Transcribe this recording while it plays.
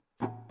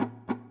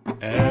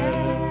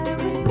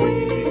Every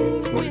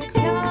week we're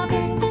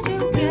coming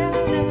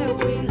together.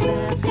 We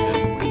laugh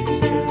and we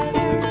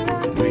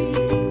share and we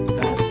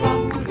have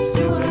fun with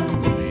Sue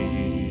and me.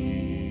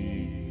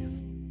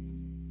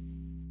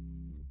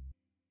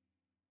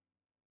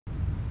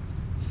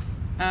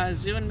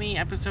 Zoo and Me,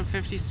 episode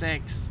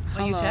 56.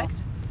 Oh, you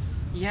checked?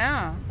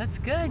 Yeah. That's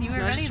good. You were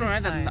I ready just this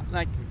remembered time. that,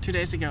 like, 2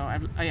 days ago,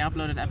 I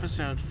uploaded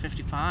episode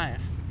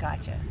 55.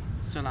 Gotcha.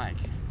 So, like,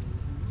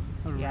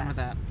 I'll remember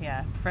that.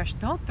 Yeah. Fresh.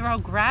 Don't throw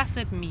grass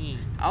at me.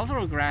 I'll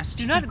throw grass.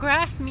 Do not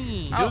grass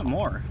me. Oh. Do it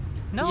more.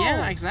 No.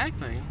 Yeah,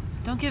 exactly.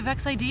 Don't give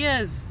Vex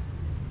ideas.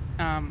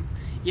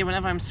 Yeah,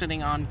 whenever I'm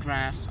sitting on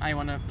grass, I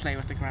want to play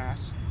with the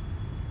grass.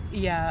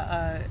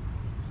 Yeah,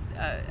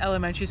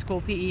 elementary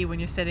school PE when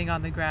you're sitting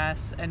on the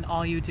grass and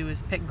all you do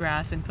is pick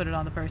grass and put it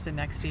on the person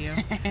next to you.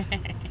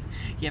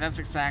 Yeah, that's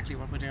exactly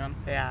what we're doing.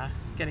 Yeah,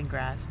 getting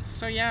grassed.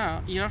 So,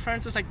 yeah,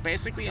 Eurofurence is, like,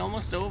 basically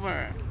almost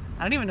over.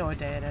 I don't even know what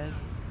day it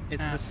is.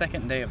 It's the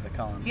second day of the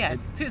con. Yeah,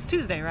 it's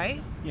Tuesday,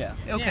 right? Yeah.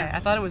 Okay, Yeah. I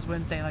thought it was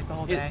Wednesday, like the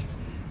whole day.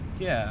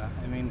 Yeah,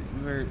 I mean,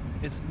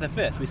 it's the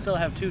 5th. We still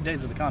have 2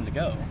 days of the con to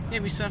go. Yeah,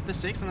 we still have the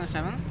 6th and the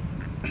 7th.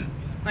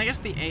 And I guess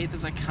the 8th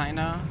is, like, kind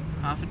of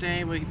half a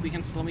day where we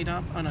can still meet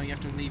up. Oh, no, you have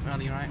to leave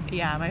early, right?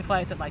 Yeah, my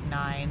flight's at like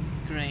 9,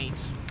 Great.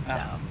 so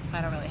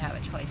I don't really have a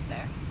choice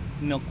there.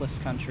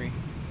 Milkless country.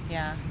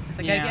 Yeah, because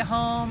I Yeah. gotta get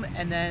home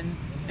and then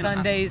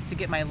Sundays to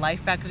get my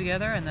life back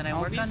together, and then I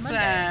I'll work be on Monday.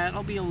 sad.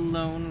 I'll be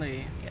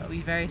lonely. Yeah, I'll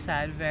be very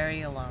sad,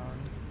 very alone.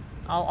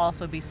 I'll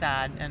also be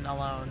sad and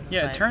alone.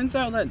 Yeah, but it turns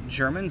out that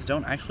Germans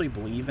don't actually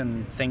believe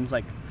in things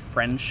like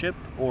friendship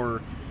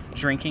or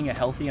drinking a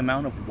healthy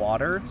amount of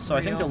water. So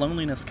I think the Real.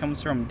 loneliness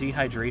comes from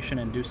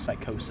dehydration-induced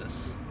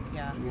psychosis.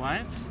 Yeah,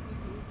 What?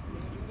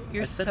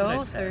 you're I said what I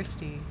so said.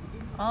 thirsty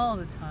all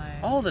the time.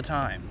 All the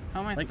time.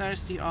 How am I Like-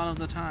 thirsty all of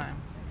the time?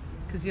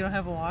 Because you don't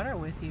have water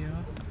with you.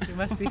 You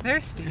must be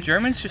thirsty.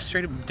 Germans just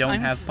straight up don't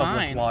I'm have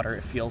public fine. water,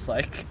 it feels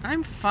like.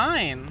 I'm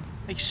fine.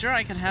 Like, sure,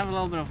 I could have a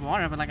little bit of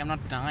water, but, like, I'm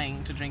not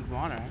dying to drink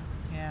water.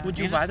 Yeah, Would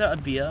you You buy just- that a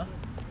beer?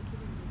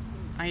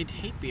 I'd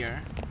hate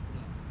beer.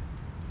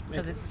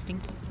 because it's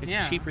stinky. It's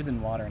Yeah. cheaper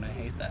than water, and I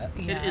hate that.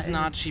 Yeah, It is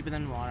not cheaper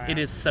than water. It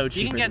is so You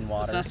cheaper can get than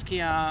water.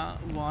 Saskia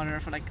water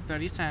for, like,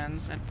 30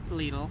 cents at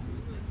Lidl.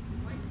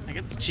 Like,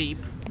 it's cheap.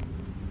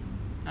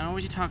 I don't know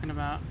what you're talking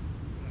about.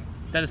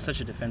 That is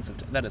such a defensive.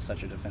 That is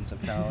such a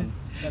defensive tone.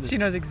 That is, She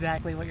knows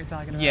exactly what you're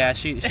talking about. Yeah,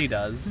 she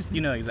does.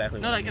 You know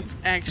exactly. No, what I like, mean. it's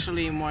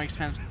actually more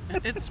expensive.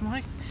 It's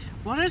more...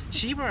 Water is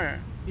cheaper.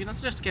 You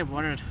don't just get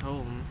water at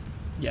home.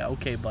 Yeah,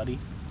 okay, buddy.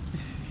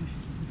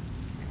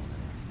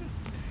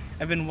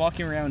 I've been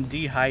walking around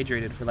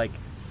dehydrated for like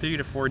 3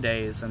 to 4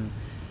 days, and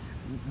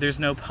there's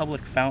no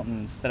public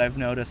fountains that I've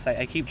noticed.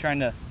 I keep trying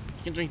to.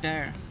 You can drink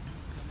there.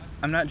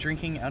 I'm not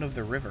drinking out of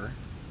the river.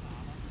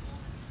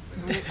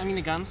 I mean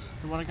the guns,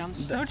 the water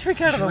guns. Don't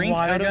drink out of the Drink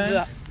water out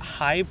guns. of the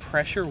high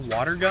pressure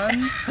water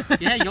guns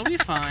Yeah, you'll be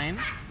fine.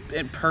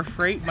 and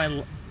perforate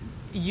my.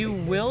 You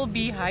will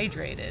be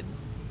hydrated.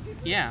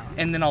 Yeah.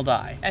 And then I'll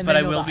die. And but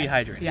then I will you'll be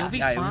die. hydrated. Yeah. You'll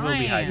be I will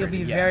be fine. hydrated. You'll be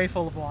yeah. very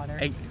full of water.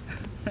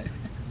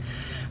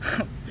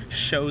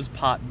 Shows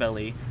pot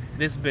belly.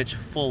 This bitch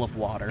full of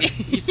water.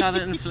 You saw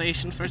the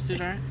inflation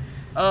fursuiter?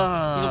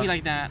 You'll be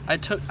like that. I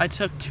took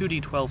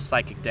 2d12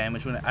 psychic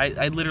damage when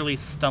I literally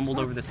stumbled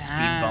over the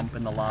speed bump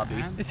in the lobby.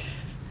 bad.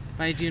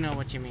 But I do know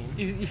what you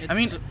mean. I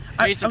mean, It's I- very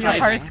okay. Your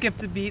surprising. heart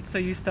skipped a beat, so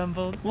you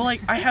stumbled. Well,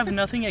 like, I have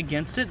nothing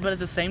against it, but at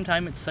the same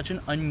time, it's such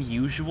an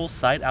unusual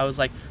sight. I was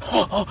like,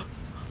 oh,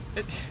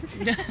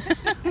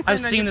 I've then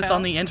seen you this fell.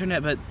 on the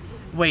internet, but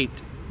wait,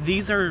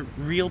 these are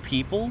real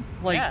people?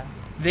 Like,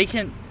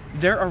 Yeah.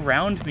 they're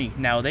around me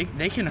now. They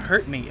can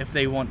hurt me if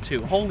they want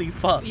to. Holy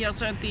fuck. Yeah,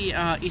 so at the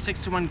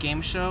E621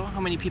 game show, how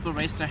many people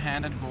raised their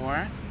hand at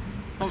war?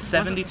 Oh, was it-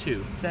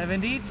 72.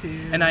 72.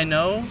 And I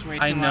know, It's way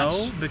too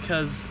much.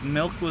 because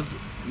Milk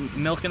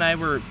and I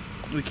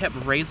we kept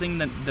raising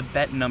the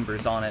bet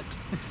numbers on it.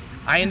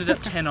 I ended up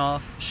 10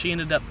 off, she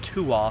ended up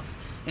 2 off,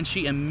 and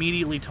she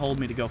immediately told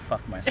me to go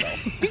fuck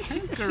myself.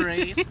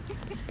 Great.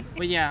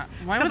 But yeah,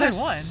 why were 'cause there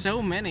I won.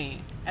 so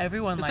many?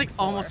 Everyone It's likes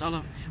like almost war. all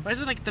of. Why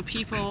is it like the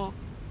people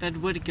that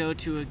would go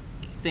to a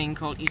thing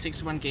called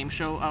E61 game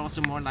show are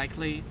also more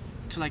likely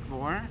to like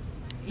war?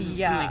 Is it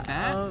Yeah, something like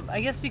that? I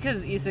guess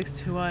because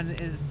E621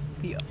 is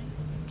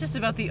just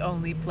about the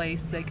only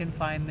place they can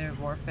find their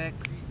war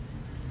fix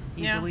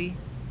Yeah. easily.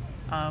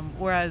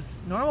 Whereas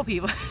normal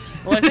people,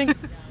 Well,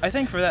 I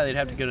think for that they'd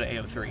have to go to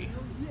AO3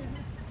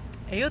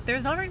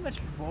 there's not very much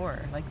vor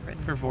like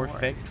written for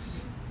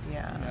Vorfix.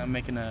 Yeah. I'm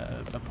making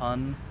a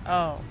pun.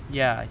 Oh.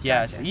 Yeah,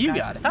 Gotcha, you gotcha.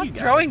 got it. Stop you got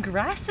throwing it.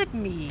 grass at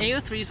me.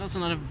 AO3 is also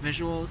not a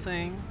visual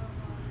thing.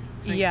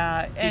 Like,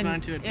 Yeah, people and,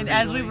 aren't into it and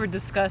as we visually. were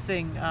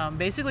discussing,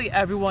 basically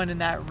everyone in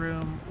that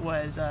room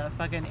was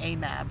fucking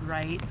AMAB,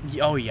 right?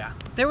 Oh yeah.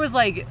 There was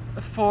like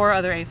 4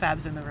 other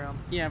AFABs in the room,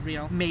 Yeah,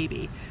 real.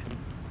 maybe.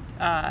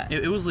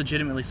 It was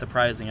legitimately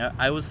surprising.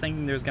 I was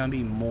thinking there's gonna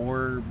be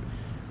more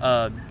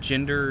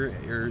gender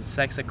or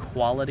sex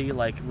equality,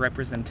 like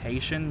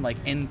representation, like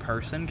in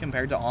person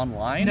compared to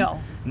online.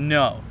 No.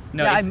 No.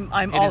 Yeah, it's,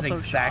 I'm it is also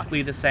exactly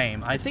shocked. the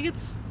same. I think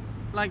it's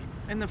like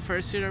in the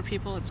fursuiter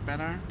people, it's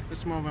better.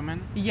 There's more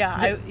women.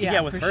 Yeah,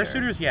 with for sure.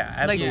 fursuiters, yeah,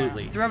 Like,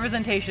 absolutely. the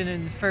representation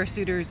in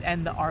fursuiters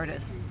and the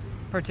artists,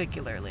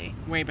 particularly.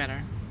 Way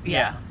better.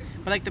 Yeah.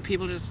 But like the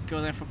people just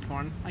go there for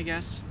porn, I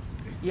guess.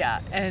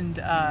 Yeah, and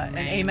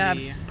Mainly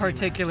AMABs AMABs.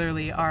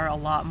 particularly are a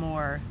lot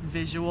more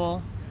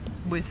visual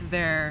with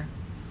their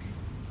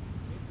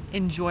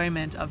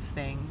enjoyment of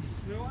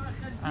things.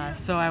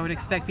 So I would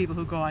expect people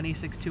who go on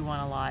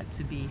E621 a lot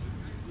to be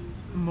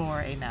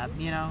more AMAB,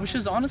 you know? Which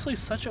is honestly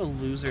such a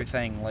loser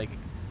thing. Like,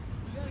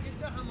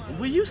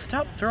 will you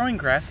stop throwing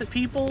grass at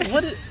people?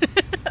 What?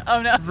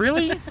 Oh no.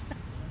 Really?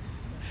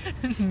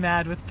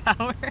 Mad with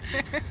power.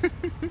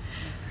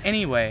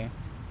 Anyway,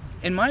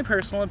 in my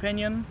personal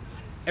opinion,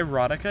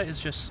 erotica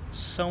is just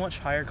so much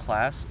higher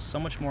class, so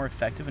much more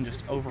effective, and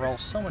just overall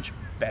so much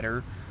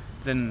better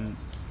than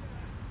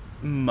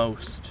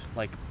most,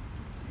 like,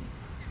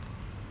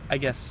 I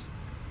guess,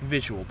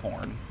 visual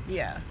porn.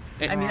 Yeah.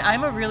 It- I mean,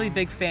 I'm a really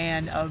big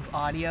fan of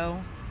audio.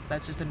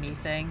 That's just a me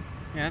thing.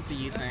 Yeah, that's a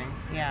you thing.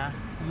 Yeah.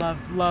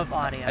 Love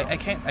audio. I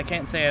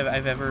can't say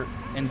I've ever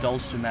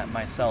indulged in that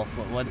myself.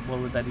 What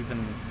would that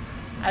even?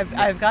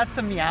 I've got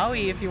some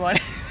Yowie if you want.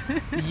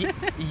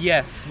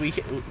 Yes, we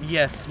can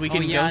yeah,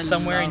 go I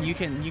somewhere love-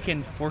 and you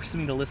can force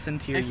me to listen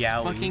to your I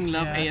yowies. fucking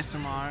love Yeah.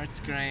 ASMR. It's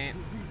great.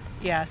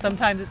 Yeah,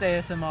 sometimes it's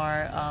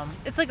ASMR.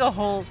 It's like a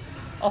whole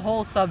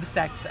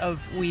subsect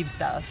of weeb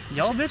stuff.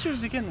 Y'all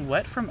bitches are getting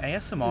wet from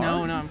ASMR?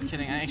 No, I'm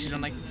kidding. I actually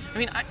don't like. I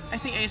mean, I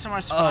think ASMR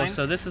is Oh, fine.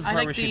 so this is I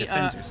where like she the,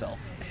 defends herself.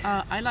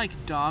 I like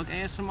dog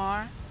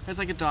ASMR. There's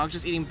like a dog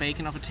just eating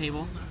bacon off a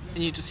table,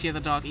 and you just hear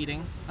the dog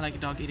eating. I like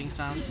dog eating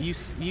sounds. You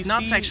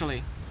Not see,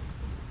 sexually.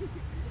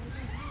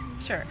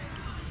 Sure.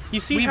 You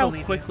see We how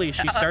believe you. quickly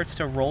she starts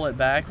to roll it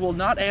back? Well,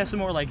 not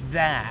ASMR like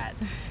that.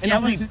 And Yeah,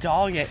 not like but-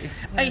 dog it.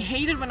 I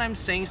hate it when I'm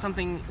saying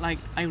something like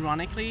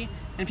ironically,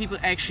 and people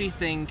actually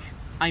think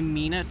I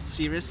mean it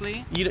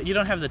seriously. You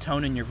don't have the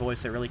tone in your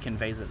voice that really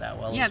conveys it that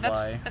well. Yeah, is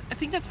that's. why. I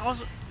think that's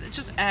also. It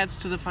just adds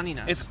to the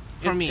funniness.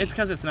 For It's me. It's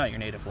because it's not your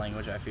native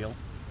language. I feel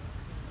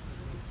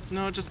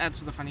No, it just adds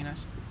to the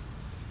funniness.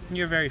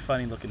 you're a very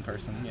funny looking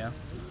person. Yeah.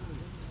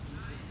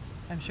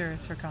 I'm sure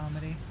it's for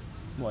comedy.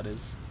 What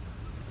is?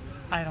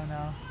 I don't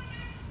know.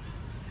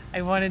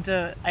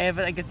 I have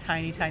like a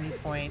tiny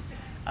point.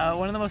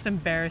 One of the most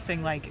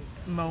embarrassing like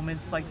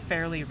moments like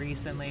fairly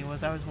recently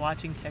was I was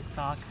watching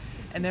TikTok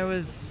and there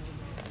was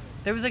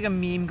like a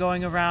meme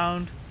going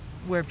around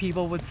where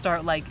people would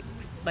start like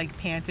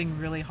panting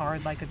really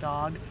hard like a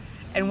dog.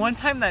 And one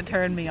time that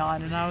turned me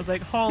on and I was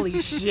like,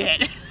 holy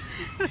shit.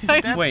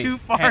 I'm Wait, too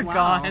far pan- Wow.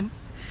 gone.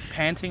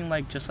 Panting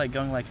like just like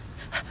going like,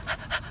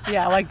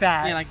 Yeah, like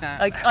that. Yeah, like that.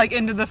 Like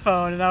into the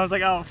phone and I was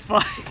like, oh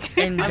fuck.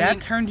 and I that mean-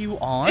 turned you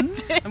on?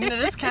 I mean, it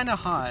is kind of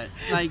hot.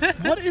 Like,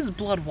 What is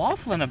blood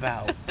waffling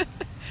about?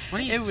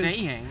 what are you It was-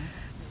 saying?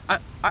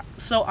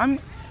 So I'm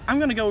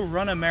gonna go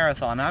run a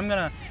marathon.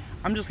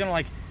 I'm just gonna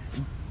like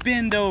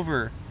bend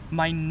over,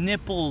 my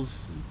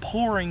nipples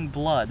pouring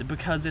blood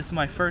because it's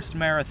my first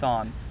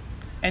marathon,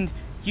 and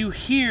you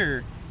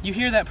hear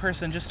that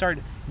person just start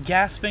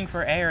gasping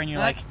for air, and you're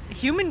like,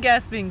 Human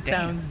gasping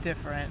sounds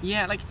different.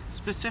 Yeah, like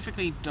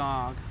specifically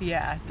dog.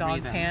 Yeah,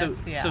 dog Breathing.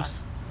 pants. Yeah.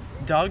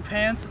 dog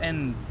pants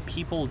and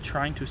people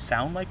trying to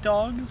sound like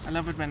dogs. I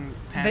love it when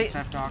pants They-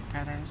 have dog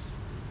patterns.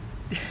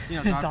 You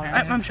know, dog Dog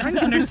pants. I'm trying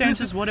to understand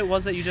just what it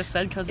was that you just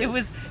said because it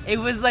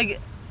was like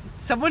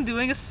someone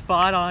doing a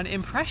spot on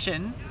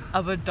impression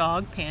of a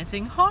dog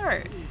panting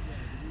hard.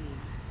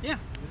 Yeah,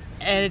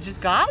 And it just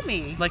got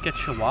me. like a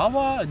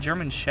Chihuahua, a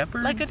German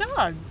Shepherd. Like a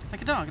dog.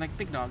 like a dog, like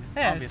big dog.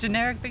 Yeah, obviously.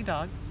 generic big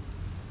dog.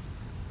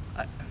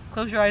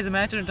 Close your eyes,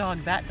 imagine a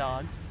dog, that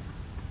dog.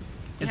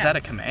 Is yeah. that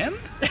a command?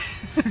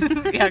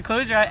 Yeah,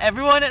 close your eyes.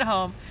 Everyone at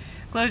home,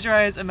 close your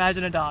eyes,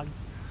 imagine a dog.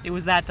 It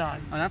was that dog.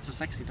 Oh, that's a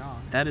sexy dog.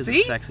 That is a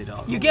See? sexy dog.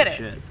 You Holy get it.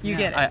 shit. You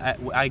Yeah. get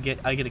it.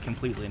 I get it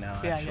completely now.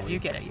 Yeah, actually. you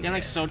get it. You Yeah, I'm get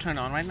like it. so turned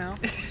on right now.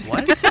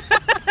 What?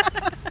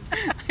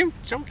 I'm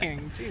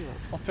joking.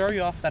 Jesus. I'll throw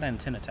you off that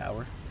antenna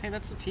tower. Hey,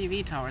 that's a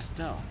TV tower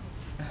still.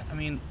 I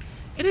mean,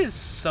 it is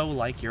so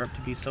like Europe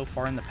to be so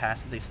far in the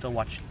past that they still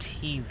watch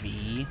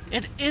TV.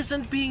 It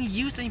isn't being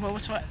used anymore. It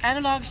was for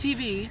analog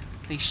TV.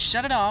 They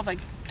shut it off like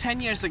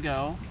 10 years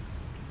ago.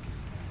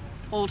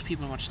 Old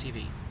people watch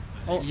TV.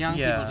 Oh, Young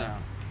yeah. people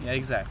don't. Yeah,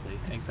 exactly.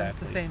 It's Exactly.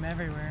 the same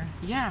everywhere.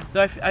 Yeah.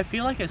 Though I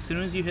feel like as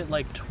soon as you hit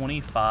like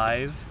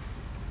 25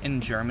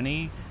 in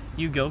Germany,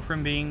 you go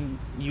from being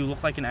you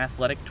look like an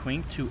athletic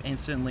twink to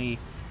instantly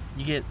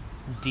you get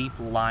deep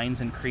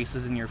lines and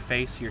creases in your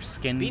face. Your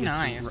skin Be gets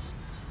nice.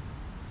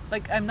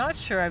 Like, I'm not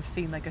sure I've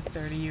seen like a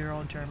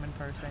 30-year-old German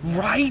person. yet.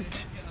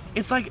 Right.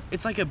 It's like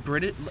a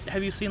British.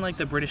 Have you seen like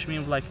the British meme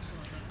of like,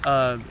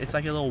 it's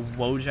like a little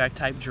Wojak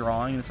type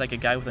drawing. It's like a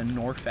guy with a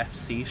North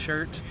FC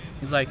shirt.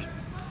 He's like,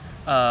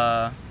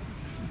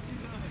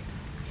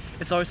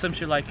 it's always some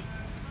shit like,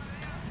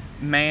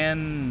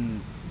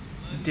 man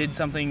did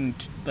something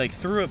like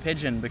threw a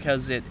pigeon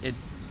because it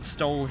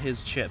stole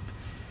his chip.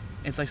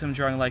 It's like some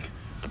drawing like,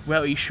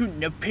 well, he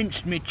shouldn't have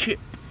pinched me chip.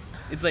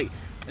 It's like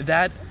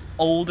that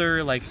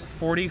older, like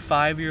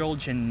 45-year-old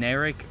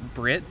generic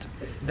Brit.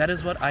 That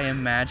is what I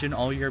imagine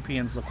all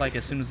Europeans look like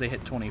as soon as they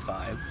hit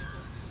 25.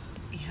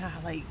 Yeah,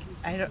 like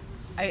I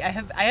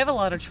have a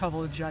lot of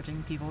trouble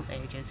judging people's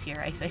ages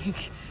here, I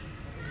think.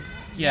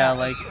 Yeah,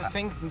 like I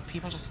think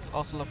people just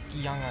also look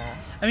younger.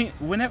 I mean,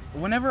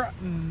 whenever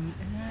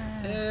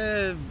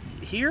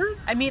here.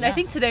 I mean, Yeah. I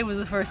think today was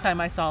the first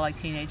time I saw like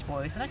teenage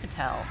boys, and I could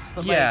tell.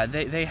 But Yeah,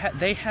 like,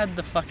 they had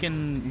the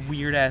fucking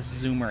weird ass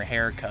Zoomer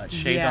haircut,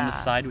 shaved on the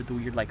Yeah. side with the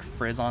weird like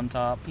frizz on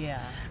top. yeah.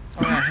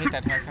 Oh, yeah, I hate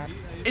that haircut.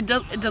 It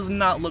does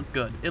not look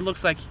good. It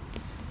looks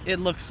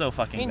so I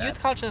fucking mean, bad.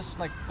 youth culture is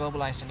like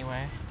globalized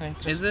anyway. I think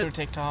just Is it? through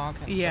TikTok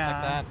and Yeah.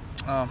 stuff like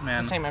that. Oh It's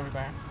man, the same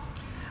everywhere.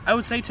 I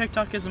would say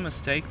TikTok is a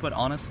mistake, but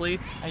honestly,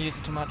 I use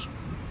it too much.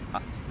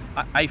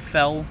 I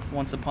fell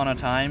once upon a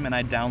time and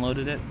I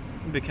downloaded it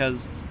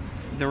because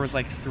there was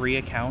like 3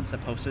 accounts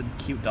that posted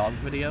cute dog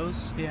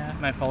videos. Yeah.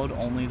 And I followed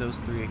only those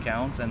 3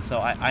 accounts, and so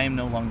I am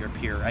no longer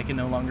pure. I can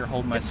no longer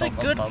hold It's a myself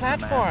good above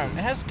platform. the It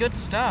masses. has good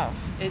stuff.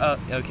 It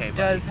Okay, buddy.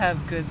 does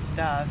have good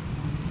stuff.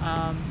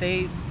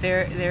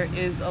 There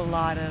is a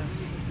lot of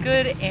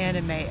good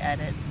anime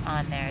edits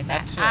on there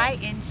that That too. I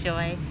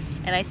enjoy,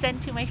 and I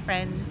send to my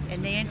friends,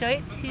 and they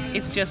enjoy it too.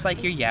 It's just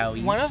like your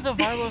yaois. One of the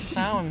viral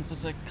sounds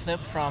is a clip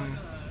from,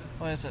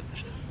 what is it,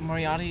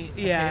 Moriarty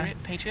the Yeah.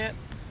 Patriot?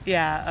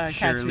 Catch Me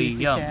Surely If You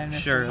yum, Can, Mr.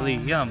 surely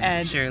Holmes. yum,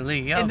 And surely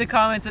yum. in the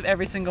comments of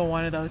every single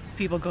one of those, it's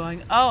people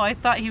going, "Oh, I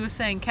thought he was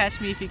saying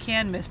catch me if you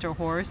can, Mr.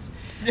 Horse,"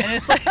 and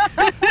it's like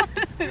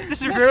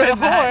just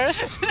ruined that.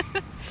 Horse.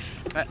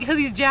 Because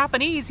he's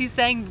Japanese, he's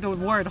saying the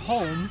word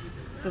Holmes.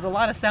 There's a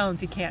lot of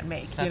sounds he can't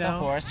make. Is that you know? the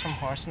horse from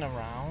Horsing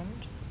Around?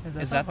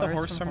 Is that the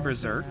horse from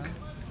Berserk?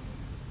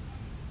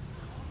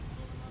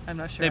 I'm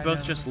not sure. They I both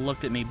know just this.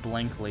 looked at me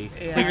blankly.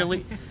 Yeah.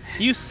 Clearly,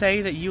 you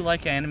say that you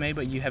like anime,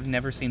 but you have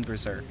never seen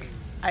Berserk.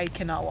 I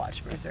cannot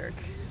watch Berserk.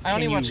 I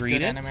only Can you watch read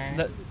good it?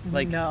 anime.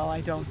 Like, No,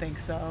 I don't think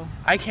so.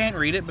 I can't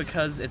read it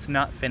because it's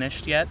not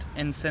finished yet,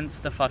 and since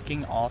the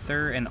fucking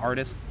author and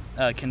artist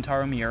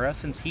Kentaro Miura,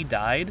 since he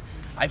died,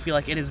 I feel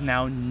like it is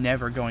now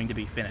never going to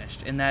be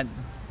finished, and that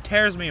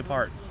tears me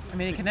apart. I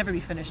mean, it can never be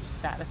finished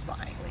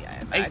satisfyingly,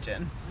 I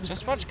imagine.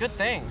 Just watch good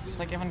things,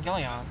 like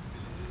Evangelion.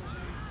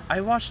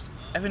 I watched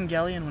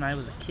Evangelion when I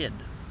was a kid.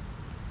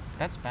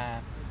 That's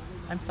bad,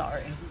 I'm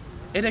sorry.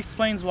 It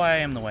explains why I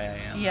am the way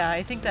I am. Yeah,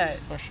 I think that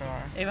for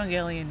sure.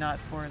 Evangelion not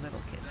for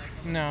little kids.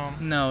 No.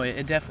 No, it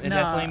Nah.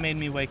 definitely made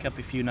me wake up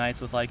a few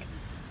nights with like,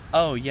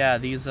 oh yeah,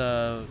 these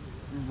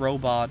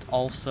robot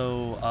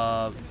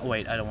also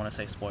wait, I don't want to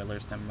say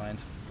spoilers, never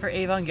mind. For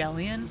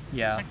Evangelion?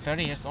 Yeah. It's like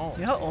 30 years old.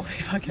 You know how old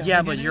Evangelion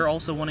Yeah, but is? you're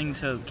also wanting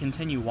to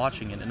continue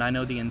watching it, and I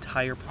know the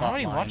entire I plot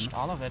already line. watched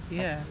all of it.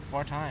 like, Yeah.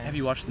 4 times. Have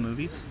you watched the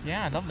movies?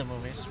 Yeah, I love the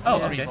movies. Oh, I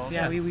love okay. Revolve.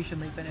 Yeah, Yeah. we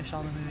recently finished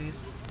all the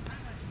movies.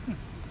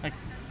 Like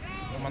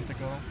a month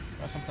ago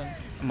or something.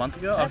 A month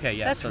ago? That- Okay,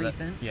 yeah. that's so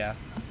recent. Yeah,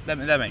 that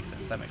makes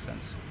sense. That makes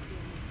sense.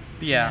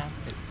 But yeah.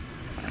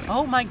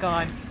 Oh my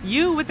god,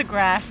 you with the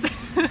grass.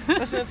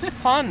 Listen, it's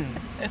fun.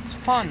 It's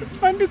fun. It's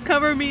fun to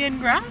cover me in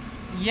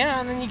grass. Yeah,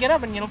 and then you get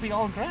up and it'll be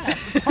all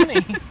grass. It's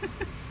funny.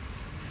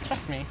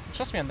 Trust me.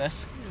 Trust me on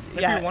this.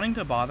 If Yeah. you're wanting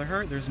to bother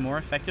her, there's more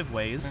effective There's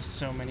ways.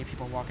 so many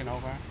people walking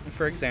over.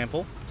 For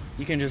example,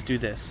 you can just do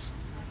this.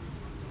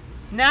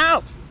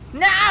 No!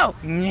 No!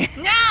 I'm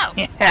No!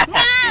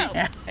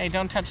 No! Hey,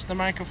 don't touch the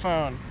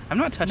microphone.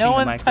 not touching No the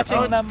one's microphone. touching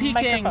Oh, the it's peaking.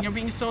 microphone. You're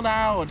being so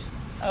loud.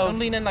 Oh. Don't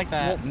lean in like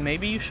Well, that.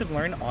 maybe you should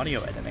learn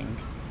audio editing.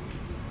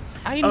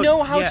 I oh,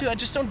 know how yeah. to. I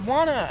just don't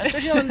wanna.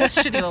 Especially on this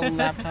shitty little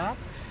laptop.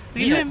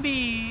 Leave Yeah. him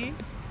be.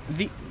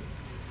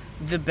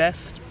 The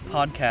best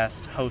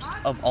podcast host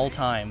of all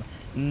time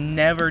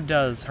never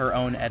does her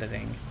own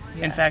editing.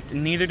 Yeah. In fact,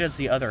 neither does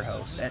the other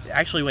host.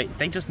 Actually, wait,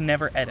 they just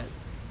never edit.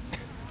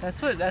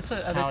 That's what how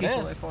other it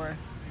people is. are for.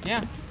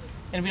 Yeah.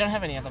 And we don't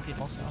have any other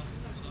people, so.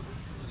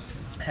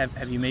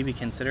 Have you maybe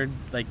considered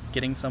like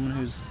getting someone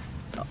who's,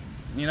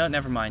 you know,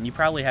 never mind. You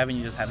probably haven't.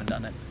 You just haven't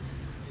done it.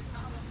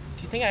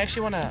 Do you think I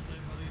actually wanna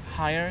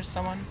hire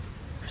someone?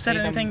 Who said Pay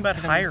them- anything about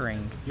pay them-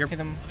 hiring? You're Pay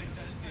them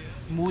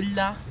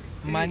mullah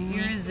money.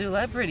 You're a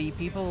celebrity.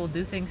 People will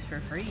do things for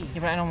free.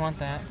 Yeah, but I don't want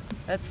that.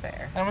 That's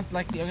fair. I don't want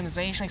like the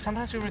organization. Like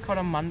sometimes we record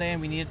on Monday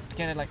and we need to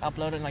get it like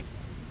uploaded in like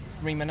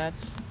 3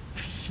 minutes.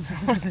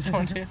 What does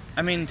someone do?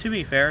 I mean, to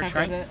be fair, I've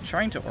read it.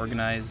 trying to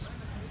organize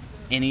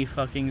any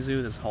fucking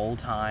zoo this whole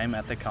time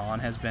at the con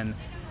has been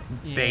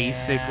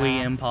basically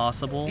Yeah.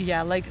 impossible.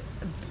 Yeah, like,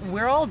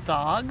 we're all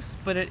dogs,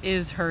 but it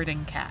is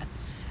herding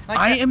cats. Like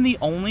I that- am the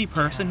only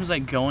person who's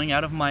like going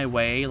out of my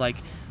way, like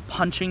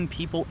punching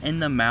people in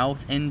the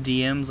mouth in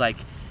DMs, like,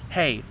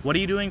 hey, what are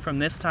you doing from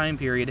this time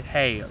period?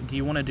 Hey, do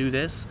you want to do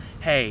this?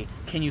 Hey,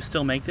 can you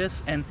still make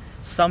this? And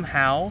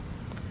somehow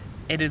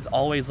it is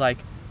always like,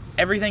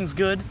 everything's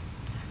good,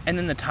 and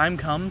then the time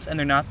comes and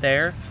they're not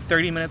there.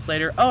 30 minutes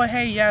later, oh,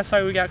 hey, yeah,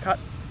 sorry, we got caught.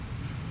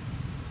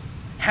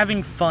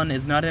 Having fun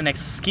is not an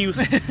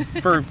excuse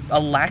for a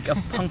lack of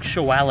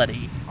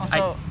punctuality.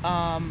 Also,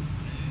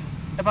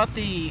 about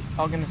the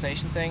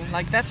organization thing,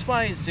 like that's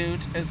why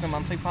Zoot is a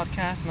monthly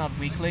podcast, not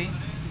weekly,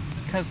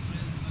 because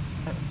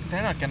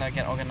they're not gonna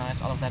get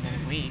organized all of that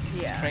in a week.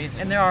 It's crazy.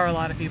 And there are a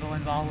lot of people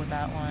involved with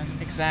that one.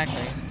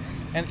 Exactly.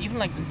 And even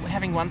like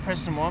having one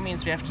person more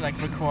means we have to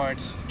like record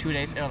 2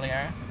 days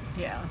earlier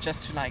Yeah.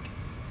 just to like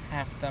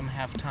have them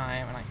have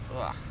time and like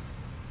ugh.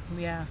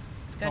 Yeah.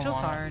 Schedule's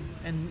wanna. hard,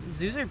 and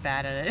zoos are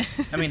bad at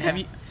it. I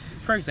mean,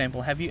 for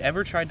example, have you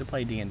ever tried to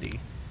play D&D?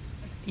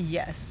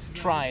 Yes.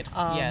 Tried.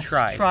 Yes.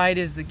 Tried. Tried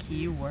is the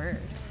key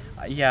word.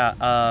 Yeah.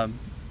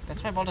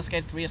 That's why Baldur's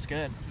Gate 3 is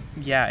good.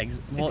 Yeah.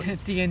 Well,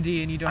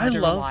 D&D, and you don't have to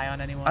rely on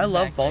anyone. I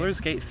love Exactly.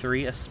 Baldur's Gate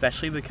 3,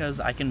 especially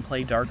because I can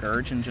play Dark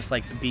Urge and just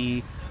like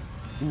be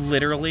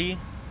literally.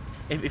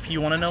 If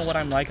you want to know what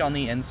I'm like on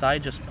the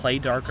inside, just play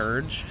Dark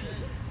Urge.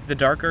 The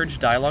Dark Urge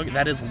dialogue,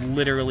 that is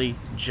literally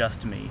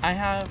just me. I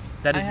have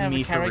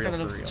me a for character real, that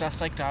for looks real.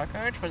 just like Dark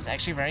Urge, but it's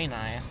actually very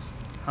nice.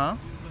 Huh?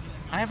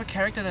 I have a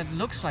character that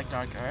looks like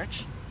Dark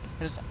Urge,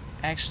 but it's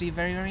actually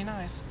very, very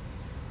nice.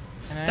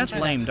 And I That's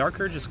enjoy lame. Dark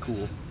Urge is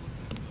cool.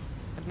 That,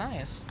 but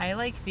nice. I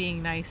like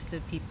being nice to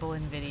people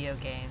in video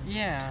games.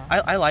 Yeah.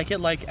 I like it,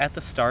 like, at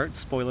the start,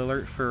 spoiler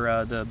alert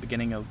for the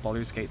beginning of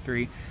Baldur's Gate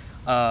 3,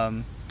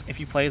 if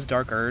you play as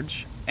Dark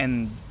Urge,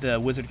 and the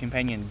wizard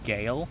companion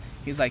Gale,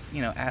 he's, like,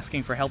 you know,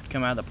 asking for help to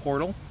come out of the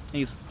portal, and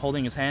he's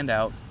holding his hand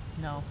out.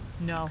 No.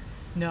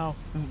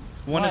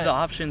 One of What? the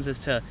options is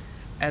to,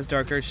 as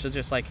Dark Urge, to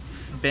just, like,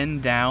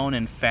 bend down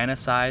and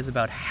fantasize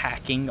about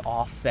hacking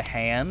off the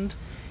hand,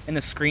 and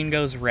the screen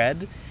goes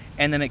red,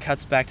 and then it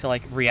cuts back to,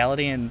 like,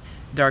 reality, and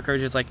Dark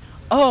Urge is like,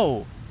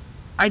 oh,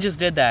 I just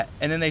did that.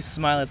 And then they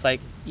smile, it's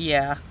like,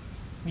 yeah.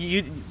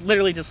 You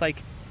literally just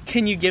like,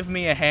 can you give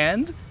me a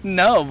hand?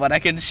 No, but I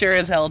can sure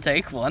as hell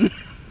take one.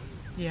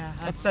 Yeah,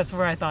 that's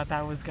where I thought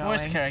that was going.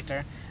 Worst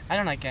character. I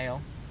don't like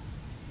Gale.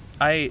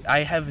 I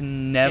have Gale is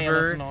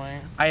never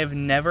annoying. I have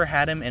never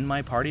had him in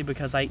my party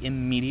because I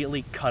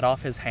immediately cut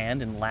off his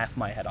hand and laugh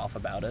my head off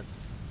about it.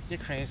 You're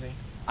crazy.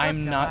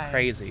 I'm guy. not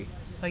crazy.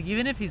 Like,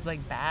 even if he's,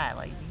 like, bad,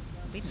 like,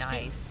 be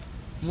nice.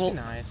 Just be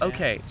nice, yeah.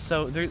 Okay,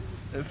 so there,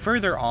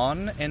 further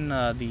on in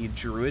the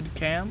druid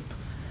camp,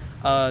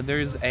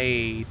 there's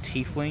a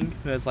tiefling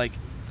who has, like,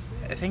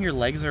 I think her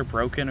legs are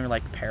broken or,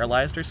 like,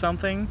 paralyzed or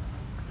something.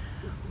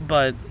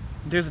 But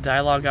there's a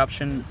dialogue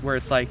option where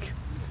it's like,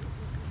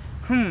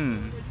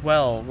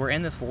 well, we're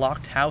in this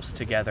locked house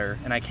together,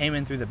 and I came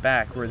in through the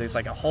back where there's,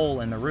 like, a hole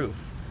in the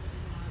roof.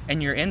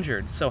 And you're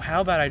injured, so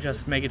how about I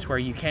just make it to where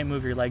you can't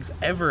move your legs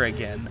ever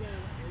again?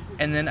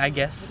 And then I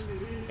guess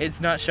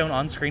it's not shown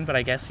on screen, but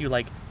I guess you,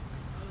 like,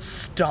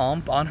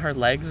 stomp on her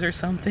legs or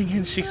something,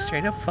 and she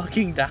straight up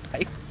fucking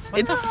dies.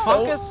 What the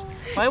fuck is...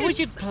 Why would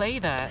you play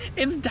that?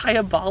 It's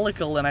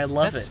diabolical, and I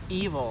love That's it.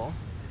 evil.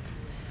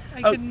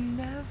 I Oh. could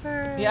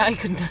never. Yeah, I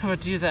could never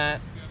do that.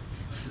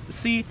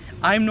 See,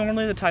 I'm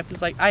normally the type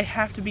that's like, I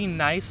have to be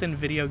nice in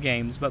video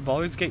games, but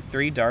Baldur's Gate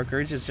 3 Dark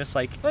Urge is just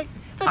like, Like,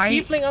 the I-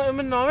 tiefling are a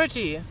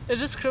minority. A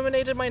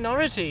discriminated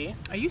minority.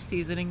 Are you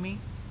seasoning me?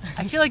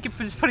 I feel like you're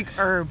just putting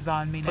herbs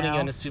on me Putting now.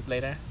 you in a soup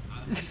later.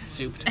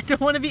 Souped. I don't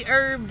want to be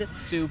herbed.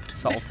 Souped.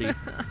 salty.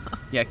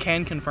 Yeah,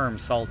 can confirm,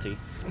 salty.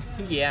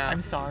 Yeah.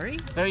 I'm sorry.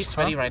 very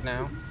sweaty Huh? right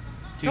now.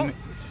 Do you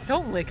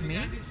Don't lick me.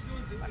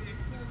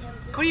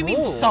 What do you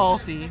mean Cold.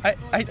 salty?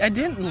 I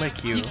didn't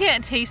lick you. You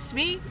can't taste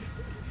me?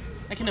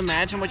 I can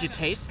imagine what you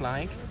taste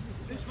like.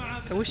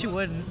 I wish you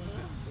wouldn't.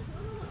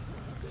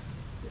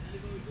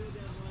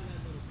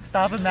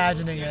 Stop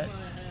imagining it.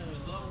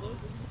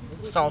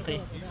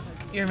 Salty.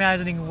 You're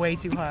imagining way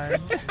too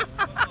hard.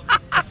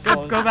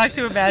 Go back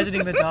to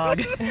imagining the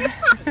dog.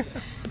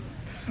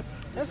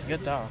 That's a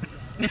good dog.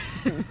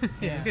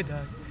 Yeah, good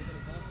dog.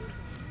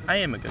 I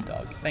am a good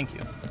dog. Thank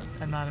you.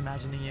 I'm not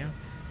imagining you.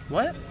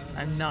 What?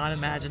 I'm not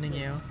imagining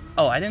you.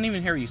 Oh, I didn't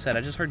even hear what you said.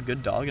 I just heard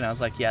good dog, and I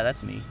was like, yeah,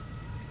 that's me.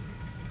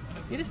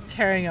 You're just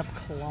tearing up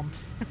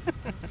clumps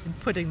and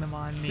putting them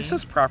on me. This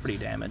is property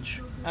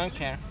damage. I don't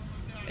care.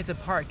 It's a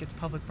park. It's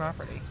public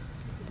property.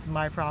 It's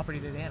my property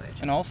to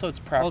damage. And also, it's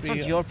Well, it's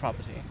property. not your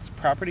property. It's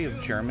property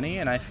of Germany,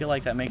 and I feel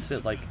like that makes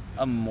it like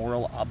a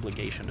moral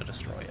obligation to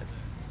destroy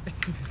it.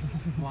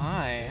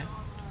 Why?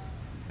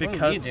 What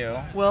Because do you do?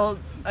 Well,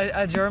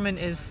 a German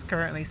is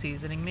currently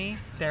seasoning me,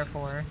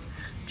 therefore.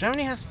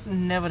 Germany has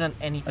never done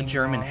anything a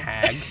German wrong.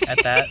 hag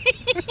at that.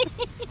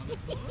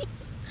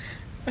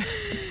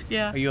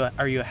 Yeah.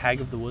 Are you a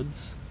hag of the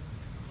woods?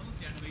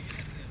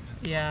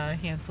 Yeah,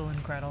 Hansel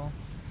and Gretel.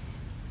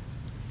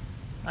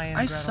 I am I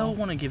Gretel. so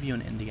want to give you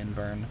an Indian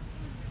burn.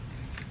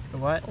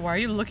 What? Why are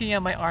you looking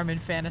at my arm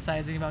and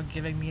fantasizing about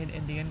giving me an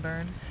Indian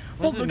burn? What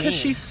Well, does it because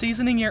mean? she's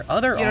seasoning your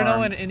other You arm. don't know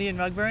what an Indian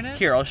rug burn is?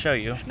 Here, I'll show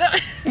you.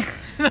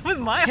 With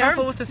my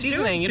Careful arm. with the Do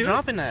seasoning. it, You're do it-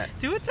 dropping that.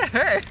 Do it to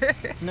her.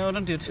 No,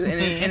 don't do it to An,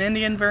 me. an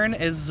Indian burn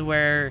is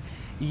where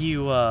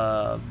you,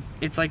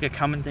 it's like a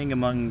common thing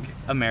among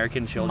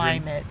American children.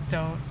 Mime it.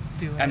 Don't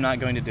do it. I'm not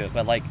going to do it,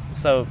 but like,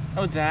 so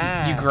Oh,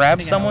 that. you I grab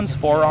think I know someone's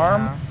what you mean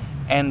forearm now.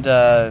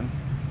 and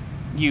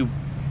you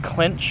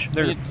clench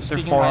their You're their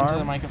speaking forearm. right into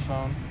the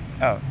microphone.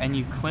 Oh, and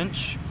you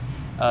clench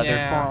their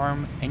Yeah.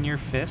 forearm in your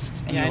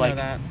fists, and Yeah, you I like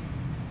know that.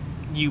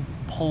 you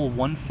pull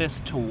one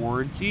fist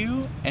towards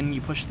you, and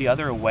you push the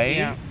other away,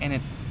 Yeah. and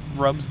it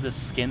rubs the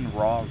skin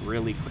raw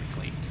really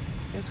quickly.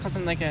 It's called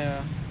something like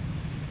a...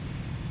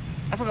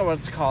 I forgot what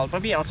it's called,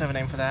 but we also have a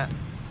name for that.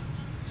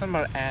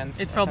 Something about ants.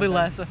 It's or probably something.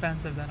 less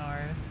offensive than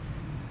ours.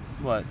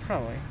 What?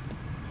 Probably.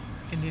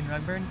 Indian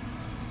rug burn?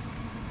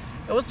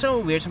 It was so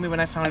weird to me when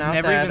I found I've out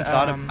never that... even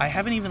thought of... I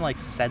haven't even, like,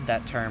 said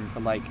that term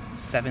for, like,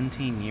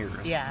 17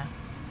 years. Yeah.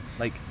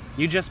 Like,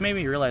 you just made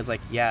me realize,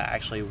 like, yeah,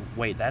 actually,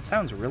 wait, that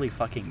sounds really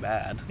fucking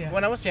bad. Yeah.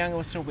 When I was young, it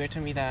was so weird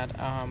to me that,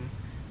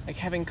 like,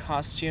 having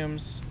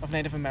costumes of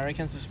Native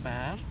Americans is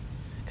bad.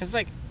 Because it's,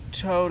 like,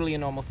 totally a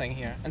normal thing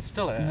here. And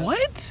still is.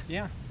 What?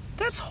 Yeah.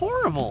 That's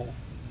horrible.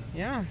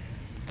 Yeah.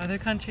 Other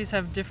countries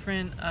have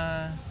different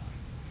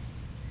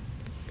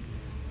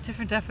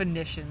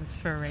definitions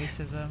for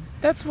racism.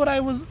 That's what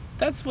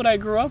I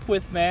grew up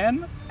with,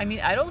 man. I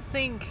mean, I don't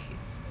think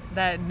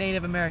that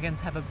Native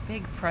Americans have a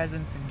big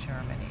presence in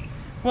Germany.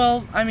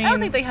 Well, I mean... I don't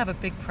think they have a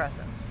big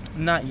presence.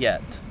 Not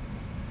yet.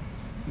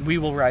 We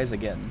will rise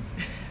again.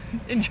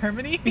 In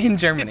Germany? In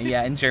Germany,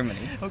 yeah, in Germany.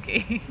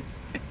 Okay.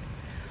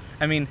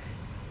 I mean,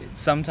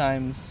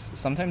 sometimes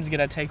you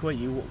gotta take what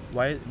you...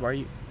 Why are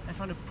you... I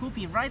found a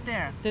poopy right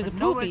there. There's With a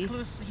no poopy?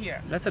 clues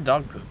here. That's a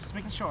dog poop. Just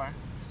making sure.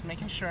 Just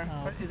making sure.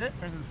 Oh. What is it?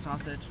 Or is it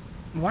sausage?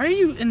 Why are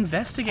you I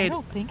investigating...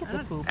 don't think it's a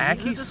poopy.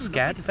 Aki's It doesn't look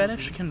scat like a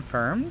fetish poopy.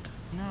 confirmed?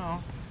 No. I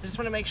just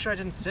want to make sure I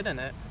didn't sit in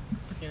it.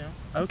 You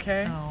know?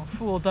 Okay. No,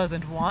 fool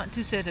doesn't want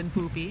to sit in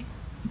poopy.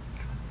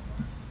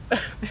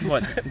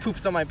 What?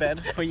 Poops on my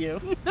bed for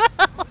you.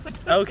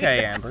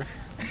 Okay, Amber.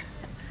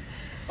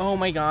 Oh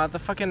my god, the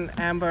fucking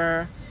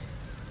Amber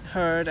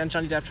Heard and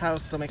Johnny Depp trial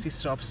still makes me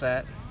so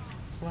upset.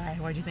 Why?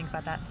 Why'd you think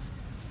about that?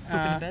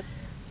 Pooping in beds?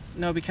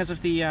 No, because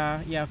of the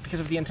because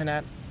of the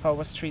internet, how it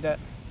was treated.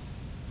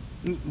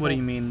 What do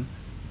you mean?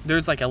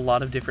 There's like a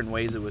lot of different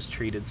ways it was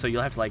treated, so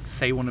you'll have to like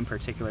say one in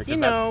particular. You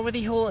know, where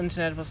the whole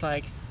internet was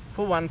like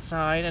for one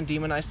side and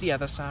demonized the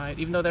other side,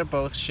 even though they're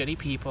both shitty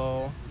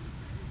people.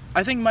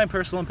 I think my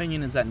personal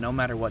opinion is that no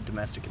matter what,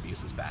 domestic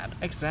abuse is bad.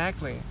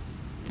 Exactly.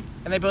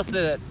 And they both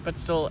did it, but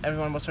still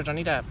everyone was for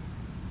Johnny Depp.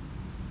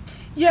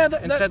 Yeah,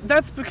 Instead-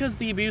 that's because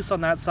the abuse on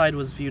that side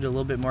was viewed a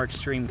little bit more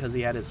extreme because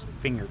he had his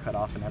finger cut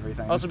off and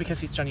everything. Also because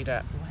he's Johnny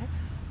Depp. What?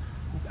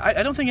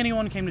 I don't think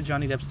anyone came to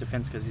Johnny Depp's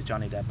defense because he's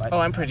Johnny Depp. Oh,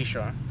 I'm pretty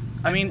sure.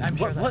 I mean, I'm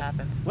sure what, that what,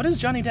 happened. what is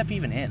Johnny Depp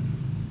even in?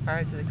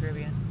 Pirates of the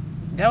Caribbean.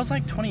 That was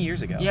like 20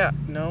 years ago. Yeah,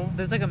 no.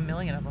 There's like a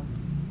million of them.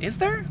 Is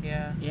there?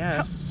 Yeah. Yeah,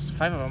 it's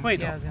 5 of them. Wait,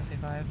 Yeah, I was gonna say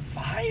 5.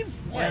 5?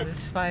 What? Yeah,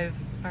 there's 5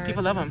 Pirates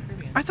People love of the 'em.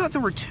 Caribbean. I thought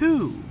there were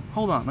 2.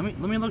 Hold on, let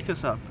me look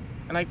this up.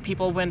 And like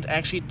people went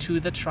actually to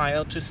the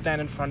trial to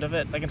stand in front of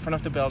it, like in front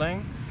of the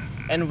building,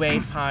 and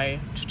wave hi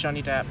to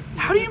Johnny Depp.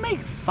 How do you make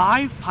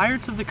 5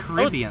 Pirates of the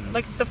Caribbean? Oh,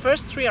 like the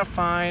first 3 are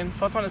fine,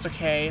 4th one is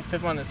okay,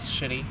 5th one is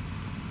shitty.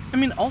 I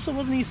mean, also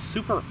wasn't he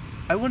super?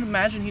 I would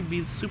imagine he'd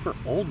be super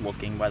old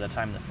looking by the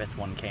time the 5th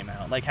one came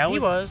out. Like how He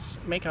would? was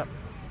makeup.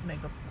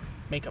 Makeup.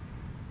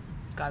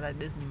 Got that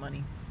Disney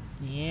money.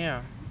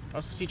 Yeah.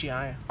 Also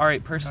CGI. All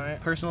right,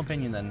 Alright. personal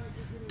opinion then.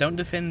 Don't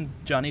defend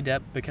Johnny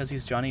Depp because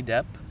he's Johnny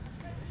Depp.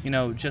 You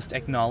know, just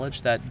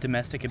acknowledge that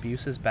domestic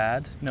abuse is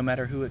bad, no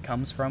matter who it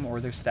comes from or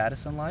their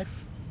status in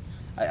life.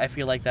 I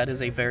feel like that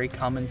is a very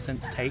common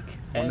sense take,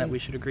 one that And- we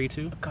should agree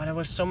to. God, there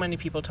were so many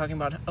people talking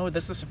about, oh,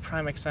 this is a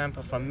prime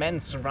example for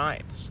men's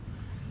rights.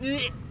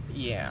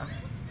 Yeah.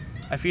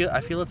 I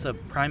feel it's a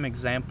prime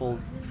example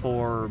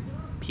for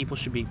people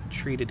should be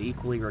treated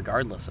equally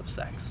regardless of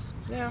sex.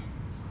 Yeah.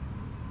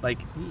 Like,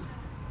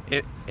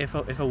 if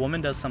a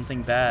woman does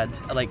something bad,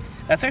 like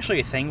that's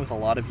actually a thing with a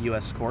lot of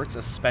U.S. courts,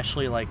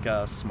 especially like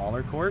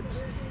smaller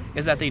courts,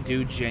 is that they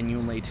do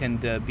genuinely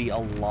tend to be a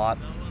lot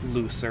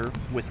looser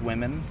with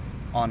women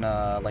on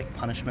like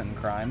punishment and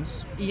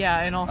crimes, Yeah,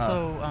 and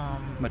also,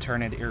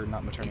 maternity or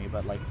not maternity,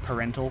 but like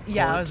parental.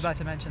 yeah, I court. was about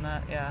to mention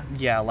that. Yeah.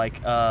 Yeah,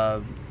 like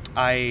All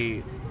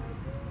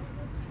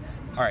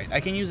right, I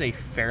can use a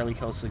fairly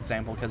close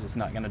example because it's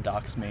not gonna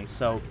dox me.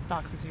 So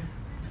Doxes you.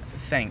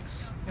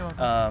 thanks. You're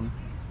welcome.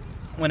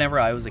 Whenever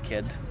I was a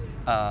kid,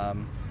 a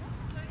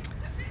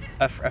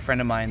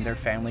friend of mine, their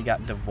family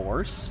got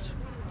divorced,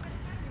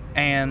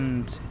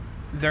 and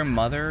their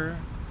mother,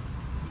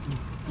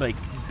 like,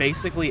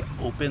 basically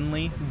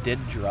openly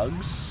did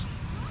drugs.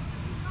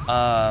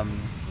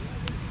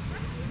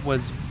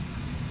 Was,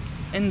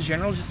 in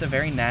general, just a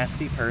very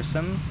nasty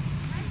person,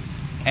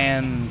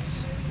 and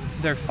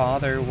their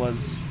father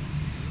was,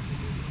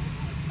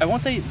 I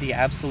won't say the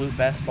absolute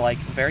best, but like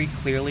very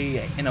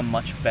clearly in a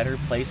much better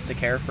place to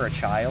care for a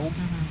child.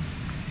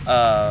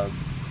 But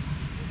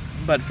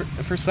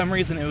for some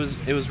reason it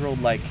was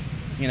ruled like,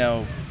 you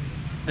know,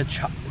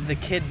 the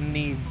kid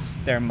needs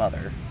their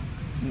mother,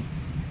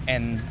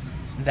 and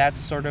that's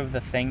sort of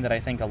the thing that I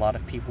think a lot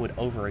of people would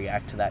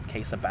overreact to that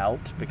case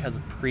about, because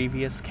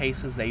previous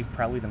cases they've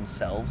probably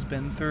themselves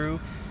been through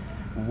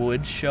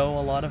would show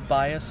a lot of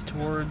bias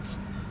towards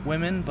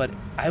women. But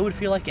I would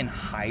feel like in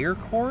higher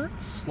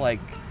courts, like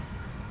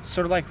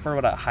sort of like for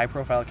what a high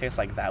profile case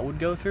like that would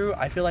go through,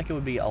 I feel like it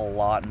would be a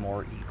lot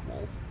more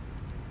equal,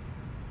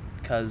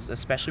 because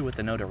especially with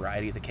the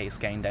notoriety the case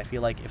gained, I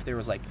feel like if there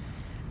was like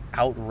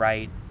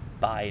outright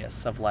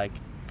bias of like,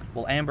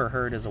 well, Amber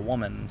Heard is a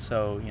woman,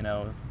 so, you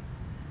know,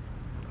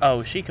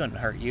 oh, she couldn't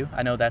hurt you.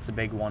 I know that's a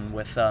big one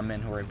with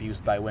men who are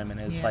abused by women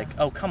is Yeah. like,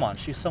 oh, come on,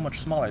 she's so much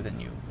smaller than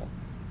you. Well,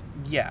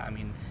 yeah, I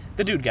mean,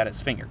 the dude got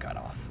his finger cut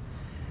off.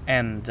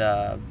 And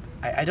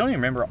I don't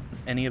even remember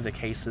any of the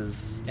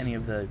cases,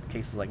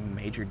 like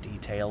major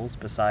details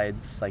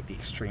besides like the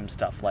extreme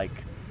stuff,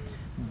 like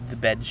the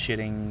bed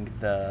shitting,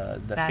 the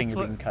That's finger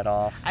what- being cut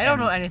off. I don't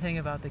know and- anything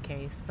about the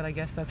case, but I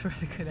guess that's where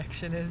the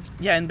connection is.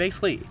 Yeah, and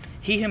basically,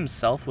 he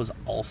himself was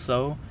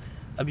also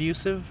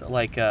abusive,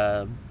 like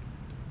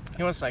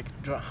He was like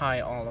high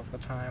all of the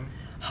time.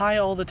 high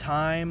all the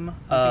time.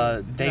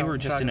 Was he- They no, were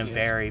just drug in a abuse.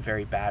 very,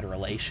 very bad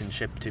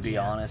relationship, to be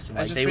honest. And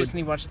I like just they would,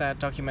 recently watched that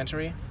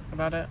documentary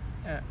about it.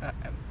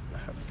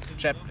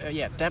 Deb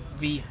V.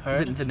 the,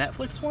 Heard. the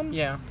Netflix one.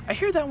 Yeah. I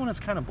hear that one is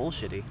kind of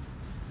bullshitty.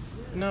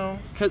 No.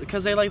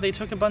 Cause they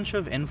took a bunch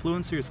of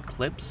influencers'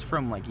 clips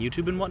from like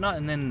YouTube and whatnot,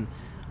 and then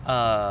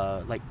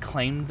like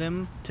claimed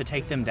them to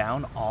take them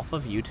down off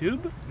of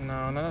YouTube.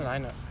 No, none that I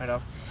heard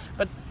of.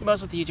 But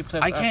most of the YouTube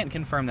clips. I can't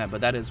confirm that,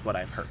 but that is what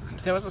I've heard.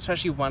 There was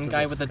especially one Says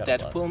guy it's with a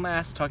scuttlebutt. Deadpool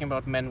mask talking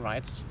about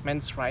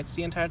men's rights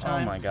the entire Oh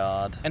time. my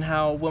god. And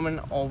how women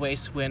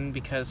always win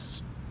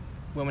because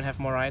women have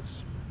more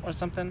rights or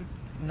something.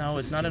 No,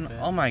 it's not an.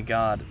 Stupid. Oh my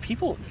god.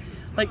 People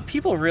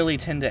really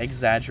tend to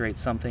exaggerate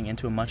something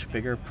into a much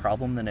bigger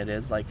problem than it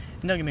is. Like,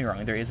 don't get me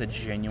wrong, there is a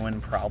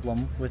genuine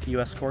problem with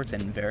U.S. courts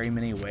in very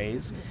many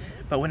ways.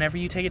 But whenever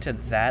you take it to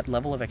that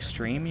level of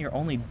extreme, you're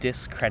only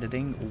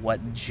discrediting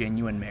what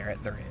genuine merit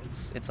there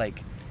is. It's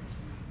like,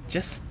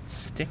 just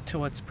stick to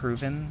what's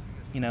proven,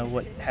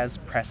 what has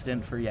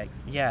precedent for,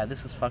 yeah,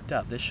 this is fucked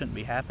up. This shouldn't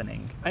be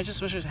happening. I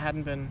just wish it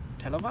hadn't been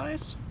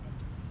televised.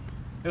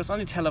 It was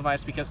only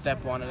televised because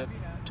Deb wanted it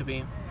to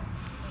be.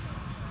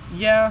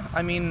 Yeah,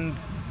 I mean,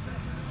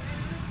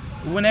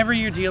 whenever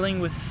you're dealing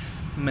with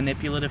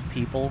manipulative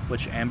people,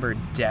 which Amber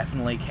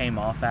definitely came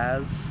off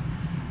as,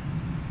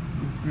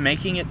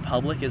 making it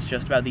public is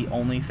just about the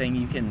only thing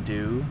you can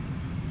do,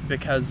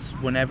 because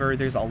whenever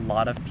there's a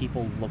lot of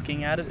people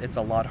looking at it, it's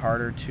a lot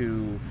harder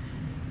to...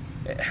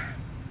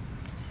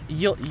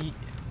 You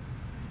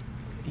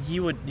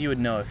would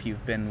know if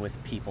you've been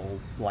with people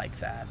like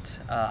that.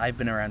 I've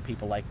been around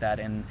people like that,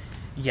 and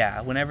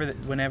yeah,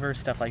 whenever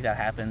stuff like that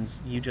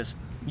happens,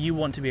 you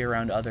want to be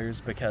around others,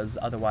 because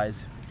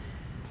otherwise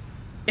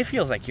it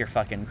feels like you're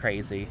fucking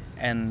crazy.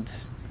 And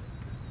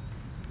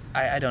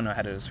I don't know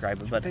how to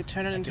describe it, but They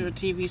turn it I into a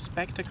can- TV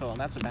spectacle, and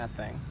that's a bad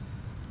thing.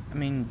 I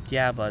mean,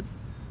 yeah, but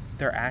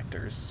they're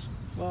actors.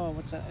 Whoa,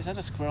 what's that? Is that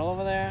a squirrel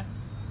over there?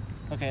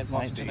 Okay, it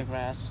walked Might into be. the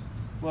grass.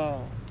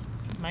 Whoa.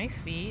 My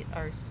feet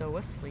are so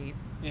asleep.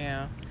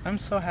 Yeah. I'm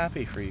so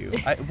happy for you.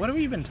 What have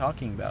we been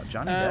talking about,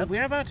 Johnny Depp?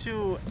 We're about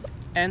to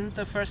end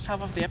the first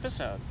half of the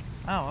episode.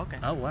 Oh, okay.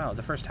 Oh wow,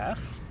 the first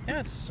half. Yeah,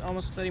 it's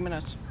almost 30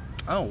 minutes.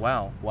 Oh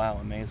wow,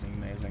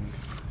 amazing.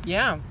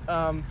 Yeah.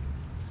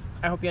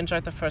 I hope you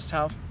enjoyed the first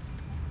half.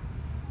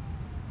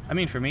 I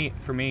mean, for me,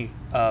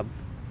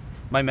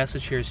 my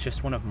message here is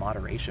just one of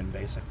moderation,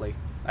 basically.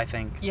 I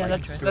think. Yeah,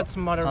 Like, that's- Let's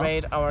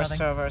moderate our Nothing.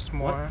 servers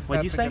more.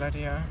 What'd you That's say? a good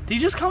idea. Did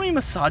you just call me a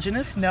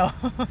misogynist? No,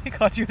 I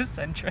called you a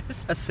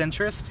centrist. A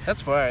centrist?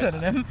 That's worse.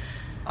 Synonym.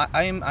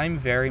 I'm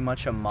very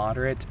much a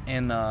moderate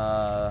in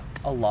a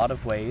lot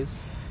of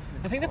ways.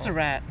 I think that's a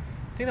rat.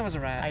 I think that was a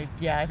rat. I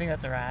think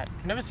that's a rat.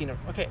 I've never seen a...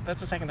 Okay,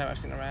 that's the second time I've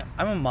seen a rat.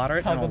 I'm a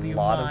moderate Toggle in do a you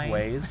lot mind? of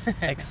ways,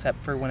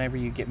 except for whenever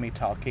you get me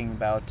talking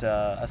about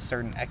a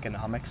certain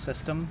economic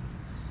system,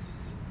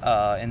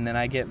 and then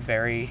I get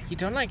very... You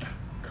don't like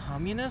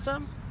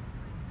communism?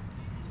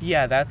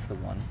 Yeah, that's the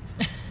one.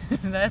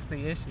 That's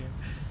the issue.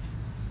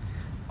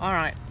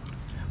 Alright.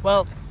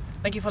 Well,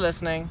 thank you for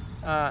listening.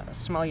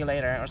 Smell you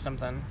later or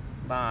something.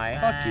 Bye.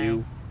 Fuck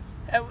you.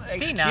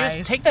 Excuse,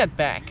 nice. take that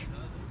back.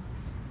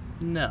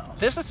 No.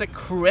 This is a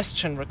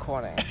Christian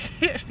recording.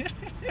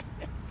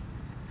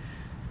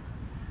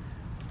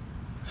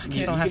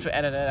 You don't have to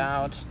edit it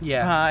out.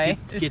 Yeah. Bye.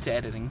 Get to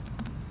editing.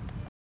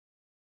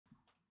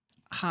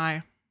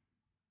 Hi.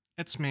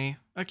 It's me,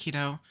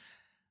 Akito.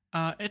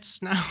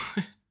 It's now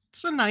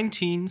it's the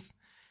 19th.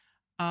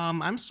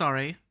 I'm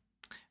sorry.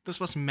 This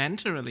was meant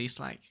to release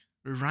like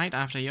right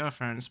after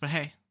Eurofurence, but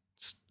hey,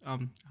 I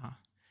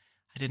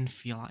didn't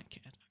feel like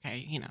it.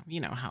 Okay, you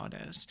know how it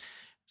is.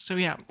 So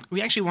yeah,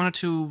 we actually wanted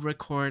to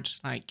record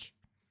like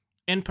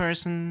in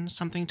person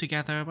something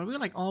together, but we were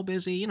like all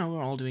busy,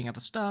 we're all doing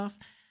other stuff.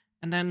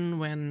 And then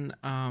when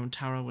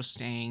Tara was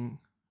staying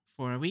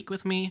for a week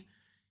with me,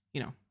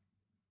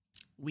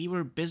 we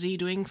were busy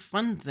doing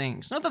fun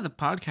things. Not that the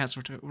podcast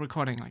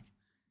recording like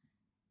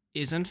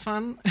isn't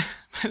fun,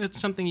 but it's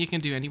something you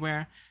can do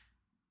anywhere.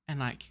 And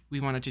like we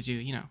wanted to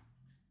do,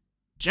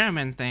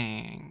 German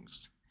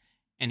things.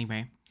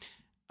 Anyway,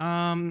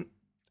 I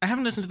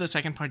haven't listened to the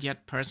second part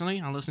yet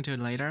personally. I'll listen to it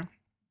later.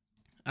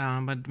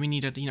 But we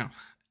needed,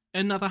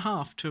 another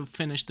half to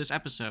finish this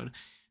episode.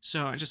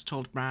 So I just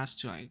told Brass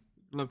to like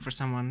look for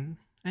someone,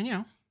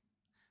 and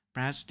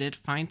Brass did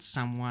find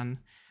someone,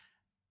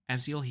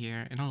 as you'll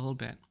hear in a little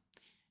bit.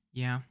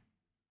 Yeah.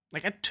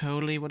 Like, I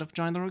totally would have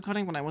joined the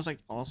recording, but I was, like,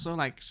 also,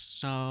 like,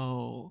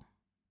 so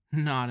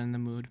not in the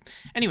mood.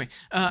 Anyway,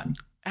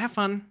 have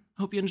fun.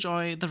 Hope you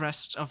enjoy the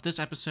rest of this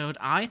episode.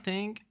 I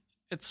think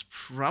it's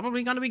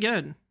probably gonna be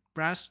good.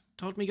 Brass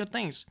told me good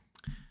things.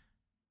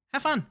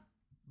 Have fun.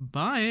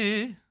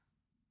 Bye.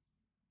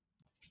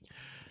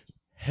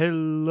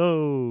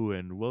 Hello,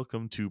 and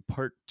welcome to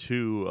part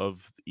 2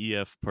 of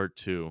EF part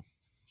 2.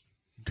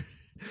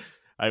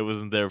 I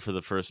wasn't there for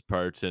the first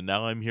part, and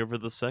now I'm here for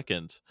the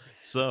second.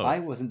 So, I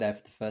wasn't there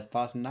for the first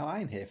part, and now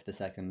I'm here for the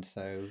second.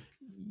 So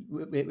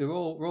we're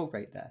all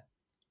great there.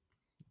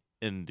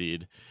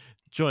 indeed,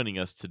 joining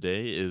us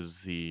today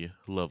is the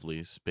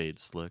lovely Spade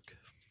Slick.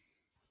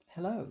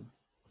 Hello.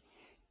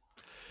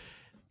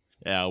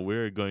 Yeah,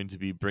 we're going to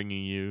be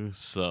bringing you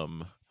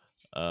some,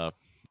 I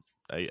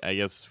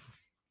guess,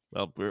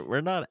 well,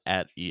 we're not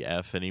at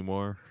EF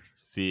anymore.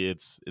 See,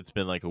 it's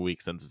been like a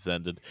week since it's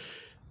ended,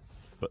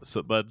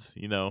 but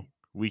you know,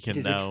 we It can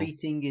is now.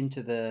 retreating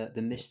into the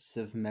mists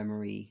of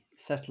memory,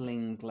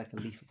 settling like a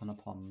leaf upon a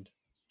pond.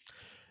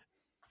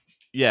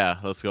 Yeah,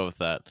 let's go with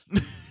that.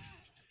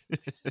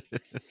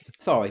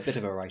 Sorry, bit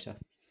of a writer.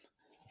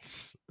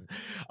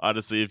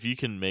 Honestly, if you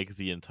can make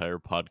the entire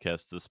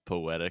podcast this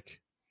poetic,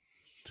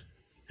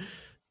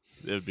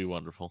 it would be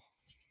wonderful.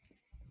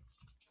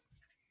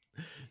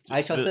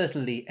 I shall The-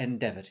 certainly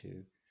endeavour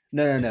to.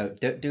 No.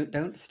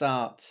 Don't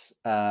start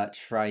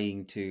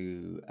trying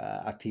to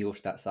appeal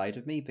to that side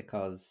of me,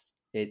 because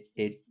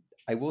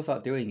I will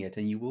start doing it,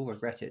 and you will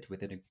regret it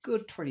within a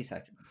good 20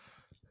 seconds.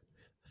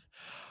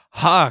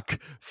 Hark!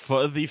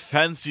 For the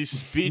fancy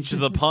speech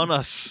is upon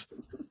us.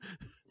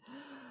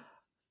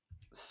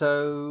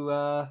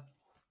 So,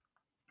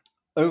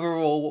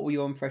 overall, what were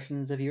your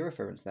impressions of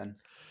Eurofurence then?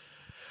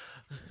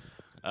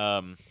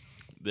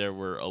 There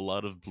were a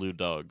lot of blue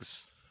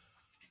dogs.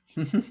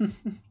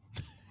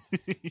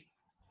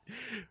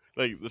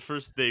 Like the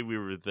first day we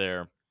were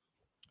there,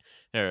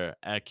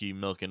 Aki,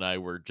 Milk, and I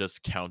were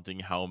just counting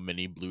how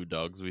many blue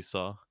dogs we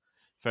saw.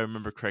 If I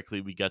remember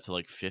correctly, we got to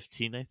like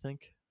 15, I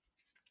think.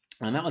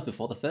 And that was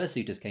before the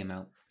fursuiters came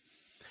out.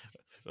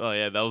 Oh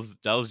yeah, that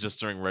was just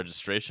during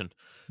registration.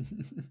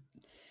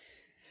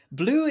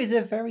 Blue is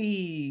a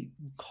very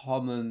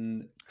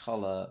common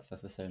color for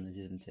personas,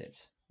 isn't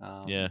it?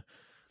 Yeah.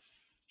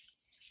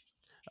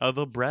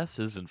 Although brass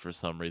isn't for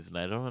some reason.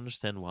 I don't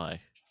understand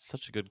why. It's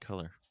such a good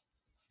color.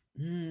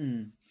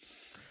 Hmm.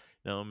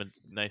 No,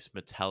 nice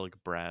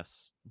metallic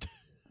brass.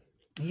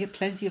 You get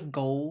plenty of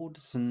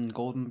golds and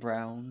golden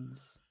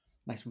browns.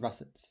 Nice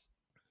russets.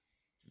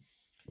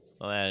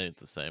 Well, that ain't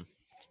the same.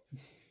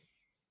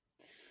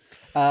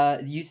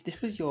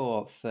 This was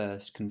your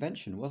first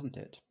convention, wasn't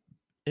it?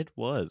 It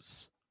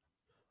was.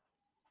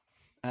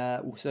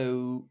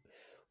 So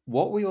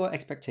what were your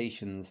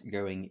expectations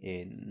going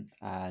in,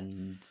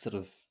 and sort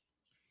of,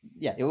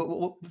 yeah,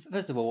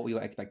 first of all, what were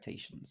your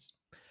expectations?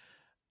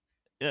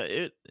 Yeah,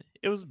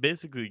 it was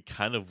basically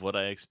kind of what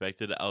I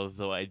expected,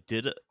 although I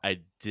did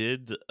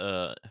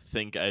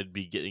think I'd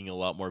be getting a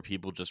lot more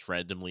people just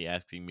randomly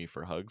asking me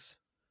for hugs,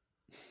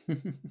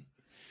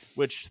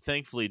 which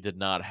thankfully did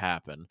not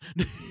happen.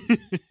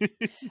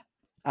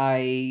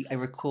 I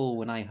recall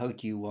when I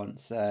hugged you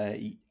once.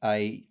 I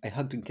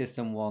hugged and kissed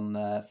someone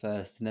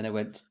first, and then I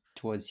went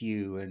towards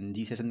you, and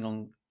you said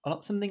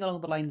something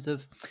along the lines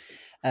of,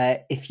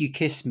 "If you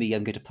kiss me,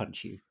 I'm going to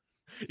punch you."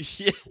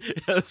 Yeah,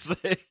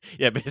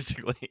 yeah,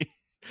 basically.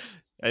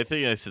 I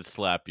think I said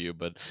slap you,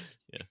 but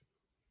yeah.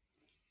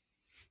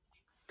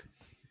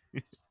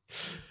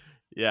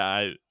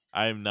 Yeah,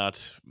 I'm not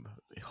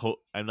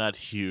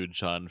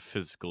huge on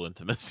physical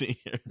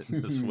intimacy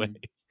in this way.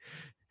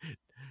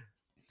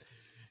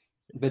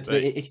 But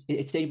Right.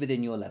 it stayed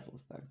within your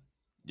levels, though.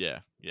 Yeah.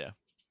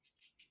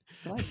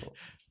 Delightful.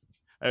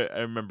 I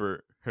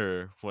remember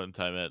her one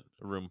time at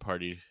a room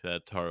party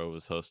that Taro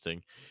was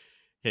hosting.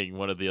 Hey,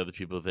 one of the other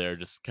people there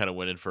just kind of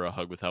went in for a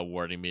hug without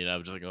warning me, and I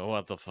was just like, "Oh,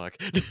 what the fuck?"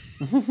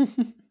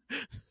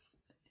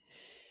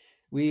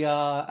 We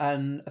are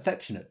an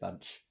affectionate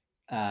bunch,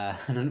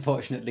 and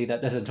unfortunately,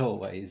 that doesn't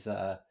always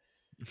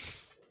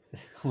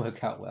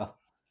work out well.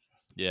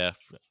 Yeah,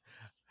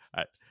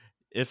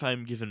 if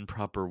I'm given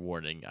proper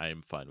warning, I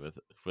am fine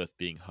with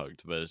being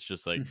hugged. But it's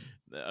just like,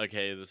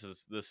 okay, this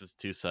is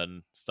too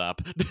sudden.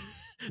 Stop.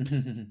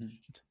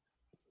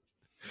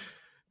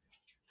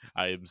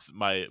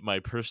 My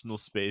personal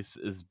space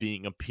is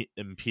being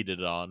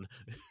impeded on.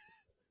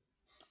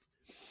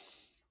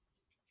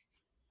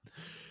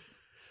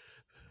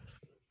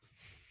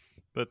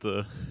 But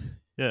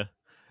yeah.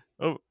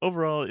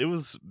 Overall, it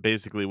was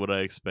basically what I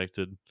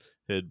expected.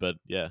 But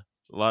yeah,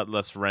 a lot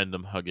less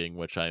random hugging,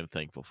 which I am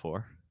thankful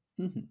for.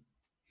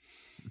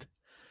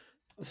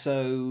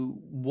 So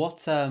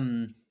what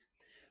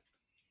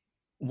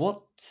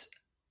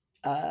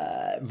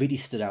really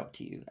stood out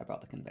to you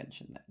about the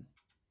convention then?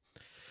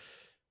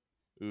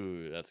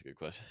 Ooh, that's a good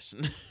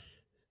question.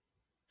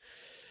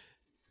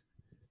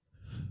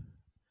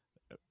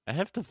 I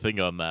have to think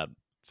on that.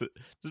 Just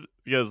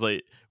because,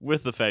 like,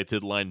 with the fact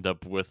it lined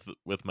up with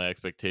my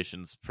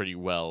expectations pretty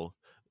well,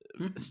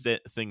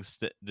 things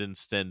didn't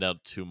stand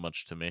out too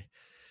much to me.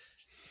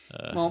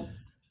 Well,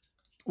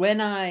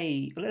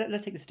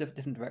 Let's take this a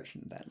different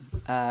direction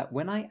then.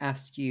 When I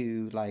asked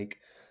you like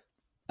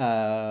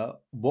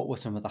what were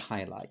some of the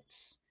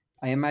highlights,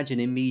 I imagine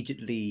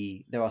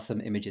immediately there are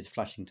some images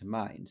flashing to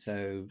mind.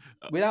 So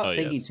Oh without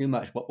thinking yes. too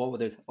much, what were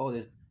those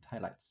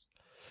highlights?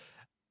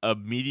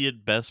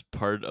 Immediate best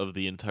part of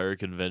the entire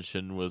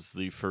convention was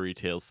the Furry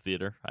Tales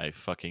Theater. I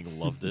fucking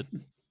loved it.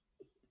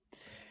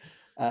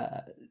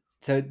 uh,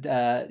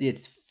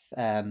 it's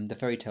the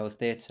Fairy Tales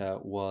Theatre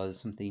was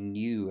something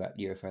new at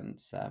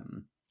Eurofurence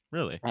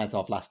Really? as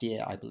of last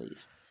year, I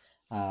believe.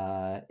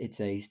 It's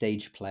a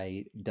stage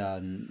play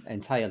done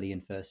entirely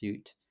in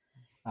fursuit,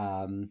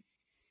 um,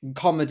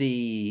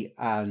 comedy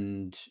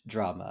and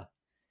drama.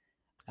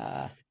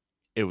 Uh,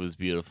 It was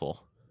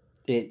beautiful.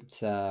 it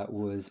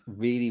was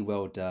really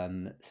well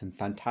done. Some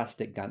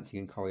fantastic dancing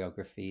and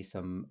choreography.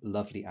 Some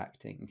lovely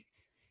acting.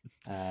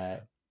 Uh,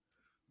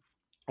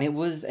 it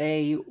was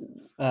a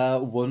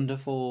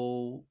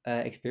wonderful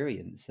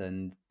experience,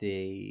 and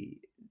the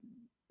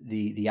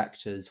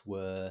actors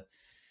were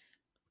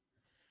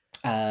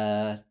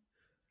uh,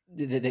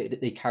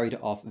 they carried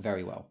it off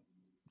very well.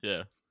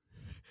 Yeah.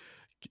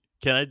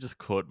 Can I just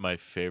quote my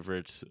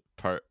favorite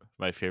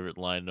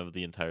line of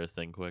the entire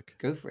thing quick?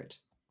 Go for it.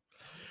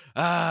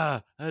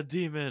 Ah, a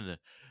demon.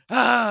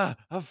 Ah,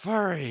 a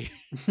furry.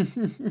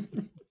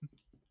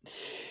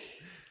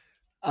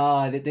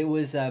 There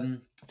was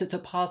so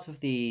part of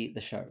the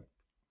show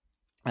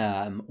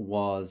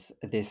was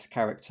this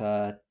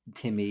character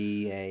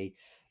Timmy,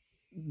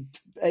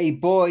 a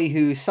boy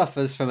who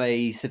suffers from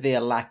a severe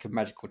lack of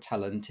magical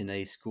talent in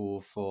a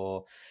school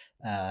for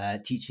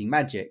teaching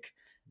magic.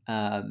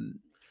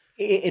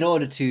 In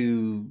order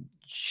to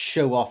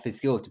show off his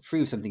skills, to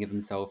prove something of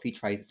himself, he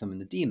tries to summon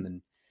the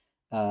demon.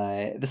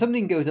 The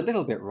summoning goes a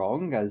little bit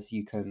wrong, as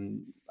you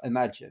can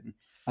imagine,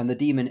 and the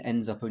demon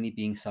ends up only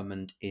being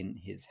summoned in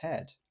his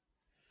head.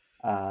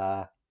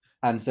 Uh,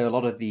 and so a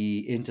lot of the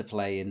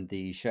interplay in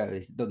the show,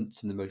 some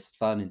of the most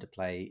fun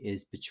interplay,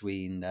 is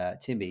between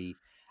Timmy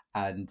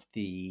and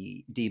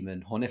the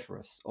demon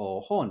Horniferous,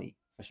 or Horny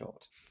for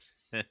short.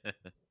 Great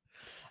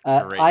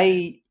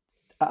name.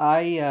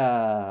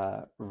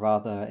 I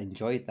rather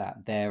enjoyed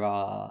that. There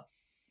are,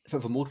 for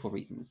multiple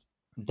reasons,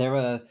 there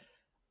are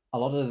a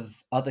lot of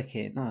other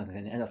kids. No,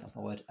 that's not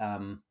the word.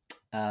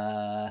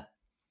 Uh,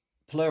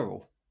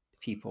 Plural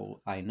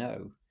people I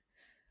know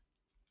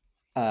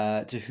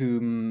to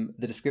whom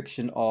the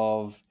description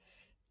of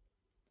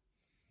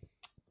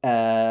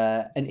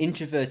an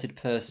introverted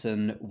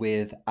person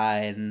with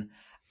a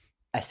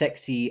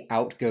sexy,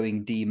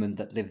 outgoing demon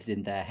that lives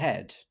in their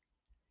head.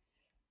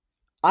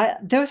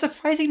 There are a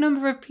surprising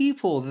number of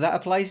people that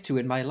applies to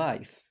in my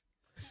life.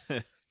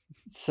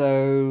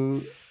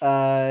 So,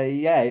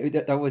 yeah,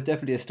 that was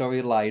definitely a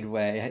storyline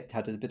where it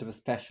had a bit of a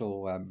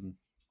special,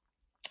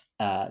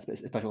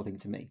 special thing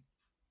to me.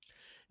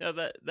 Yeah,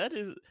 that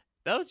is,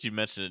 now that you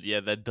mention it, yeah,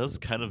 that does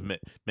kind of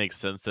make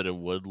sense that it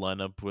would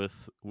line up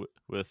with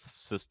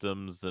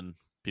systems and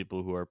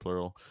people who are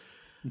plural.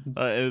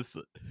 Is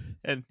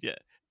and yeah,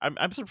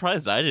 I'm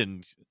surprised I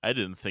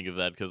didn't think of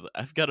that because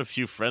I've got a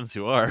few friends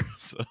who are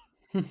so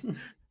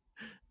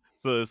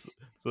it's,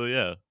 so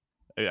yeah.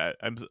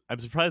 I'm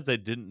surprised I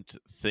didn't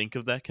think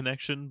of that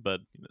connection,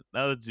 but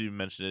now that you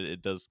mention it,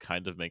 it does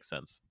kind of make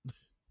sense.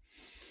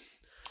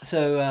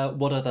 So,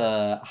 what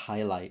other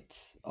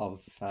highlights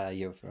of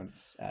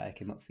Eurofurence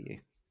came up for you?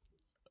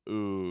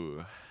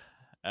 Ooh,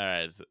 all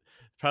right.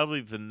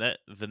 Probably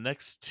the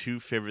next two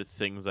favorite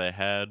things I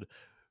had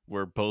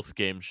were both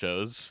game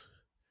shows,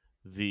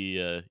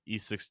 the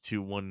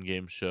E621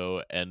 game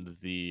show and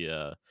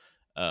the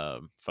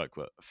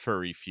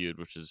Furry Feud,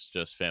 which is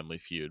just Family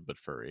Feud but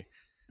furry.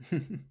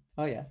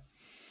 Oh yeah.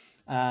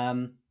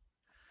 Um,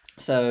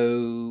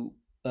 so,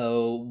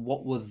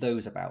 what were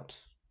those about?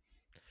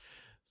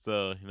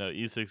 So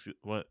E6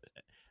 one.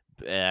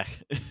 Eh,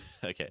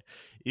 okay,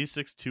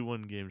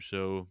 E621 game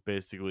show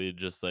basically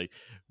just like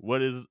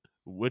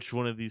which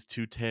one of these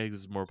two tags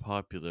is more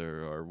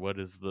popular, or what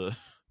is the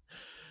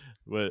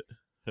what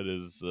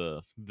is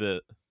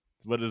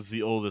what is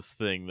the oldest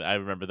thing. I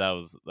remember that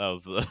was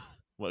the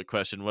what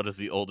question, what is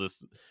the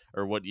oldest,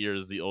 or what year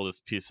is the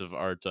oldest piece of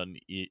art on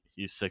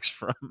E6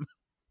 from?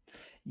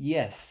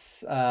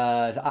 Yes,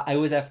 I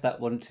was there for that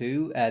one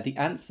too. The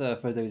answer,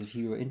 for those of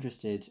you who are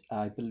interested,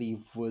 I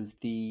believe, was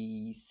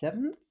the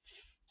 7th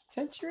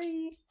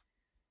century,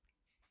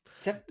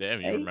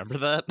 Damn, you remember eighth.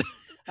 that?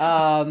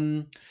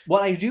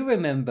 What I do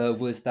remember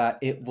was that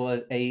it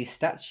was a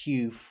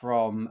statue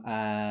from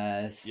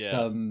Yeah,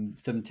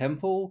 some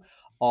temple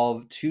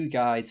of two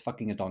guys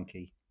fucking a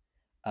donkey.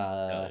 hell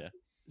Uh, yeah.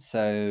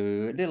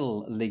 so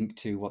little link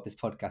to what this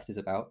podcast is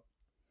about.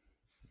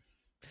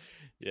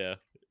 Yeah,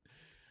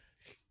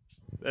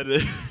 that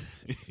is.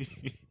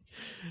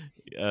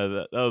 Yeah,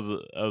 that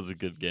was a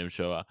good game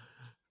show.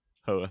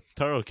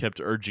 Taro kept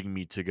urging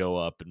me to go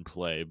up and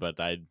play, but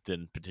I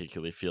didn't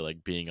particularly feel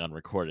like being on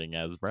recording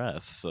as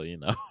brass, so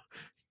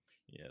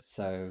yes.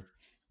 So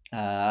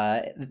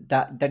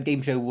that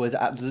game show was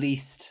at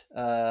least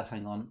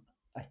hang on,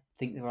 I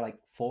think there were like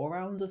 4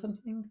 rounds or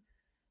something.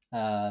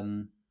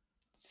 Um,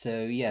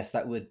 so yes,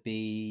 that would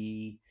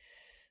be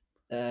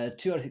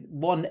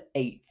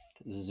 1/8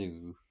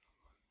 zoo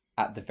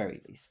at the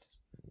very least.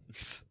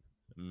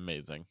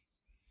 Amazing.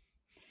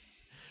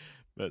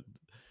 But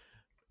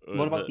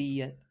What about the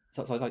the?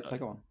 Sorry,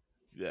 go on.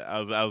 yeah, I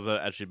was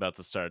actually about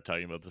to start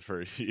talking about the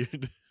furry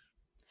feud.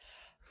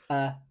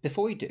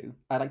 Before we do,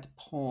 I'd like to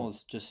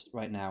pause just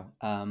right now.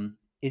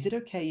 Is it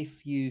okay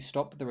if you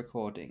stop the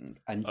recording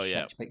and Oh, yeah.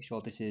 check to make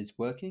sure this is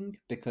working?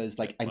 Because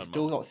Yeah, I'm one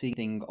still moment. not seeing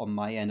anything on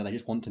my end, and I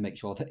just want to make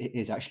sure that it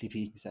is actually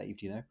being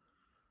saved.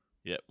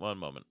 Yeah, one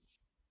moment.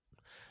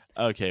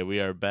 Okay, we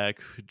are back.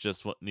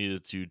 Just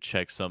needed to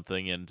check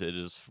something, and it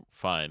is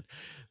fine.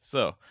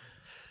 So,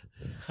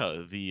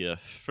 the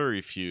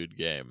furry feud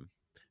game.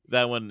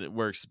 That one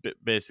works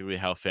basically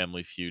how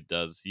Family Feud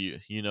does.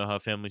 You know how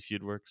Family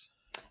Feud works?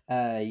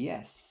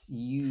 Yes,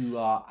 you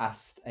are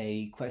asked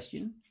a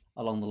question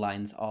along the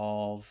lines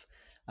of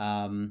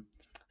um,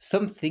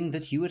 something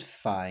that you would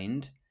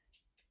find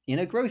in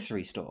a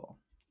grocery store,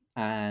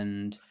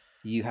 and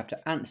you have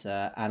to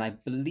answer. And I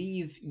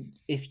believe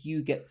if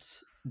you get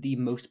the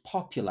most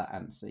popular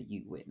answer,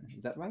 you win.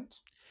 Is that right?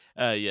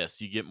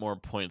 Yes, you get more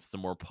points the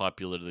more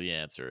popular the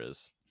answer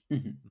is.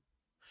 Mhm.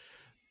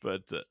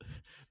 But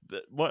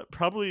what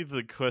probably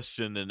the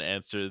question and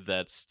answer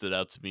that stood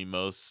out to me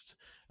most,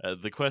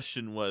 the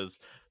question was,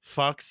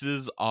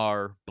 foxes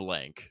are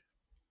blank.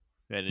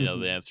 And,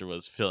 the answer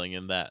was filling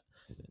in that.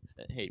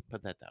 Hey,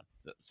 put that down.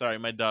 Sorry,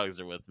 my dogs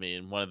are with me,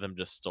 and one of them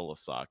just stole a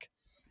sock.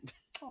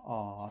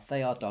 Aw,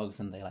 they are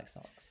dogs and they like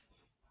socks.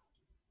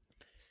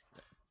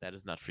 That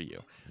is not for you.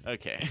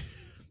 Okay.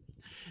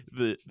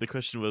 The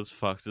question was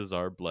foxes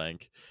are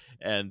blank,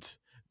 and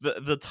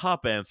the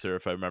top answer,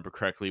 if I remember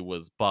correctly,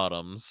 was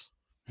bottoms.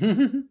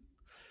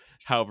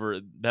 However,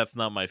 that's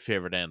not my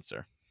favorite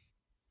answer.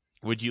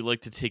 Would you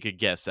like to take a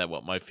guess at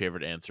what my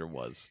favorite answer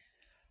was?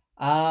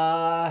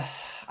 Uh,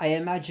 I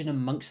imagine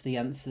amongst the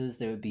answers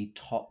there would be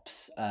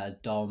tops,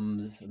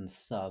 doms, and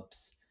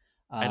subs.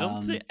 Um,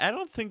 I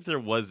don't think there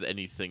was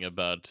anything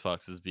about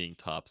foxes being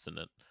tops in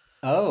it.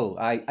 oh,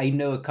 I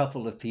know a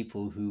couple of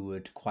people who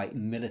would quite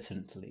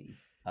militantly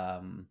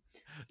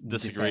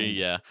Disagree, defend.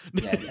 yeah.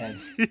 Yeah,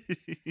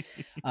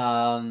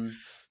 um,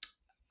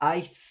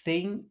 I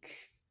think.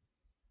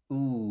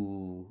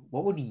 Ooh,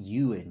 what would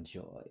you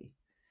enjoy?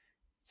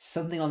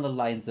 Something on the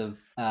lines of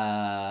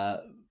I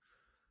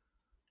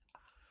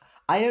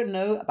don't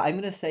know, but I'm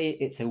gonna say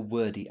it's a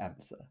wordy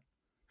answer.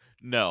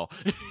 No.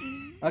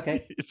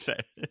 Okay, In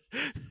fact,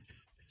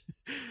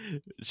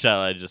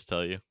 shall I just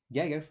tell you?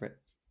 yeah, go for it.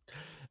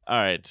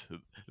 All right.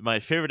 My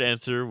favorite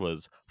answer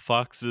was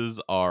foxes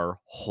are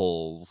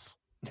holes.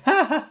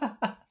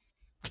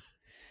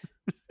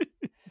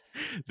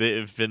 They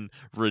have been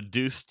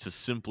reduced to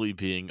simply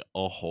being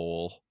a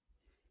hole.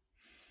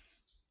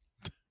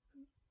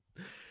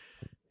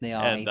 They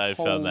are a And I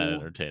found that whole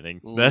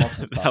entertaining. lot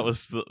of That fun.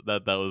 was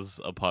that was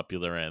a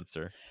popular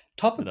answer.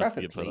 Enough to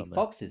get put Topographically, on there.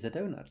 foxes are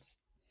donuts.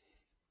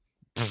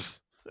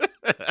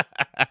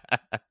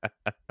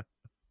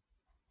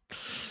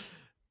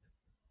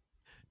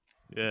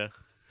 Yeah.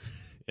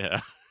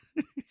 Yeah.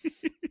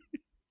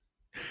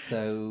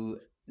 So,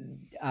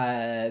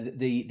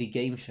 the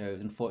game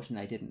shows.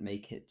 Unfortunately, I didn't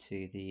make it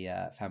to the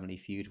Family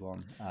Feud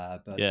one.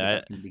 But if Yeah,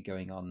 that's going to be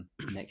going on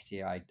next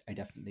year, I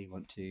definitely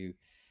want to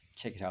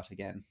check it out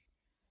again.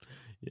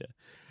 yeah.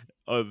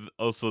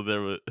 Also,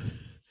 there was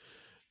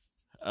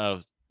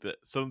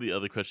some of the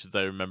other questions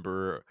I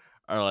remember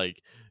are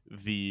like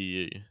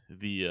the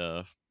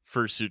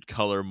fursuit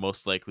color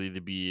most likely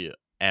to be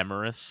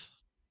amorous.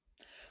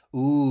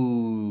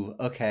 Ooh,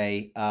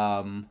 okay.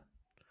 I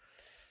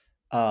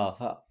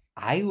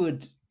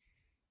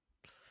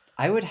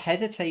would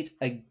hesitate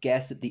a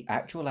guess that the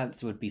actual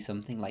answer would be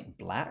something like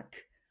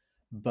black,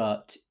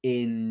 but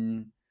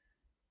in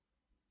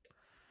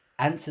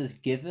answers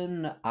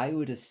given, I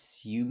would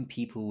assume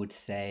people would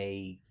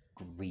say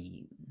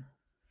green.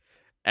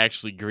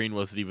 Actually, green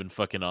wasn't even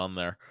fucking on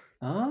there.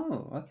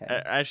 Oh, okay.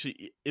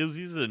 Actually, it was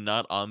either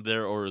not on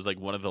there or it was like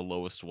one of the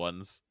lowest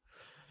ones.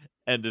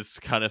 And it's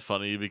kind of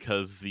funny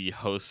because the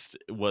host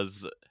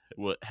was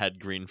had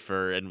green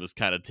fur and was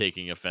kind of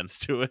taking offense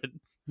to it.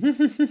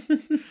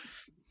 wait,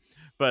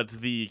 But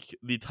the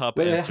top wait,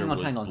 answer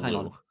was hang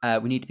blue,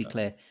 on. We need to be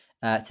clear.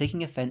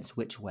 Taking offense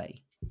which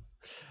way?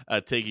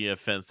 taking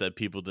offense that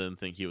people didn't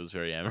think he was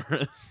very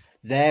amorous.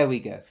 There we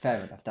go.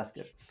 Fair enough. That's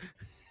good.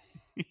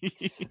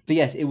 But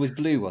yes, it was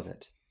blue, was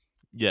it?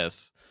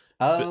 Yes.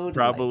 Oh,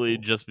 Probably delightful.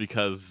 just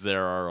because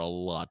there are a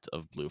lot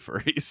of blue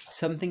furries.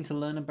 Something to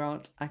learn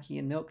about Aki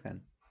and Milk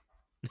then.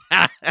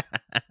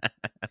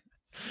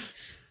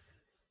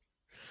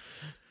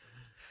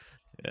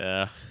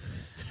 Yeah.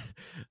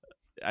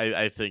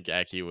 I think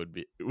Aki would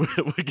be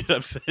would get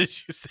upset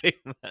if you say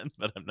that,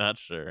 but I'm not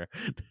sure.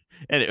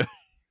 Anyway,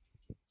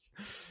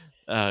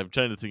 I'm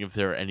trying to think if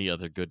there are any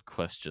other good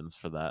questions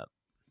for that.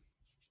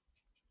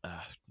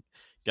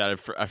 God,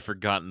 I've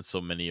forgotten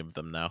so many of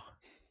them now.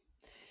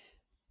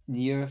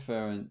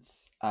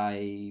 Eurofurence,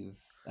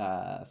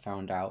 I've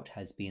found out,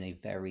 has been a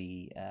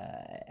very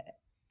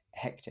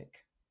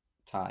hectic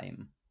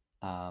time.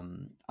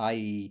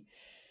 I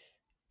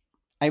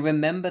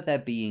remember there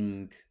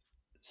being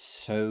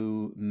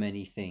so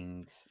many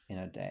things in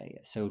a day,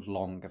 so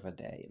long of a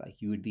day.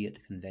 Like you would be at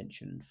the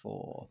convention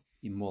for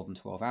more than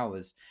 12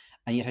 hours,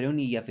 and yet I'd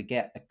only ever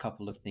get a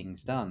couple of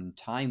things done.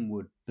 Time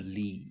would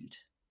bleed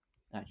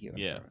at Yeah.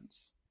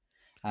 Eurofurence.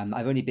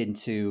 I've only been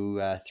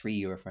to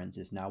 3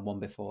 Eurofrences now, one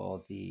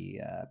before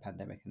the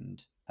pandemic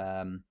and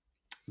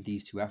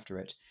these two after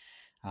it.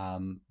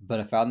 But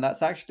I found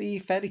that's actually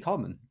fairly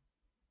common.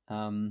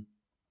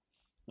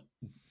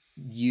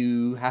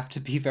 You have to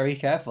be very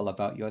careful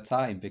about your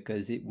time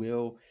because it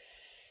will.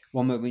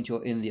 One moment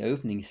you're in the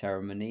opening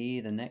ceremony,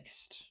 the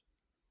next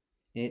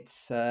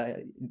it's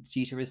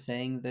Jeter is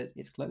saying that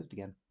it's closed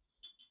again.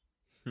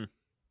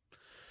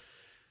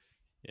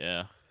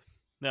 Yeah.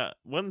 Now,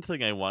 one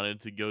thing I wanted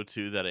to go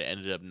to that I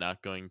ended up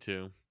not going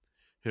to,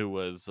 who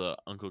was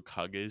Uncle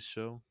Kage's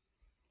show.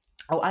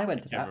 Oh, I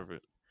went to Can't that.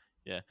 remember.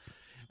 Yeah,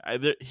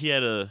 he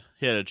had a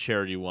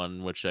charity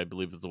one, which I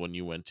believe is the one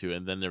you went to,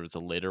 and then there was a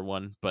later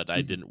one, but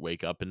I Mhm. didn't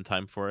wake up in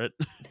time for it.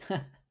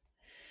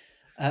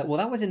 Well,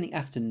 that was in the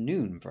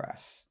afternoon,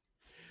 Brass.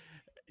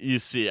 You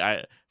see,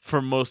 I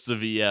for most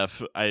of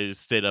EF, I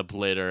stayed up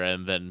later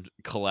and then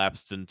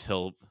collapsed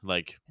until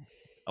like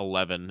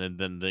 11, and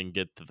then didn't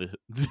get to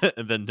the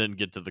and then didn't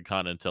get to the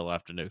con until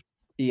afternoon.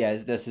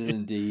 Yes, this is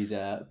indeed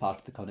part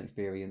of the con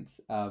experience.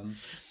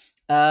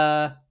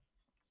 Uh,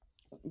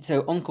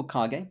 so Uncle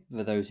Kage,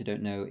 for those who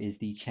don't know, is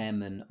the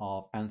chairman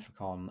of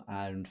Anthracon,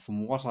 and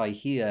from what I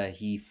hear,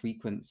 he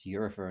frequents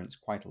Eurofurence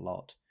quite a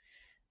lot.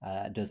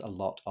 Does a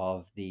lot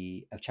of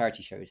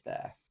charity shows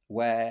there,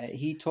 where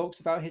he talks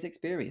about his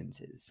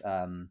experiences.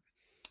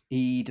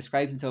 He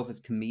describes himself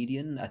as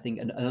comedian. I think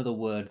another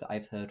word that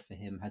I've heard for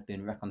him has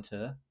been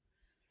raconteur.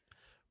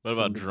 What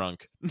about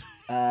drunk?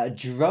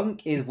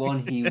 Drunk is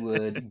one he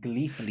would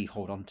gleefully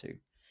hold on to.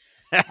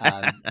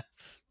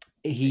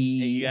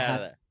 He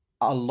has Yeah.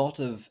 a lot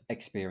of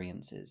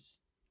experiences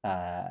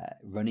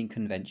running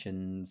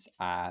conventions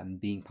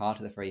and being part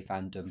of the furry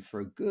fandom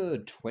for a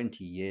good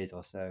 20 years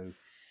or so,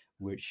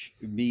 which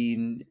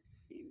mean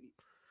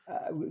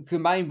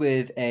combined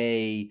with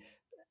a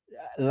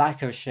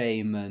lack of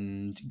shame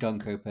and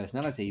gunko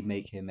personality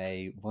make him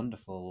a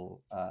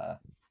wonderful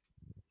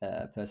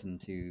person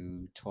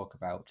to talk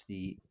about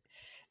the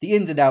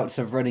ins and outs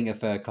of running a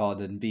fur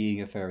con and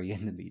being a furry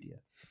in the media.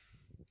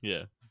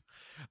 Yeah.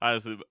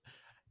 Honestly,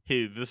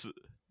 hey,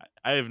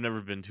 I have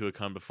never been to a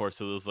con before,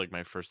 so this is like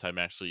my first time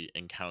actually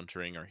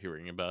encountering or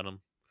hearing about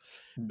him.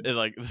 And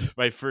like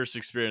my first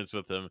experience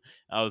with him,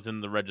 I was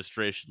in the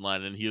registration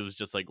line, and he was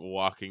just like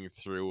walking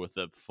through with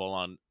a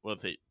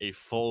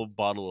full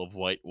bottle of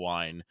white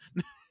wine.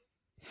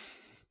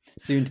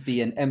 Soon to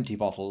be an empty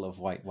bottle of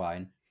white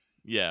wine.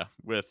 Yeah,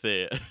 with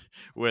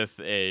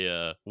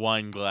a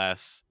wine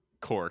glass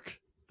cork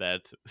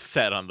that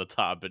sat on the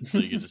top, and so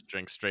you could just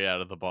drink straight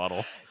out of the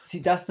bottle. See,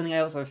 that's something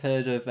else I've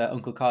heard of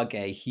Uncle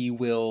Kage. He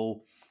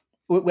will,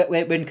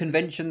 when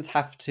conventions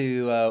have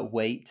to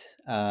wait,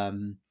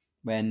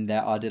 when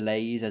there are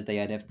delays, as they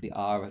inevitably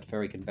are at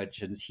furry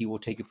conventions, he will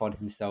take upon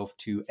himself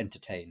to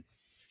entertain.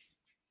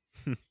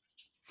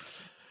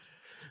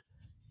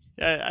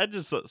 Yeah, I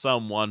just saw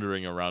him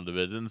wandering around a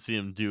bit. Didn't see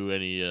him do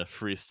any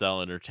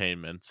freestyle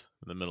entertainment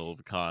in the middle of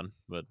the con,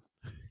 but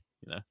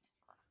you know.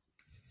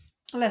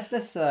 Less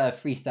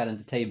freestyle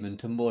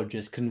entertainment and more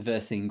just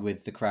conversing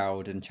with the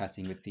crowd and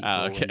chatting with people.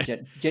 Okay.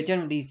 And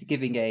generally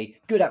giving a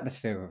good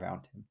atmosphere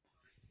around him.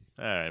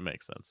 All right,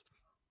 makes sense.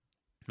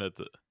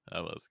 That's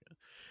I was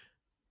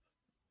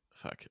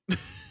fuck.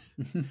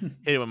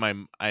 Hey,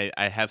 when I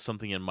have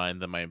something in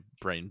mind that my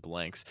brain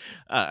blanks.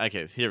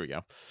 Okay, here we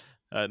go.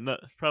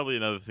 Probably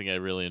another thing I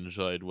really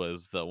enjoyed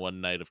was the one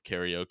night of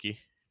karaoke.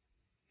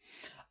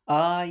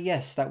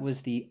 Yes, that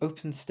was the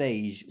open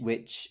stage,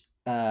 which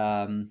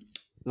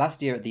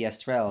last year at the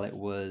Estrel, it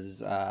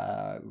was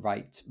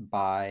right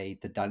by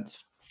the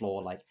dance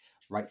floor, like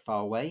right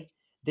far away.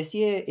 This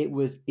year, it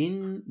was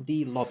in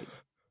the lobby,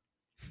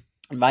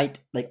 right,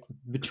 like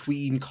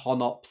between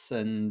Conops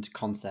and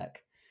Consec,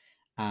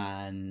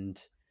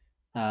 and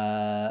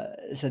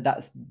so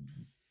that's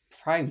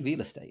prime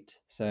real estate.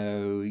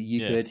 So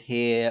you could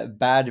hear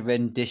bad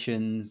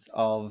renditions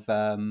of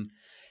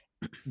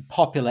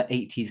popular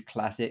 80s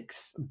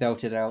classics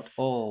belted out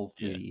all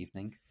through the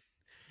evening.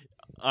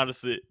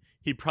 Honestly,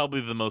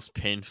 probably the most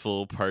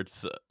painful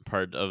part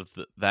of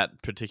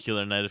that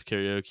particular night of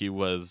karaoke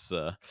was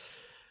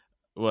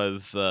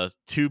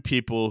two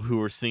people who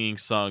were singing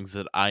songs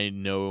that I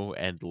know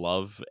and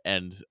love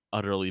and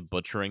utterly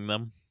butchering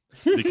them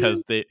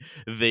because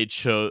they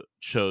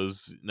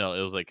chose no,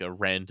 it was like a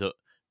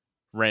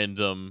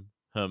random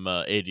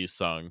 80s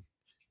song.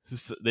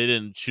 They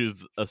didn't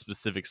choose a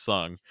specific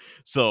song,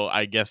 so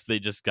I guess they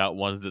just got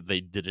ones that they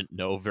didn't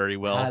know very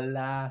well.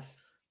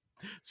 Alas.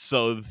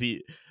 So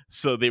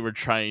they were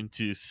trying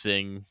to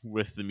sing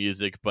with the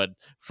music, but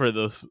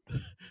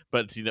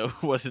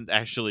wasn't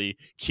actually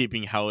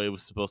keeping how it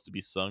was supposed to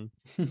be sung.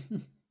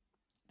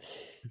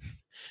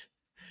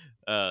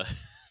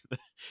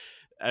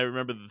 I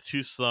remember the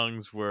two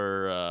songs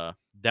were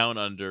 "Down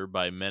Under"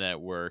 by Men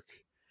at Work,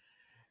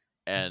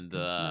 and It's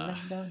my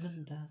land down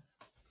under.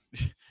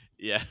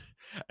 yeah,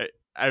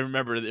 I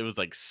remember it was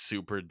like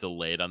super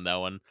delayed on that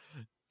one.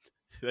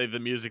 Like, the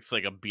music's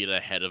like a beat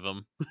ahead of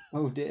them.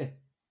 Oh dear.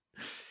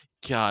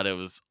 God, it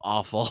was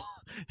awful.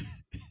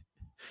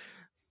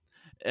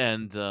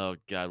 And God,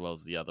 what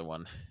was the other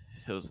one?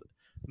 It was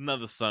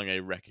another song I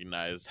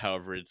recognized.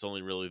 However, it's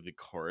only really the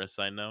chorus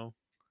I know.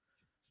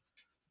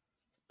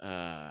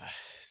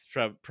 It's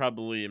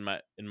probably in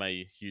my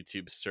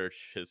YouTube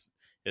search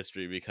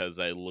history, because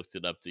I looked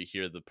it up to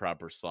hear the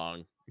proper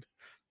song,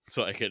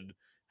 so I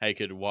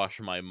could wash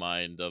my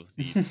mind of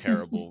the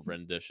terrible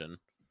rendition.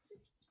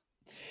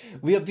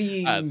 We are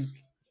being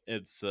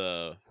It's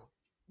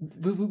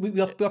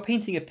we are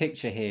painting a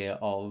picture here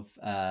of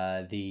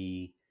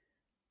the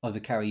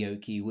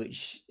karaoke,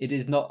 which it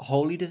is not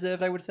wholly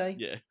deserved, I would say.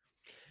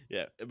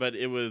 yeah, but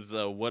it was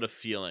 "What a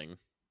Feeling"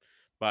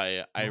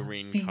 by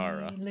Irene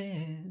Cara.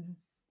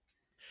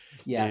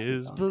 Yeah, that's a good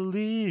Is song.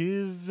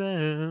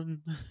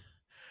 believing.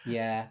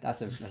 Yeah,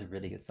 that's a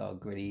really good song,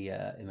 really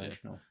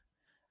emotional.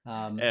 But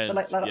And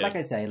like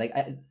I say,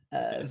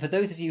 for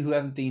those of you who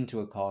haven't been to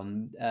a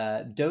con,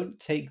 don't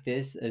take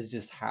this as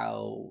just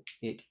how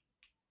it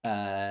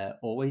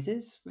always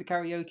is for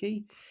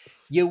karaoke.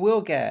 You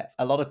will get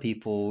a lot of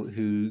people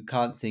who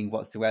can't sing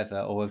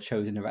whatsoever or have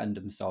chosen a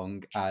random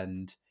song,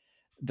 and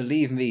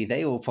believe me,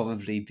 they will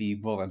probably be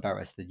more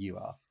embarrassed than you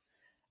are.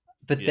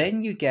 But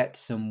then you get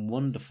some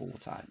wonderful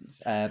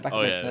times. Back at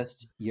my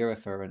first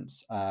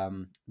Eurofurence,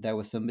 there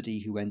was somebody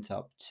who went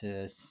up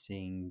to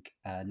sing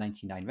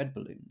 99 Red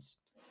Balloons.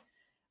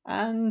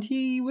 And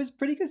he was a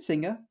pretty good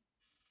singer.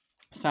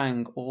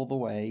 Sang all the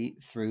way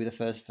through the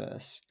first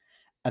verse.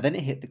 And then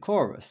it hit the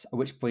chorus, at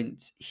which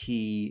point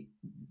he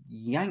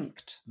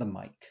yanked the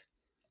mic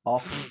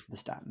off the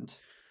stand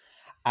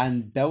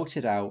and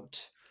belted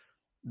out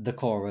the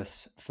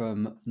chorus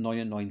from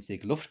 99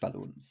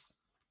 Luftballons,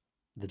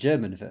 the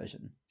German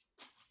version.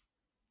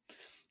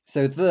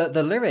 So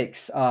the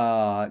lyrics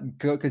are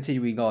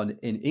continuing on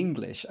in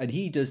English, and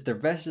he does the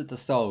rest of the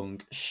song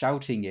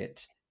shouting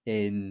it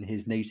in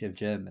his native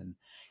German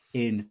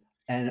in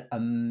an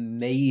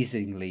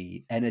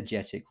amazingly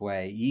energetic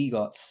way. He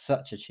got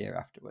such a cheer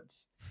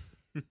afterwards.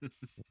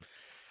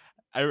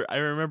 I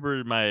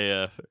remember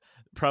my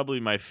probably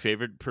my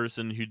favorite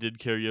person who did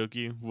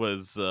karaoke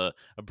was a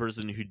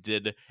person who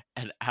did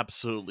an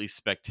absolutely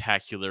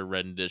spectacular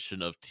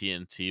rendition of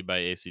TNT by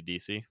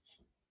AC/DC.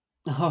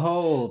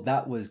 Oh,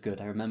 that was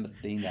good. I remember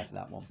being there for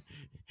that one.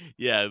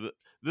 Yeah,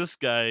 this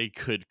guy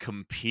could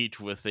compete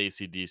with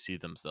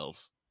AC/DC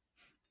themselves.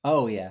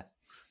 Oh, yeah.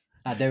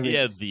 There He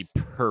is had the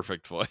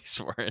perfect voice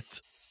for it.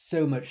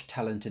 so much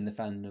talent in the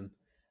fandom.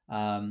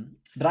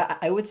 But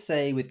I would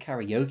say with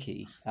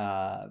karaoke,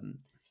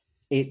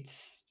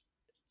 it's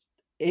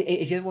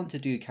if you ever want to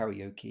do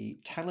karaoke,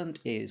 talent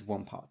is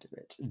one part of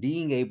it.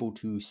 Being able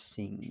to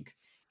sing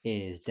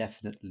is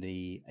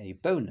definitely a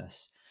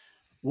bonus.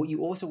 What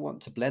you also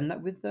want to blend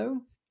that with,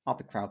 though, are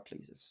the crowd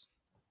pleasers.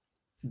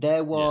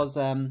 There was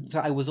so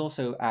I was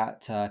also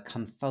at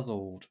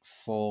Confuzzled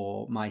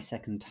for my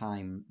second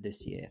time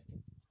this year,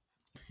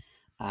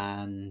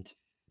 and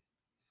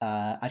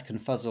at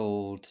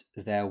Confuzzled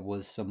there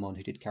was someone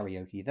who did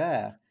karaoke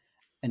there,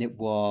 and it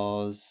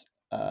was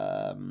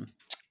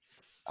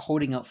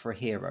Holding Up for a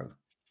Hero,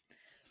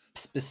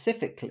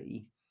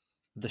 specifically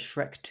the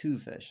Shrek 2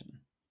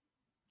 version.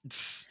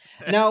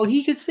 Now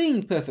he could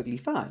sing perfectly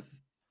fine.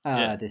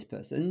 This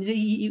person,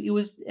 he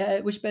was,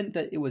 which meant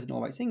that it was an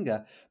alright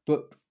singer.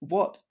 But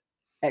what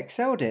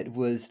excelled it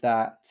was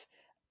that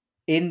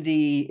in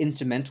the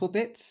instrumental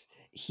bits,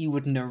 he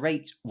would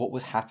narrate what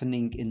was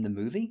happening in the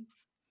movie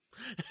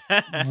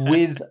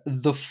with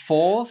the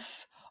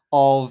force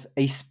of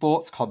a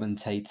sports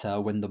commentator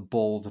when the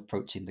ball's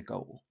approaching the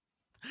goal.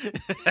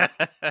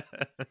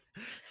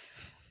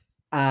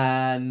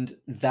 And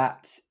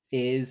that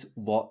is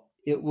what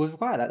it was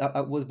required.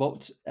 That was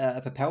what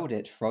propelled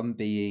it from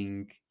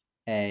being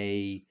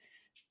a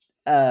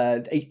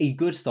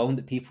good song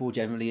that people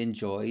generally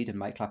enjoyed and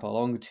might clap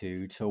along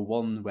to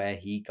one where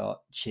he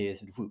got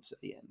cheers and whoops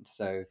at the end.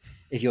 So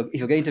if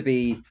you're going to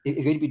be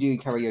doing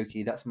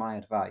karaoke, that's my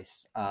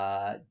advice.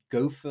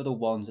 Go for the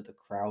ones that the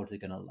crowds are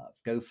gonna love.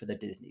 Go for the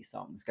Disney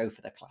songs. Go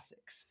for the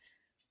classics.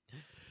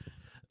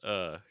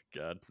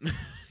 God.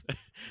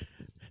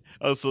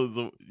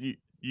 Also,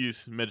 you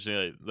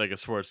mentioning like a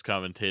sports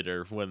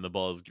commentator when the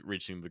ball is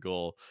reaching the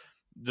goal.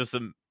 Just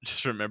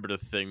remember the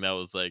thing that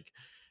was like,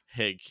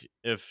 hey,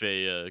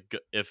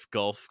 if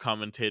golf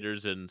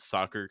commentators and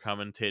soccer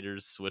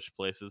commentators switch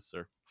places,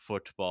 or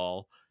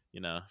football,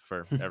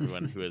 for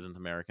everyone who isn't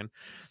American,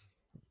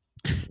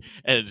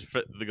 and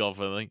the golf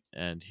like,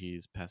 and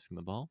he's passing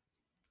the ball,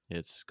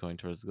 it's going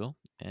towards the goal,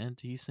 and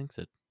he sinks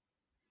it.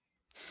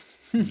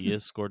 He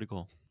has scored a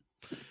goal.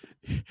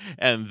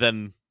 And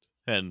then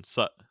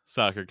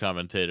soccer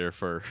commentator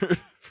for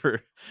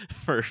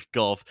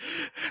golf,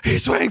 he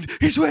swings,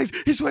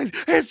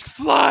 it's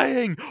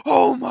flying,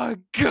 oh my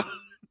god.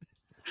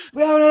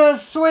 We haven't had a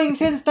swing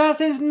since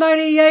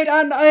 98,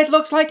 and it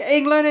looks like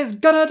England is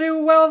gonna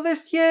do well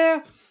this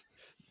year.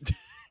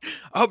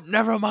 Oh,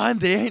 never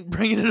mind. They ain't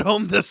bringing it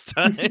home this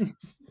time.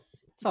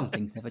 Some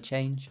things never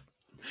change.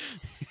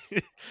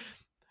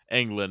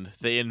 England.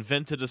 They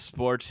invented a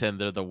sport and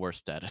they're the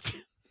worst at it.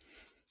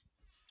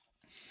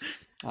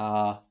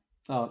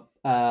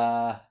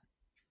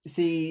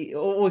 See,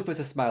 always puts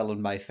a smile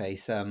on my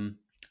face.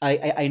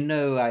 I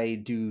know I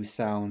do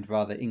sound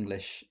rather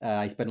English.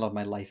 I spent a lot of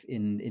my life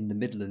in the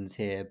Midlands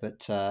here,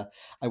 but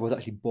I was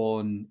actually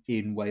born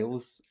in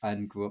Wales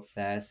and grew up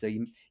there, so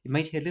you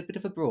might hear a little bit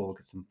of a brogue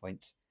at some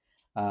point.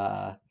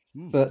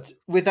 But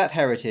with that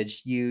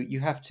heritage, you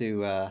have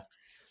to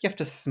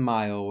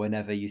smile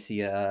whenever you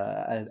see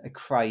a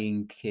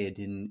crying kid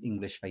in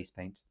English face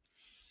paint.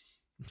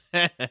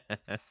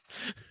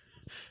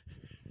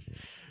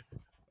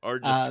 Or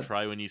just Uh,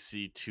 cry when you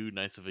see too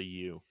nice of a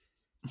you.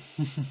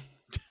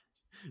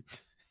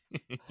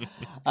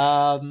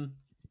 um,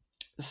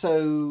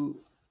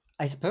 so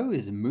I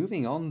suppose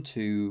moving on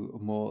to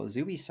more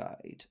Zooey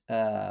side,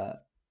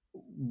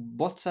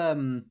 what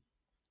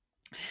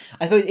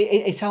I suppose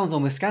it sounds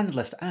almost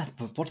scandalous to ask,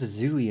 but what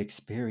Zooey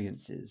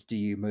experiences do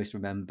you most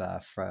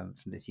remember from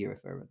this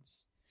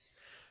Eurofurence?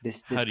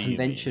 This How do you mean?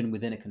 convention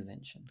within a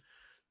convention.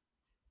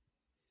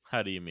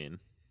 How do you mean?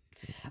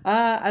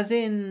 As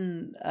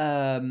in,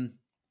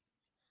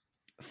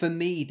 for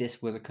me,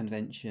 this was a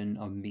convention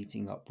of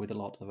meeting up with a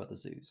lot of other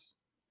zoos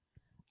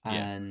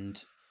Yeah. and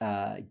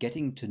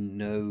getting to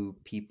know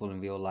people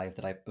in real life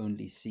that I've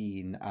only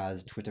seen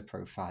as Twitter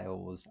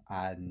profiles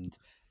and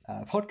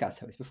podcast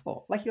hosts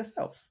before, like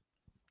yourself.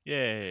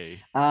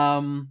 Yay.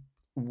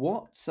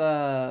 What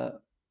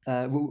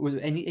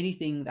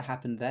anything that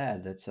happened there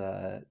that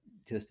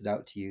stood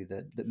out to you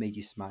that made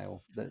you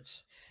smile? That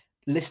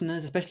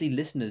listeners, especially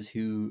listeners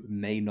who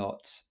may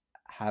not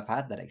have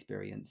had that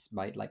experience,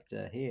 might like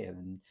to hear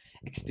and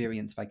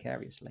experience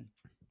vicariously.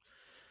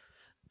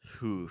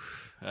 Whew.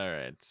 All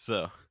right.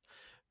 So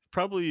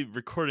probably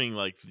recording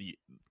like the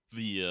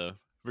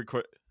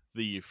record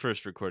the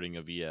first recording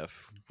of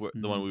EF,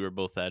 the one we were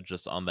both at,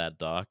 just on that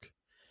dock.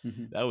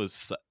 Mm-hmm. That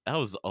was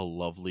a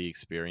lovely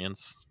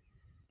experience.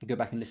 Go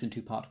back and listen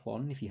to part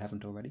 1 if you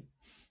haven't already.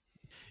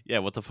 Yeah,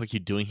 what the fuck you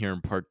doing here in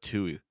part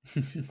 2? You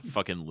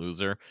fucking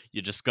loser.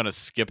 You're just gonna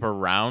skip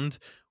around?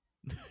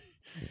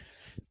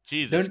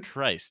 Jesus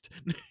Christ.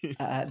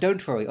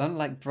 Don't worry,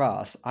 unlike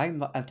Brass, I'm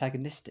not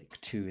antagonistic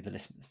to the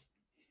listeners.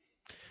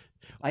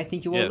 I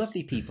think you're all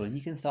lovely people and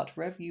you can start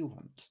wherever you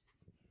want.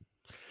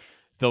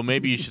 Though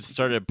maybe you should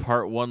start at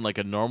part 1 like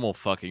a normal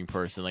fucking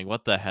person. Like,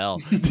 what the hell?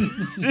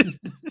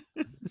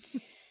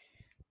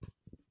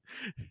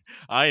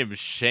 I am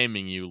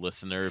shaming you,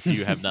 listener, if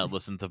you have not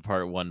listened to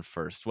part 1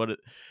 first. What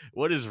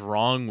is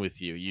wrong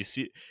with you? You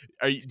see,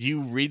 do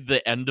you read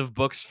the end of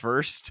books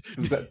first?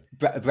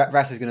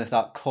 Brass is going to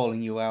start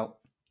calling you out,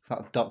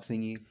 start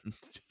doxing you.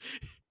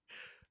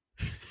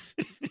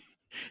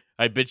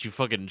 I bet you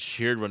fucking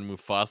cheered when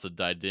Mufasa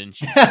died,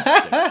 didn't you?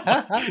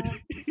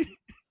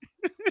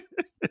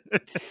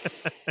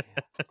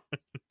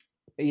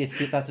 Yes,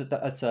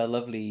 that's a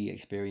lovely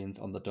experience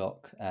on the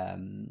dock.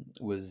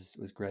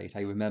 Was great.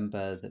 I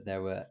remember that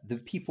there were the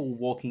people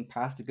walking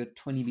past a good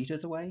 20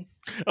 meters away.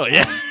 Oh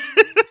yeah.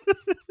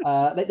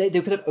 They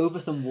could have over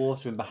some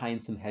water and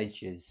behind some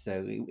hedges,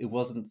 so it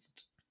wasn't.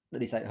 At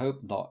least I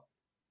hope not.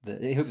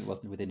 I hope it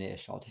wasn't within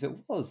earshot. If it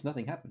was,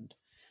 nothing happened.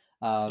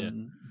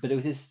 But it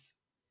was this.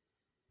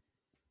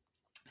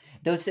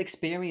 There was this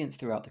experience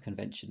throughout the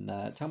convention.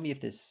 Tell me if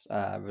this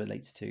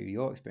relates to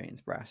your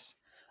experience, Brass,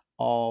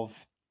 of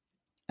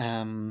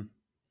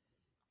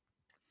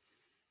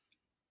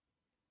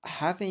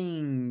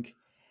having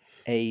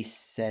a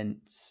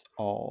sense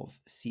of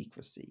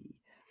secrecy,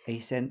 a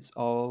sense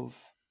of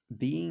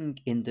being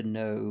in the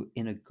know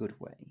in a good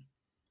way.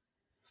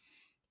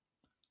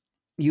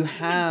 You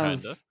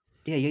have, kinda.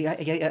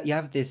 you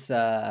have this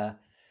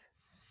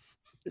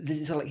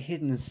this sort of like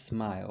hidden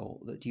smile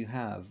that you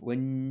have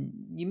when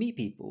you meet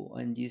people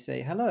and you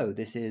say hello.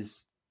 This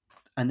is,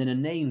 and then a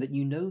name that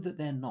you know that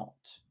they're not,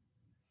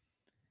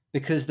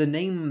 because the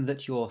name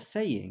that you're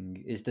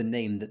saying is the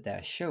name that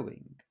they're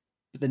showing,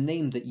 but the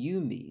name that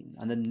you mean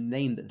and the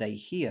name that they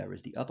hear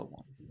is the other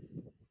one,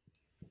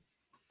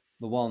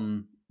 the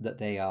one that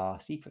they are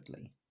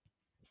secretly.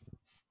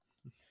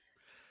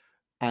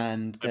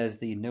 And there's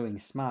the knowing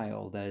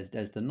smile, there's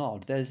the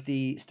nod, there's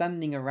the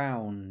standing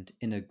around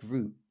in a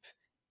group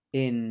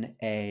in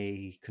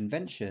a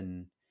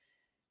convention,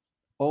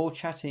 all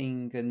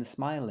chatting and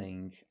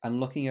smiling and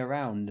looking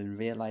around and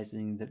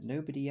realizing that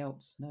nobody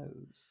else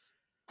knows,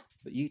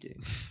 but you do.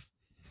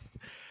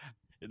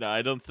 No,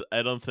 I don't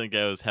think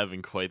I was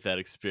having quite that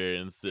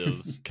experience. It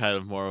was kind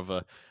of more of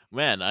a,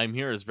 man, I'm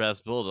here as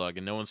Brass Bulldog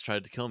and no one's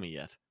tried to kill me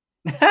yet.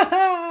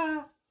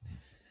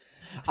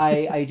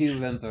 I do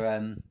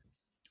remember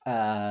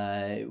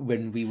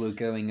when we were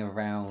going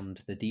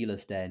around the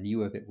dealer's den, you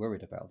were a bit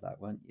worried about that,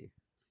 weren't you?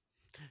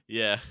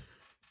 Yeah.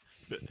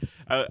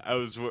 I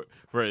was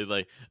worried,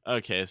 like,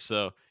 okay,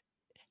 so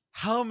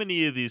how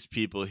many of these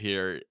people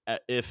here,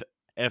 if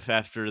if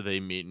after they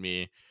meet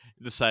me,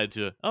 decide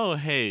to, oh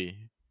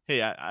hey,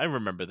 I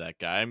remember that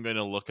guy. I'm going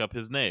to look up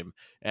his name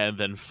and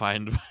then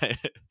find my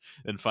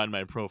find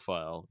my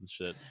profile and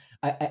shit.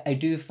 I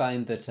do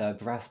find that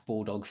Brass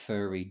Bulldog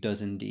Furry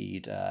does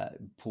indeed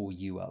pull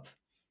you up.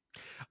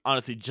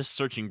 Honestly, just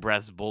searching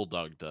Brass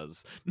Bulldog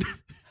does.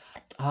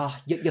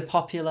 You're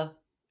popular.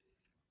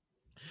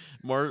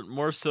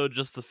 More so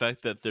just the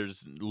fact that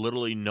there's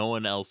literally no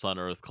one else on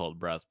Earth called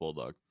Brass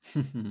Bulldog.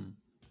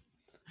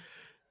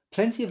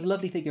 Plenty of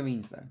lovely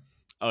figurines, though.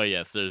 Oh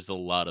yes, there's a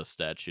lot of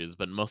statues,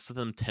 but most of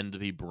them tend to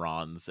be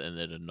bronze, and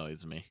it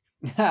annoys me.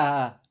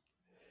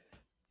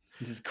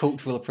 This is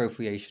cultural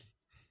appropriation.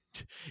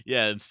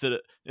 Yeah, instead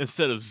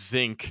of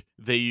zinc,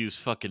 they use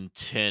fucking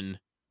tin.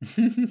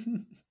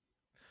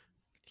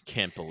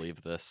 Can't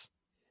believe this.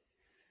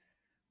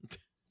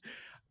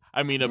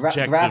 I mean, Brass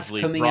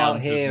objectively, coming out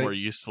bronze is here. more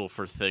useful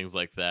for things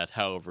like that.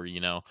 However,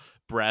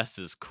 brass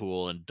is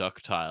cool and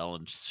ductile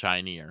and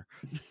shinier.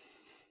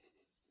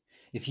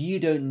 If you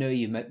don't know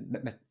your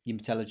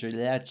metallurgy,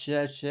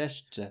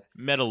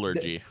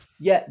 Metallurgy.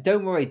 yeah,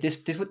 don't worry.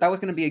 That was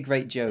going to be a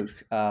great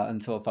joke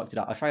until I fucked it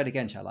up. I'll try it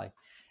again, shall I?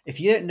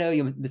 If you don't know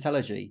your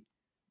metallurgy,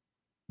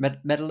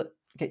 metal.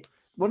 Okay,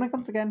 what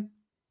comes again?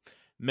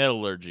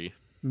 Metallurgy.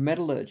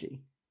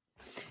 Metallurgy.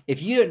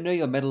 If you don't know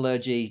your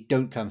metallurgy,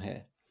 don't come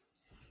here.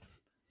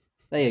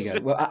 There you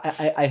go. Well,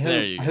 I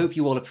hope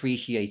you all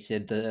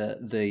appreciated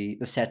the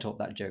setup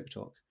that joke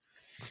took.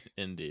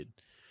 Indeed.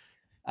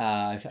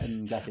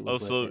 I'm glad it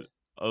was worth it.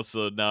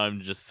 Also, now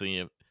I'm just thinking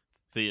of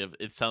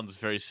it sounds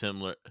very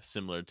similar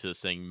to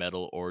saying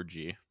metal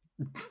orgy.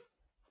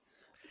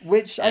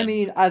 Which I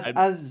mean,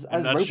 as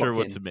I'm not sure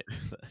what Robotkin, to make.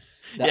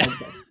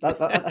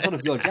 that's sort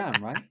of your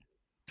jam, right?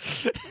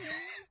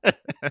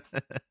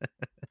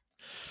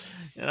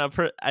 And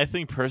I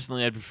think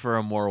personally, I'd prefer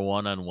a more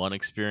one-on-one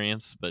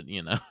experience, but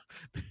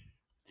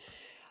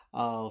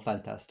Oh,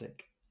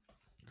 fantastic.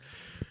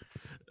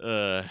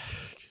 Uh,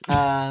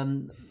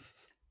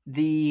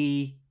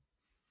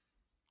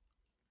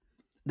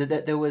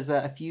 There was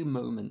a few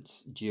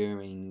moments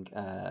during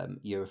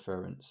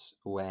Eurofurence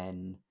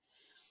when.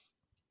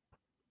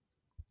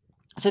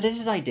 So there's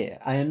this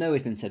idea. I know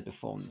it's been said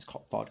before on this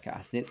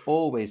podcast, and it's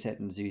always said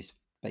in zoo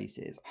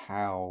spaces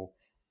how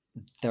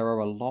there are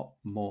a lot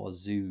more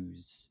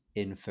zoos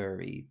in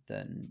furry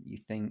than you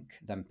think,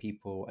 than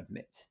people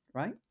admit,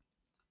 right?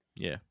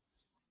 yeah.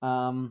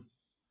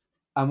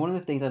 And one of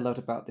the things I loved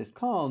about this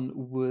con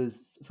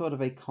was sort of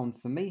a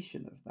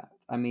confirmation of that.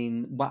 I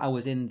mean, I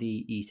was in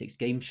the E6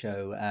 game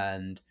show,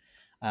 and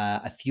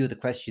a few of the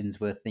questions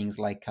were things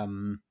like,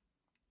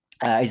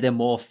 is there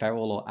more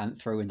feral or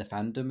anthro in the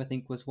fandom? I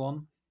think was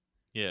one.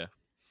 Yeah.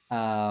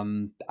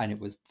 And it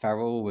was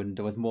feral, and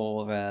there was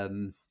more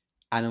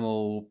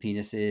animal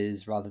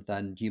penises rather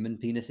than human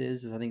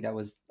penises. I think that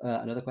was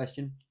another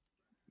question.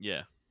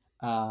 Yeah.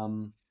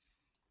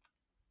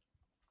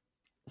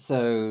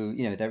 So,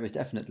 there is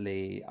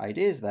definitely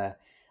ideas there.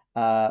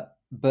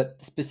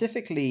 But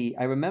specifically,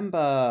 I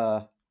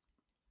remember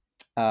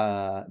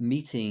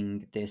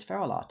meeting this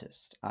feral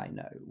artist I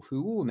know,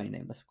 who will remain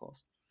nameless, of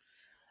course.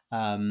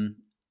 And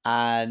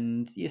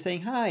you're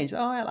saying hi, and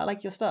oh, I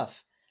like your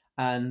stuff.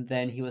 And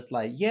then he was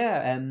like,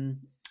 yeah,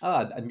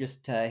 I'm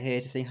just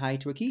here to say hi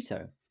to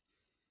Akito.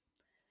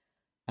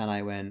 And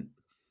I went,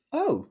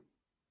 oh,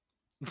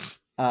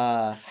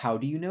 how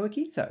do you know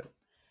Akito?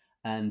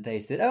 And they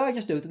said, oh, I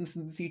just know them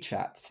from a few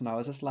chats. And I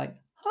was just like,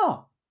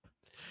 huh,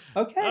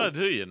 okay. Oh,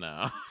 do you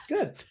now?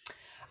 Good.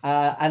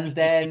 And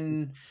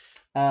then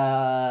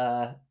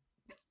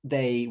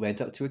they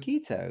went up to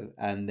Akito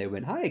and they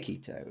went, hi,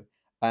 Akito.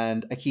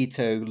 And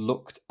Akito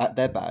looked at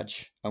their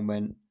badge and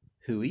went,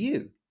 who are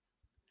you?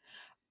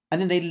 And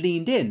then they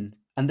leaned in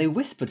and they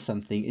whispered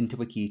something into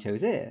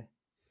Akito's ear.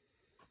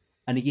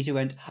 And Akito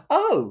went,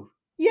 oh,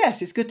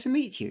 yes, it's good to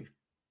meet you.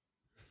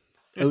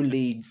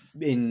 Only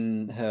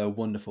in her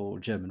wonderful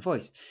German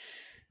voice.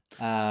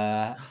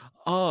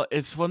 Oh,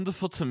 it's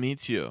wonderful to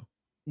meet you.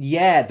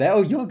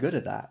 Yeah, you're good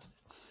at that.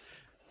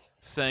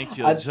 Thank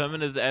you.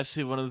 German is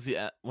actually one of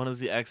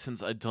the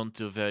accents I don't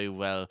do very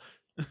well.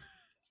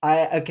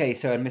 Okay,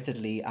 so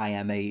admittedly, I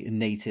am a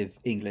native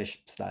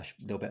English /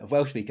 little bit of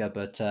Welsh speaker,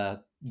 but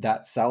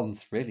that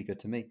sounds really good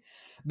to me.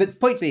 But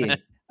point being,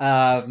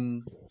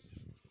 there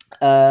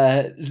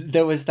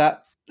was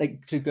that,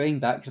 like, going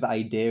back to the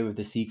idea of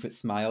the secret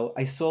smile.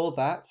 I saw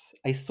that.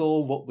 I saw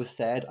what was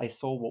said. I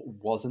saw what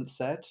wasn't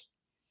said.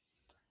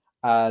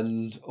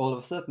 And all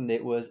of a sudden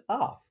it was,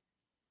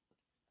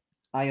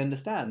 I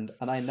understand.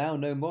 And I now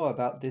know more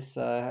about this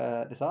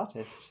this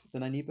artist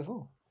than I knew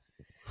before.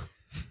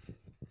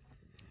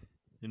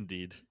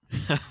 Indeed.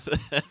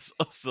 That's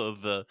also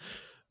the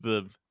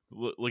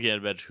looking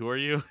at it, who are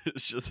you?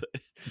 It's just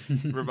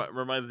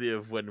reminds me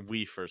of when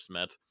we first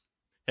met.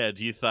 Ed,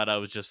 you thought I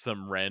was just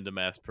some random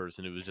ass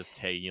person who was just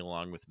tagging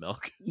along with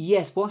Milk.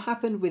 Yes, what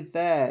happened with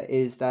there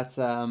is that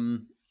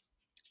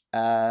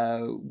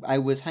I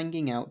was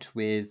hanging out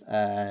with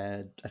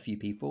a few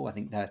people. I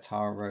think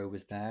Taro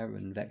was there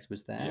and Vex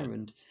was there, Yeah.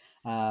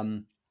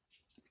 and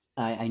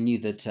I knew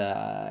that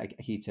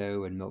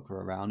Akito and Milk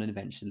were around, and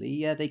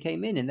eventually they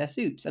came in their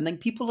suits, and then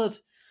people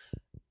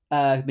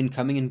had been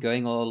coming and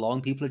going all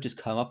along. People had just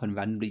come up and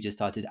randomly just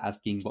started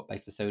asking what my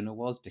persona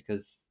was,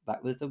 because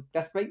that's a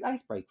great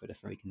icebreaker at a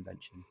furry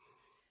convention.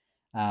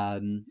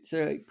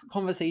 So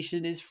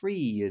conversation is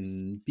free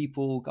and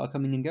people are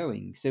coming and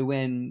going. So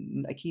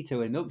when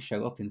Akito and Milk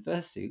show up in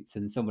fursuits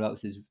and someone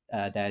else is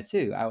there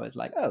too, I was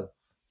like, oh,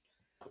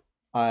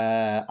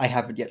 I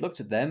haven't yet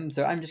looked at them,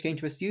 so I'm just going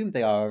to assume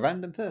they are a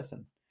random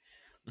person.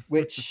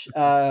 Which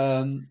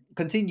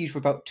continued for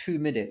about 2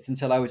 minutes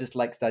until I was just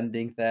like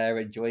standing there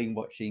enjoying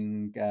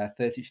watching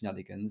fursuit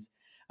shenanigans.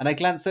 And I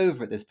glance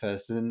over at this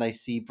person and I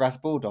see Brass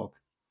Bulldog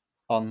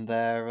on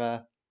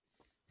their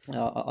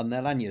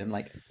lanyard. I'm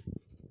like,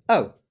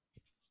 oh,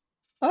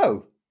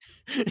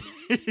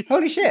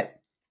 holy shit!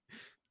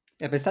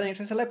 I've been standing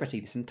for a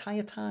celebrity this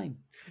entire time.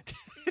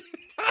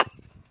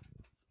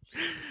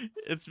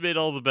 It's made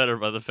all the better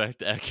by the fact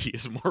that Aki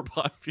is more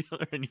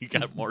popular and you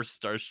got more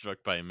starstruck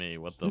by me.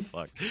 What the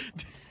fuck?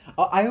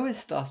 I was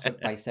starstruck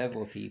by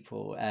several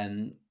people.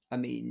 I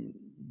mean,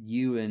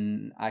 you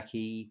and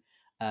Aki,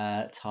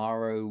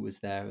 Taro was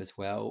there as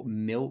well.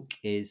 Milk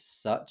is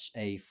such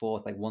a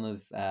fourth, like one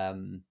of,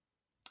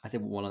 I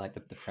think one of like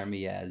the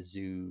premier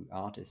zoo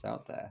artists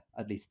out there,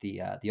 at least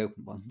the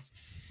open ones.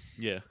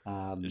 Yeah,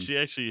 she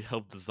actually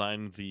helped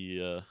design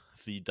the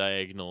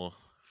diagonal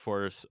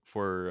for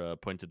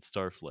pointed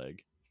star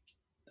flag.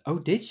 Oh,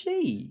 did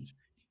she?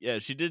 Yeah,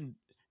 she did.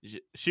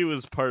 She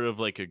was part of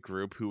like a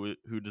group who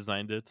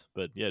designed it,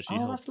 but yeah, she Oh,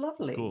 helped. that's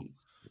lovely. It's cool.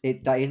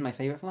 That is my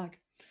favorite flag.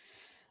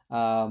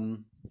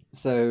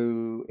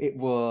 So it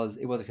was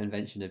a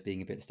convention of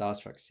being a bit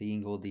starstruck,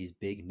 seeing all these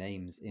big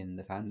names in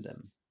the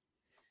fandom.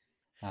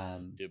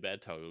 Too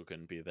bad Toggle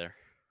couldn't be there.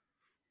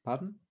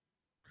 Pardon?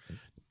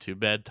 Too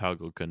bad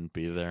Toggle couldn't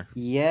be there.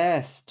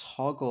 Yes,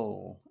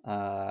 Toggle.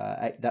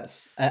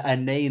 That's a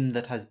name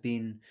that has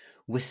been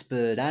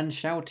whispered and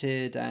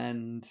shouted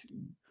and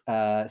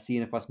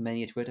seen across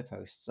many Twitter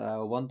posts.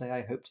 One day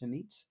I hope to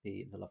meet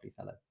the lovely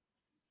fellow.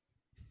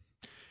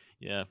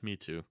 Yeah, me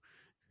too.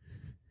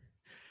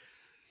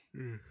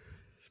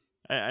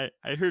 I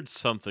heard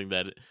something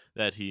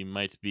that he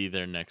might be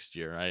there next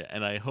year.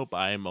 I hope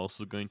I'm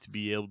also going to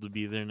be able to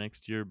be there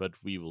next year, but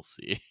we will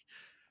see.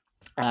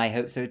 I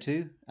hope so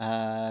too.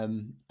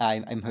 I'm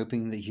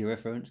hoping that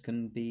Eurofurence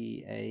can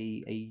be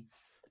a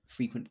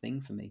frequent thing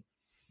for me.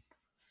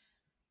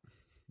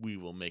 We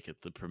will make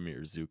it the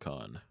premier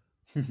ZooCon.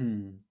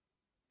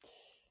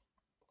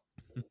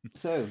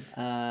 So,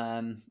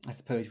 I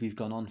suppose we've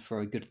gone on for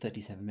a good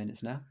 37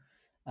 minutes now.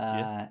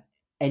 Yeah.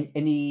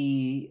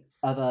 Any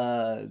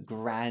other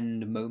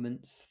grand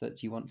moments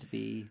that you want to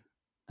be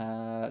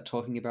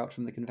talking about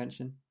from the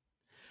convention?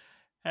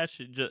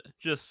 Actually,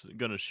 just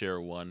gonna share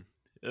one.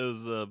 It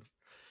was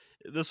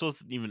this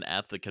wasn't even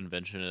at the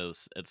convention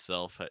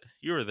itself.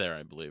 You were there,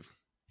 I believe.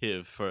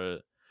 Yeah,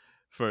 for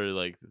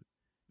like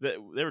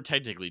there were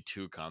technically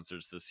 2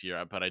 concerts this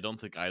year, but I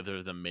don't think either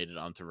of them made it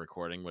onto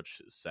recording,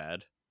 which is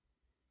sad.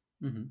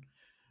 Mm-hmm.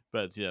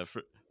 But yeah,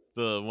 for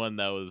the one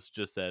that was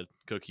just at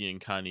Cookie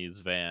and Connie's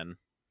van,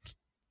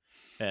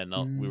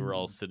 and we were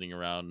all sitting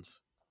around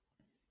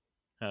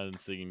and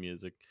singing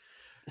music.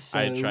 So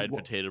I tried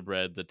potato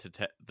bread.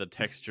 The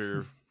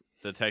texture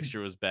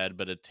was bad,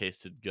 but it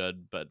tasted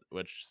good.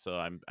 So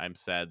I'm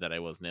sad that I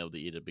wasn't able to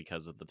eat it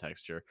because of the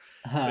texture.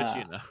 But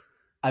you know,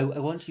 I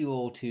want you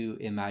all to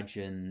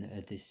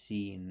imagine this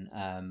scene.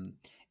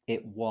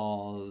 It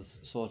was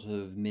sort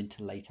of mid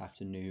to late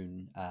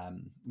afternoon,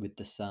 with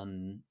the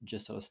sun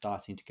just sort of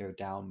starting to go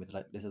down with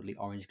like this lovely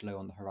orange glow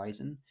on the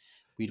horizon.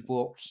 We'd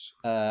walked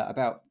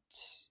about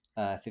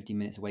 15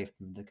 minutes away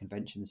from the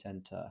convention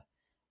center.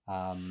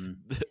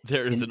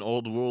 there is an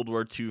old World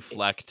War II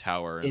flak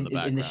tower in the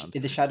background.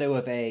 In the shadow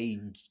of a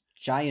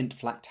giant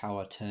flak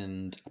tower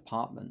turned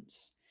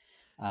apartments.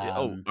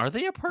 Are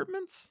they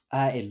apartments?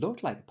 It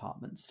looked like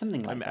apartments,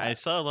 something like I mean, that. I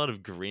saw a lot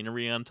of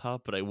greenery on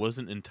top, but I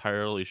wasn't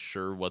entirely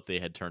sure what they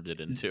had turned it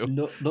into.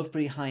 Looked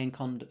pretty high in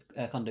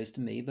condos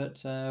to me,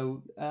 but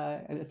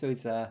I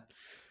suppose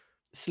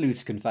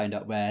sleuths can find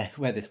out where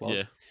this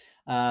was.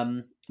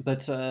 Yeah.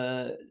 But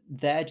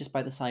there, just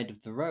by the side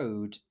of the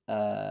road,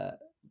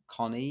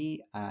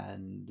 Connie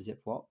and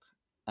Zipwalk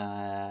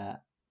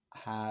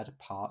had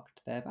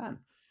parked their van.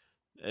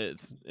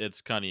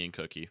 It's Connie and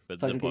Cookie, but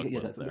So, Ziploc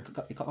was there.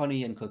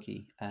 Connie and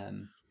Cookie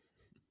had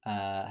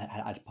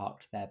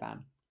parked their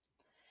van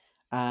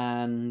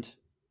and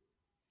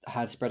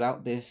had spread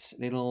out this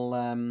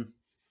little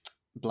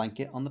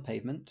blanket on the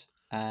pavement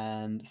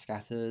and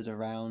scattered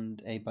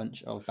around a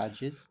bunch of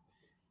badges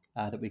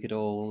that we could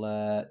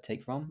all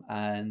take from.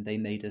 And they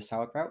made us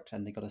sauerkraut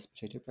and they got us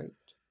potato bread.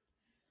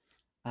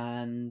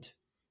 And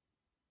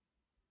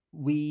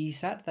we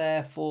sat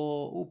there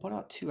for probably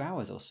about 2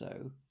 hours or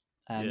so.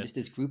 Just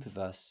this group of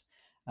us.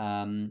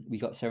 We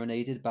got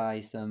serenaded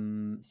by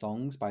some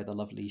songs by the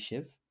lovely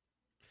Shiv.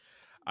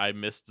 I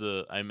missed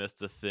a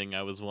thing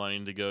I was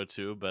wanting to go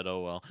to, but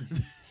oh well.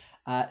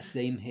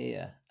 Same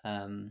here.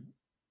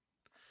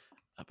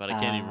 but I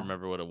can't even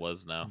remember what it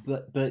was now.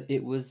 But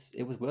it was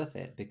worth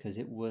it because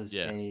it was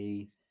Yeah.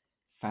 a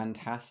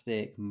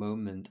fantastic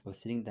moment of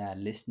sitting there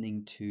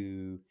listening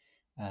to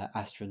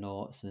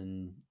astronauts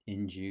and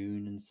in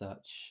June and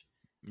such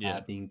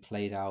Yeah. being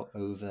played out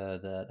over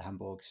the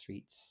Hamburg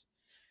streets.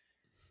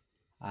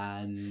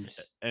 And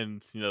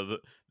And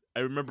I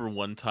remember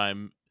one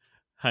time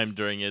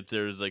during it,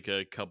 there was like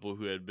a couple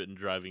who had been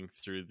driving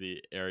through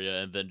the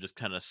area and then just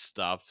kind of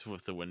stopped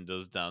with the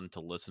windows down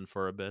to listen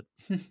for a bit.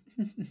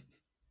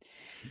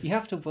 you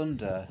have to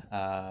wonder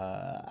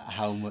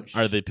how much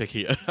Are they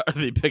picking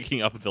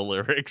up the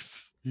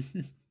lyrics?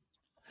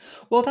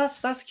 well,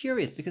 that's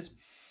curious because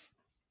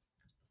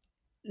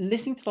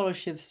listening to a lot of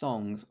Shiv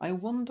songs, I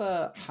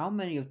wonder how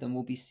many of them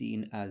will be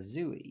seen as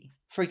Zooey.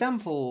 For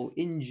example,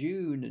 in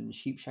June and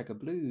Sheepshagger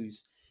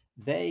Blues,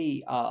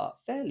 they are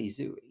fairly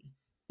Zooey.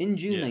 In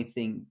June, Yeah. I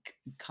think,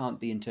 can't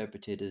be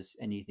interpreted as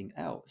anything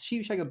else.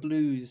 Sheepshagger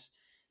Blues,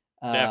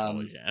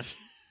 Definitely can't.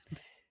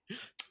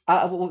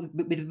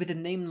 with a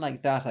name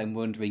like that, I'm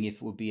wondering if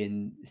it would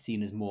be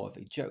seen as more of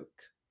a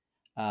joke.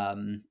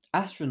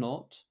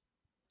 Astronaut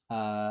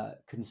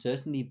can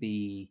certainly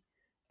be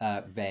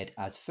read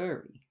as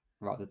furry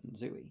rather than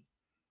Zooey.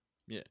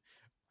 Yeah.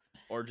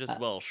 Or just Uh,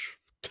 Welsh.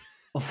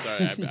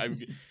 Sorry, I'm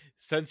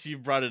since you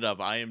brought it up,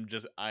 I am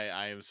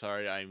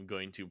sorry. I am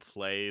going to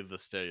play the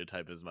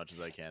stereotype as much as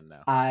I can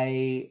now.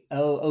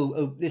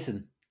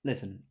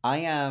 Listen. I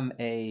am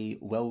a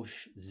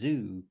Welsh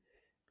zoo,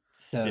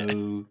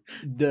 so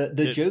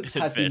the jokes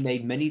It have been fits.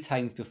 made many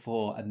times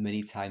before and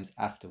many times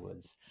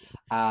afterwards,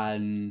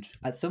 and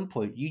at some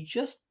point you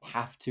just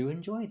have to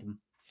enjoy them.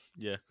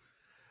 Yeah.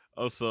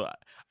 Also,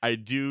 I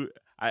do.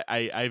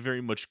 I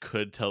very much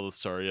could tell the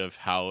story of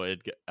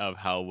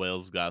how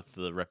Wales got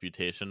the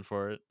reputation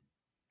for it.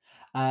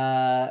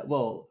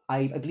 Well,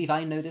 I believe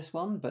I know this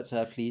one, but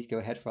please go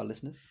ahead for our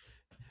listeners.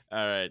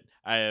 All right,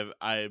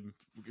 I'm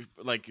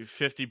like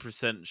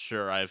 50%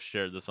 sure I've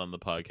shared this on the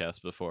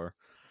podcast before,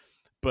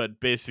 but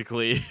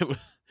basically,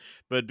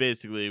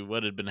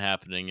 what had been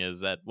happening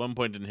is at one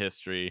point in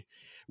history,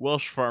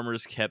 Welsh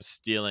farmers kept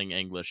stealing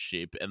English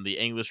sheep, and the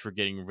English were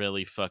getting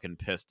really fucking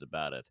pissed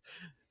about it.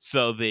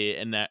 So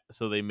they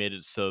made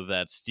it so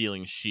that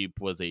stealing sheep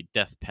was a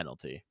death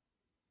penalty,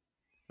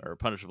 or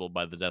punishable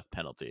by the death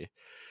penalty.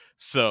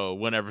 So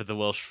whenever the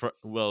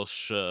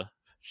Welsh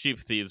sheep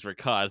thieves were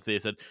caught, they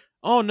said,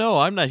 "Oh no,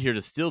 I'm not here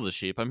to steal the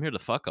sheep. I'm here to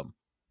fuck them."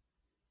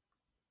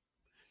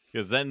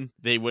 Because then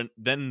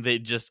they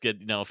just get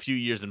a few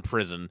years in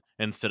prison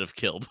instead of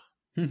killed.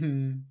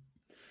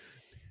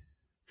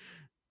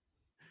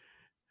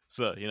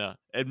 So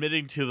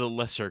admitting to the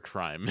lesser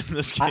crime in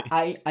this case.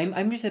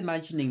 I'm just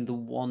imagining the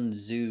one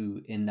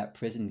zoo in that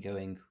prison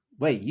going,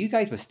 "Wait, you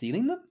guys were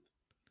stealing them?"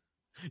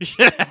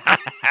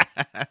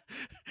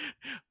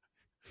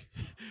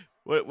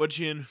 What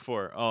you in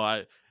for?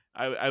 Oh,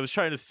 I was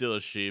trying to steal a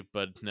sheep,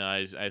 but no,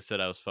 I said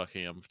I was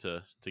fucking him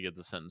to get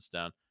the sentence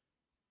down.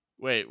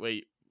 Wait,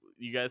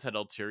 you guys had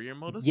ulterior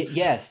motives?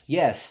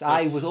 Yes.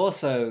 I That's was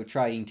also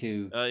trying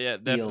to yeah,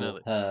 steal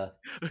definitely. her.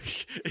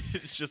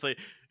 It's just like,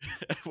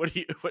 what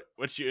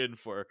you in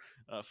for?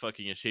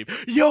 Fucking a sheep?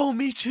 Yo,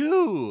 me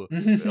too.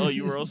 Oh,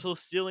 you were also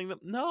stealing them?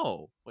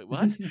 No, wait,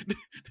 what?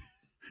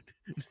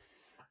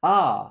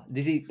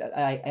 This is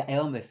I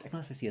can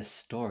also see a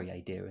story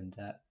idea in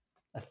that,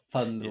 a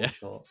fun little Yeah.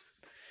 short.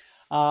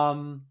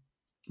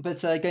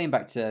 But going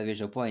back to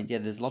Visual Point, yeah,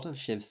 there's a lot of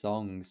Shiv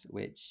songs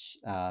which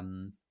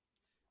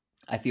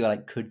I feel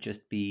like could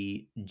just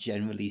be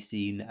generally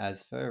seen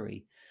as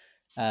furry.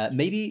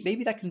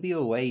 Maybe that can be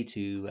a way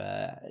to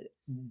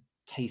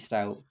taste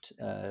out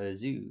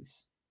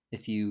zoos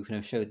if you kind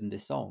of show them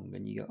this song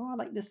and you go, "Oh, I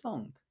like this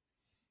song,"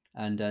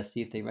 and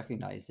see if they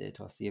recognize it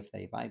or see if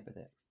they vibe with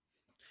it.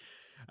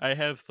 I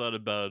have thought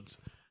about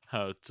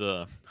how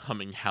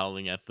humming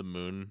 "Howling at the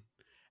Moon"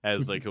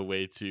 as like a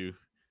way to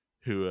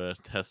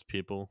test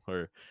people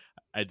or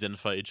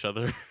identify each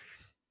other.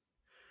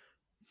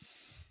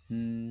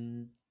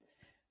 Hmm.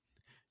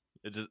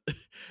 It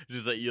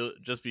just like you'll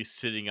just be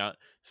sitting at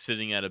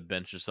a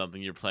bench or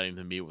something. You're planning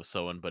to meet with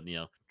someone, but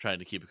trying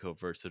to keep it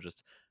covert. So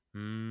just.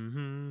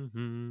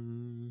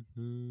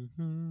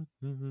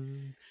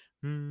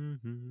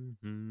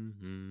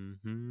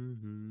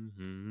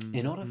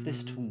 In order for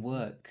this to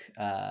work,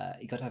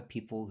 you got to have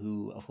people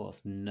who, of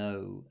course,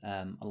 know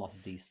a lot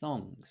of these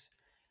songs.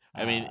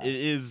 I mean, it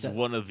is so-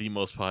 one of the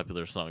most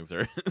popular songs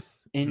there is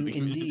in the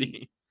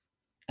Indeed.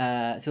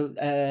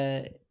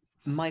 community.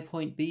 My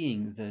point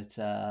being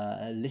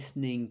that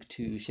listening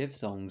to Shiv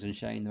songs and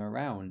sharing them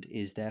around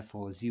is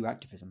therefore zoo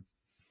activism.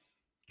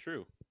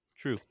 True.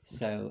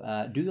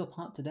 So do your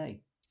part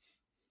today.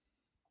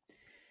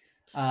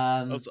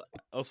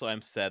 Also,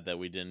 I'm sad that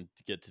we didn't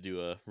get to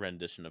do a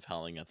rendition of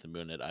 "Howling at the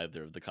Moon" at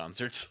either of the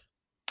concerts.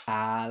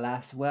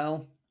 Alas,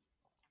 well,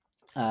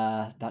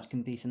 that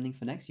can be something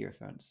for next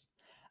Eurofurence.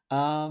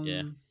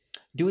 Yeah.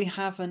 Do we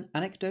have an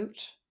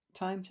anecdote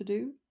time to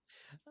do?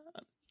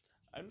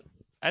 I'm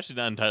actually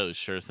not entirely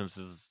sure since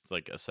this is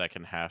like a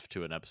second half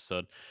to an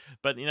episode,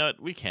 but you know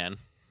what? We can.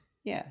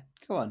 Yeah,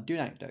 go on, do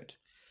an anecdote.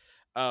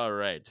 All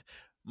right.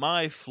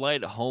 My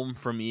flight home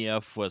from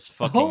EF was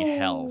fucking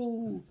hell.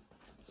 Oh,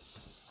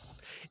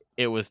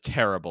 It was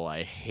terrible.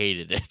 I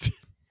hated it.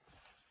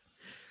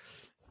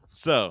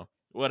 So,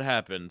 what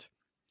happened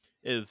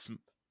is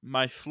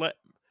my flight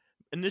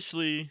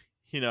initially,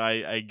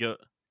 I go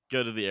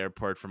to the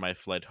airport for my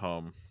flight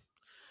home,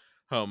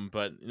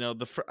 but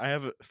I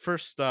have a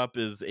first stop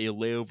is a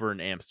layover in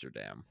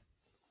Amsterdam.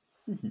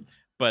 Mhm.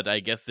 But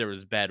I guess there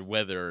was bad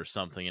weather or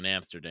something in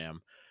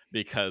Amsterdam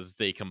because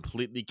they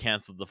completely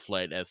canceled the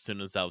flight as soon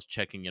as I was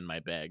checking in my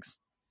bags.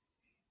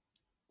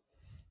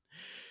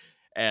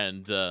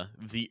 And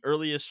the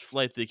earliest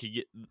flight they could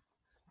get,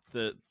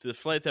 the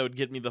flight that would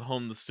get me the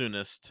home the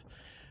soonest,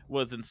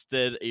 was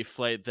instead a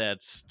flight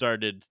that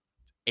started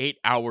 8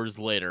 hours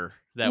later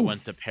that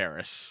went to Oof.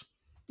 Paris.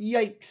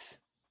 Yikes!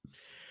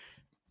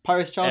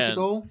 Paris Charles de And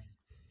Gaulle.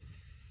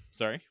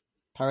 sorry,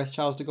 Paris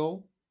Charles de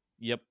Gaulle.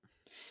 yep,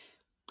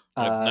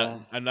 Uh,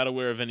 I'm not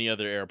aware of any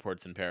other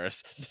airports in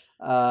Paris.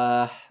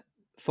 uh,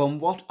 from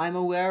what I'm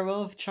aware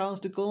of, Charles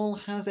de Gaulle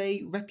has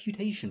a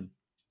reputation.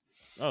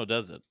 Oh,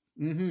 does it?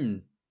 Mm-hmm.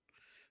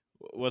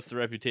 What's the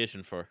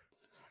reputation for?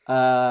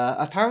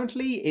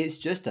 Apparently, it's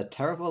just a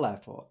terrible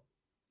airport.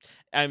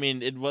 I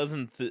mean, it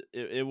wasn't.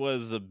 It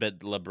was a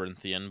bit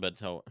labyrinthian,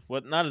 but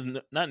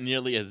not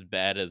nearly as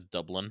bad as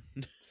Dublin.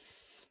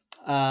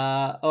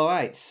 All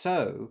right.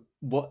 So,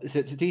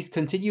 so please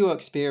continue your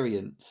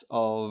experience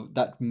of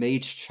that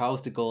made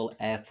Charles de Gaulle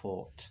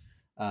Airport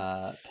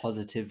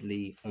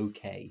positively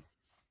okay.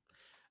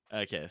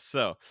 Okay,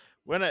 so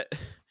when I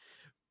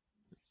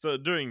so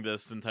during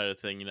this entire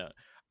thing,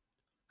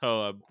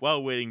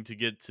 while waiting to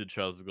get to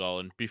Charles de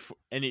Gaulle,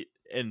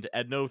 and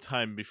at no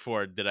time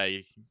before did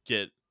I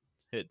get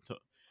hit.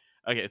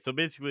 Okay, so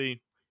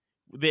basically,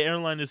 the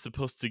airline is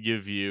supposed to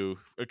give you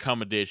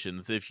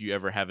accommodations if you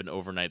ever have an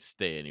overnight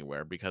stay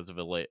anywhere because of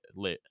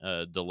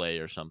a delay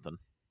or something.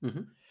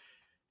 Mm-hmm.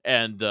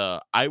 And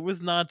I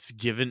was not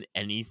given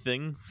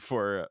anything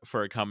for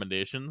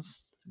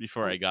accommodations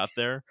before I Oh. got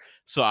there,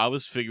 so I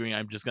was figuring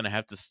I'm just gonna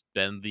have to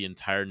spend the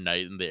entire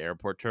night in the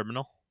airport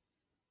terminal.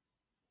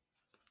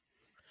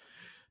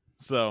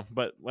 So,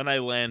 but when I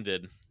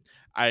landed,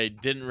 I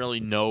didn't really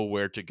know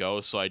where to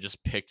go, so I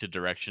just picked a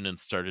direction and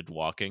started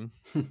walking.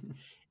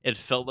 It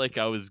felt like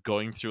I was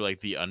going through like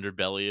the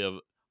underbelly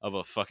of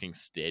a fucking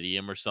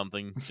stadium or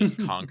something, just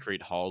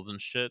concrete halls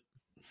and shit.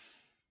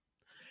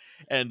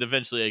 And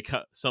eventually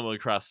I stumbled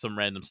across some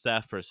random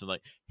staff person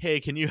like, "Hey,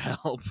 can you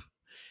help?"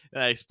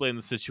 And I explained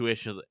the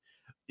situation. I was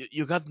like,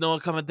 "You got no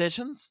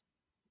accommodations?"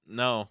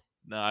 No,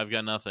 I've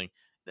got nothing.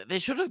 They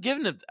should have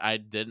given it. I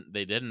didn't.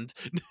 They didn't.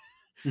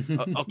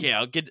 Okay,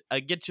 I'll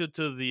get you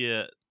to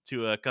the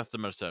to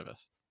customer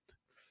service,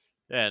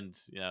 and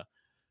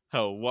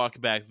I'll walk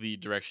back the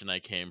direction I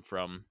came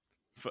from,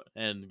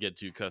 and get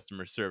to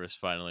customer service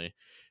finally.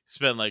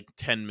 Spend like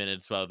 10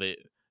 minutes while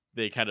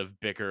they kind of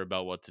bicker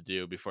about what to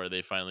do before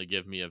they finally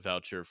give me a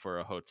voucher for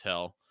a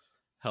hotel.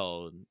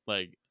 Hell,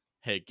 like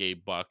heck,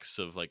 $8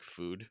 of like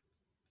food,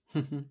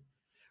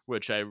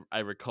 which I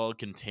recall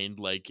contained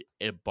like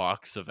a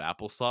box of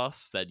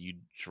applesauce that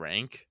you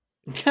drank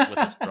with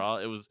a straw.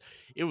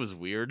 It was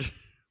weird.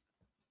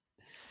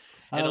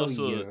 And Oh,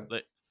 also Europe.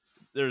 like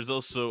there's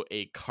also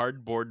a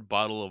cardboard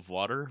bottle of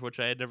water which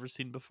I had never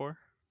seen before.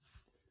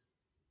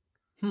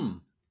 Hmm.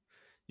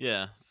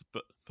 Yeah, it's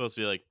supposed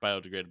to be like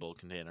biodegradable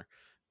container.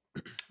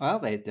 Well,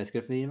 that's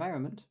good for the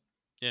environment.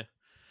 Yeah.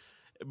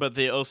 But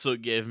they also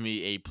gave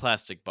me a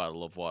plastic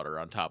bottle of water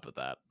on top of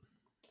that.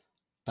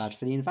 Bad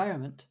for the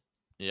environment.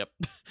 Yep.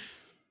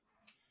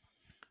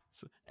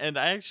 And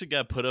I actually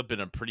got put up in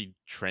a pretty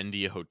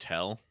trendy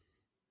hotel.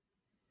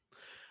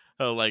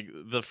 Oh, like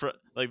the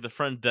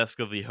front desk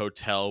of the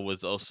hotel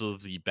was also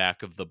the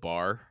back of the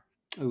bar.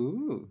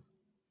 Ooh.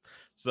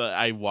 So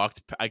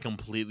I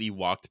completely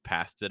walked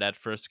past it at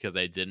first because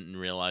I didn't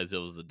realize it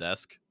was the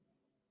desk.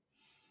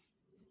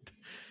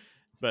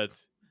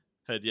 But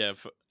yeah,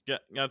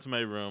 got to my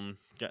room,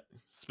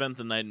 spent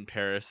the night in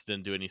Paris,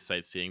 didn't do any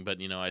sightseeing,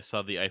 but I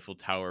saw the Eiffel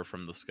Tower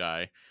from the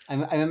sky.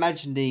 I'm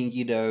imagining,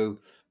 the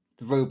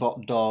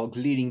robot dog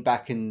leaning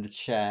back in the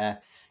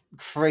chair,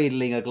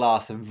 cradling a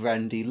glass of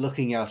brandy,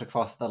 looking out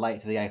across the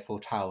lights of the Eiffel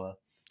Tower.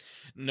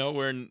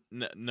 Nowhere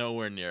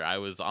near. I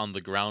was on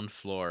the ground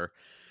floor,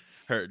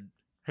 her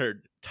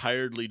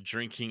tiredly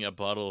drinking a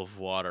bottle of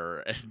water,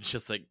 and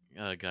just like,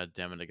 oh, god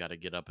damn it, I gotta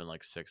get up in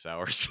like 6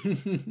 hours.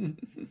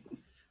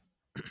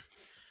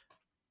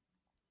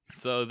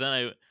 So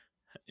then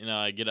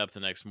I get up the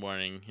next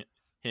morning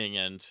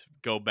and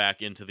go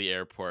back into the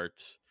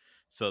airport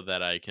so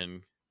that I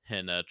can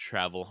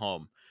travel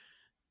home.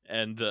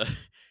 And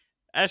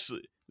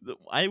actually,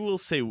 I will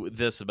say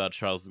this about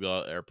Charles de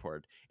Gaulle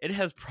Airport: it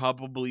has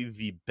probably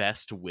the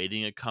best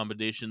waiting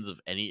accommodations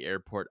of any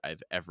airport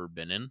I've ever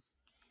been in.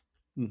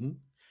 Mm-hmm.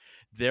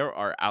 There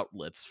are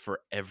outlets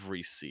for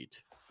every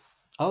seat.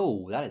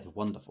 Oh, that is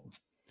wonderful.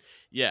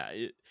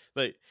 Yeah,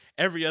 like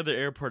every other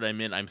airport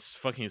I'm in, I'm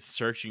fucking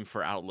searching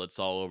for outlets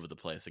all over the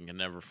place and can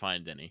never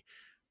find any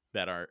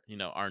that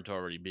aren't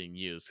already being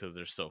used because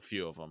there's so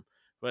few of them.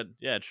 But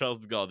yeah, Charles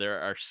de Gaulle, there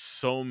are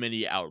so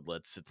many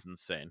outlets, it's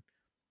insane.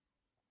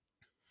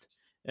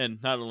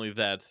 And not only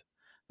that,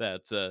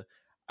 that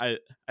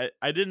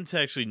I didn't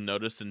actually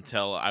notice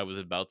until I was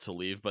about to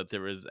leave, but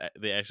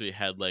they actually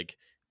had like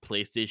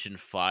PlayStation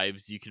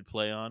 5s you could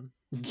play on.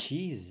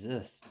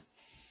 Jesus.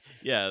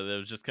 Yeah, there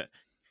was just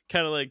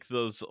kind of like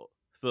those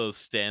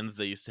stands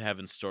they used to have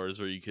in stores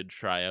where you could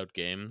try out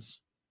games.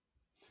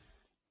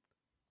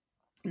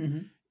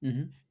 And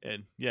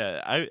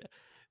yeah,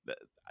 th-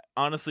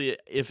 honestly,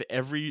 if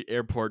every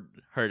airport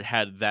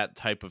had that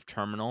type of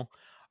terminal,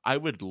 I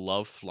would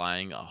love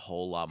flying a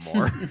whole lot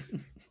more.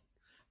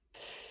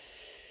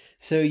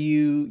 So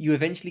you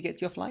eventually get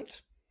to your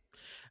flight?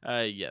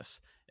 Yes,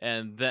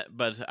 and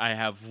but I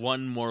have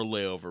one more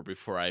layover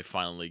before I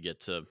finally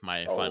get to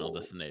my final Oh.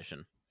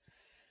 destination,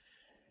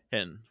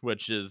 and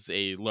which is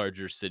a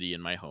larger city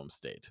in my home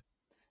state.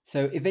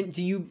 So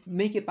do you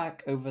make it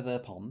back over the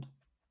pond?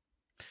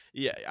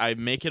 Yeah, I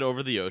make it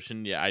over the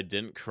ocean. Yeah, I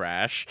didn't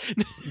crash,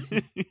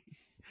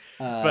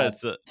 Uh, but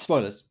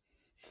spoilers.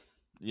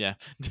 yeah,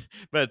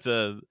 but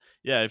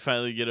yeah, I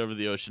finally get over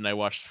the ocean. I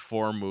watched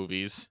 4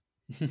 movies.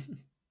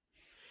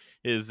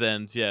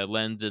 And yeah,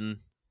 land in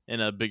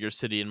a bigger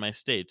city in my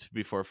state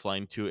before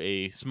flying to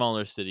a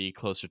smaller city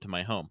closer to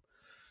my home.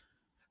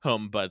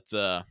 But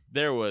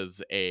there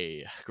was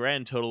a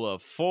grand total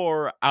of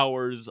 4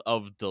 hours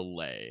of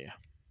delay.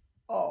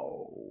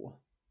 Oh.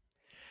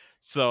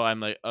 So I'm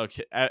like,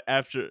 okay.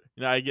 After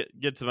I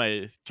get to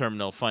my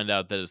terminal, find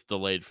out that it's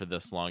delayed for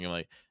this long. I'm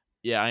like,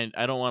 yeah,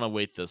 I don't want to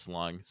wait this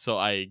long. So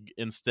I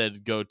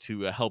instead go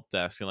to a help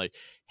desk and like,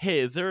 hey,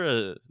 is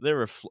there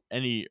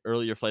any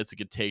earlier flights I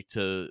could take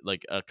to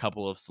like a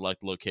couple of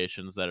select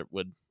locations that it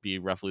would be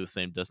roughly the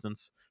same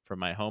distance from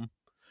my home?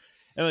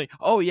 And like,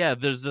 oh yeah,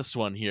 there's this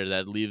one here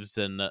that leaves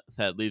in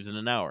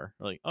an hour.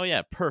 Like, oh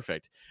yeah,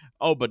 perfect.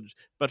 Oh,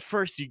 but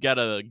first you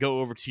gotta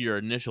go over to your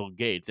initial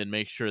gate and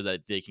make sure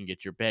that they can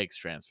get your bags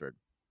transferred.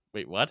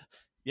 Wait, what?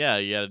 Yeah,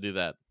 you gotta do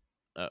that.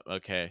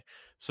 Okay,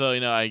 so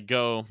I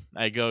go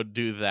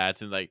do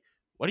that, and like,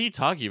 what are you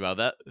talking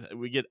about?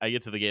 I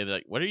get to the gate, they're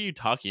like, what are you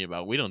talking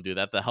about? We don't do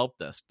that. The help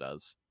desk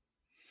does.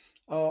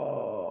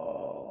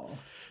 Oh.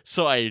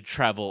 So I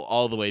travel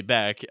all the way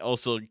back.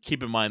 Also,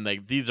 keep in mind,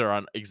 like, these are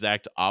on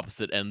exact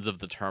opposite ends of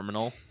the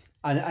terminal.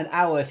 And an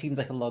hour seems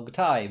like a long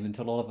time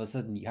until all of a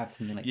sudden you have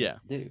something like this Yeah,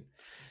 to do.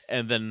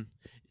 and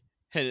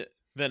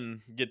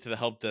then get to the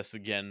help desk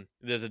again.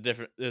 There's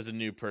a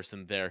new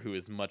person there who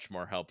is much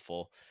more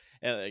helpful.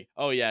 And like,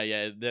 oh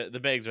yeah, the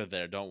bags are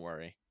there. Don't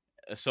worry.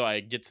 So I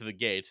get to the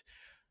gates,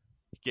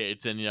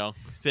 and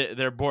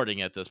they're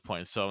boarding at this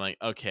point. So I'm like,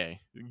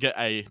 okay,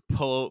 I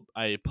pull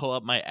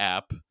up my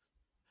app.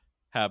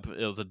 It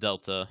was a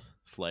Delta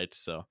flight,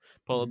 so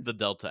pull up the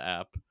Delta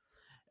app,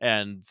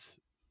 and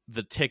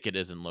the ticket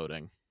isn't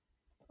loading.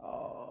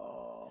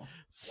 Oh.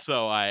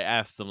 So I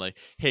asked them like,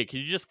 "Hey, can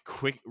you just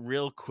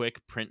real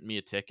quick print me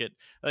a ticket?"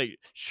 Like,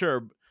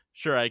 sure,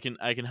 I can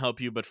help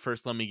you, but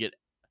first let me get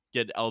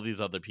all these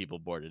other people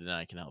boarded, and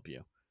I can help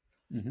you.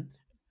 Mm-hmm.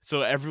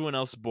 So everyone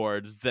else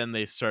boards, then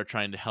they start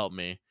trying to help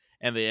me,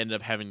 and they end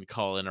up having to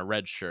call in a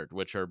red shirt,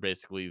 which are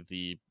basically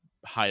the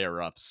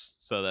higher ups,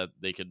 so that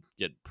they could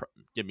get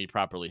me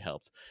properly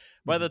helped.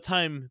 By the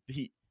time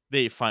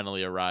they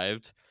finally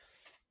arrived,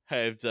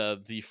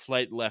 the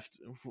flight left.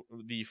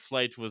 The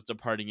flight was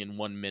departing in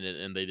 1 minute,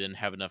 and they didn't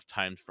have enough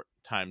time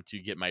to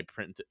get my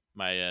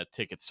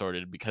ticket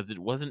sorted because it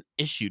wasn't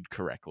issued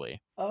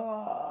correctly.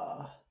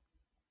 Oh.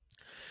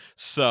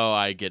 So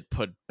I get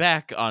put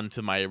back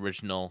onto my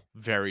original,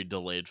 very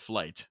delayed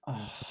flight.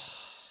 Oh.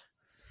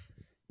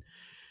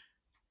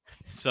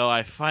 So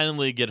I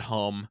finally get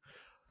home,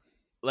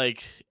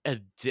 like a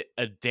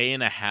day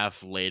and a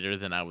half later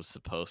than I was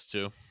supposed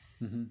to.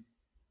 Mm-hmm.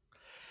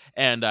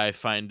 And I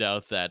find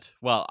out that,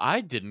 well,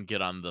 I didn't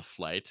get on the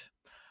flight.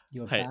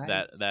 Your Hey,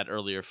 bags? that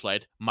earlier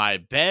flight. My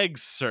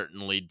bags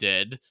certainly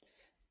did.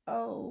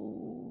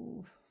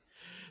 Oh.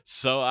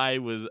 So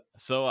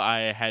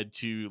I had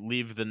to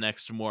leave the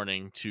next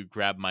morning to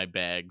grab my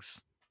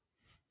bags.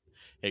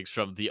 Eggs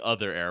from the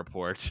other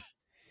airport.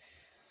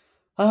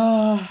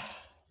 Ah.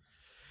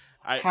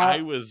 I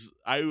How was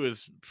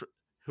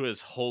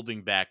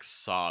holding back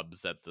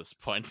sobs at this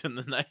point in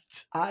the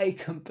night. I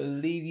can't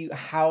believe you.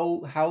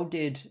 How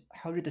did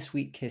the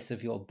sweet kiss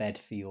of your bed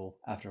feel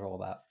after all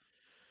that?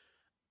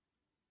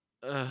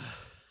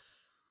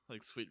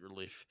 Like sweet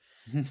relief.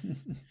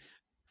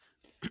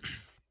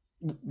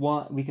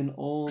 What we can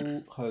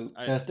all hope.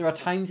 I There are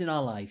times in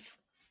our life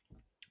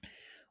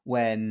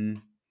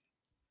when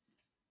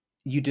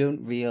you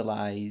don't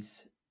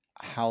realize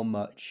how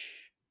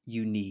much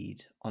you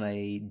need on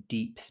a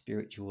deep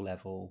spiritual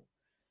level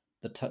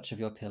the touch of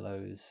your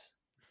pillows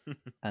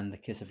and the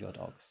kiss of your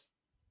dogs.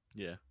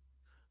 yeah,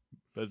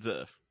 but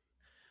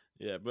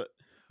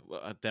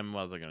damn,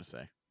 what was I gonna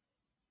say?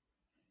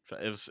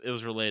 It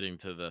was relating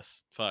to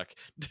this. Fuck.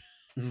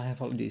 My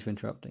apologies for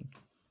interrupting.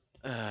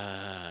 I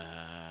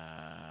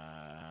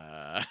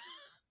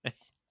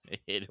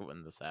hate it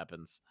when this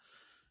happens.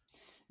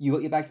 You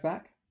got your bags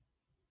back?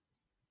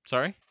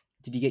 Sorry?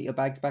 Did you get your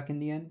bags back in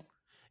the end?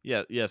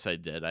 Yeah, yes, I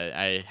did.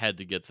 I had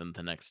to get them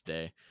the next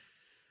day.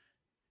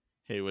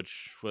 Hey,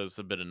 which was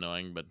a bit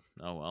annoying, but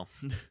oh well.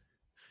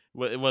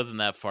 It wasn't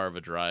that far of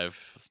a drive,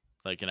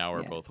 like an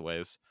hour Yeah. both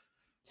ways.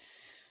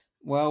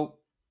 Well,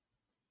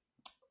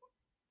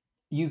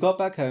 you got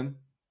back home,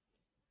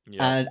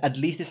 Yeah, and at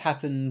least this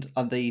happened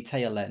on the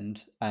tail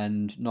end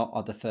and not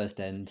on the first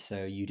end,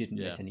 so you didn't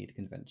yeah. miss any of the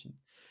convention.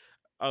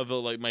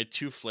 Although, like, my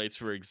two flights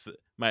were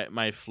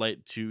my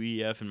flight to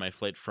EF and my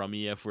flight from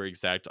EF were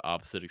exact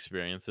opposite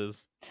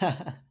experiences.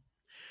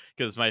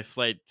 Because my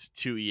flight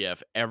to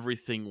EF,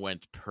 everything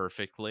went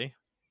perfectly.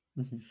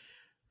 Mhm.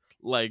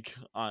 Like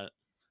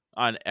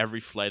on every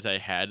flight I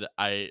had,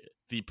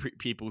 the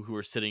people who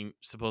were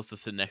supposed to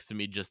sit next to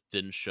me just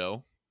didn't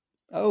show.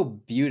 Oh,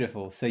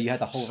 beautiful. So you had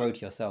the whole So, row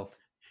to yourself.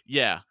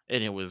 yeah,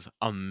 and it was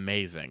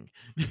amazing.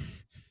 That's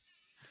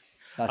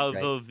great.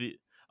 although the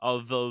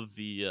although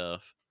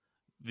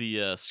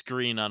the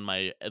screen on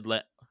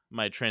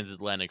my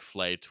transatlantic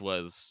flight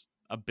was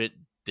a bit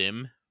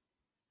dim.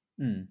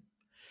 Mm.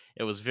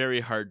 It was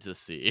very hard to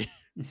see.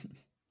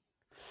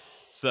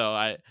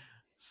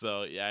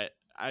 So yeah,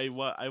 I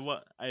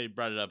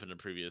brought it up in a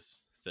previous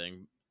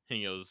thing. I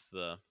think it was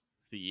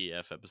the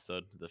EF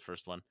episode, the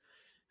first one,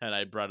 and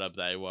I brought up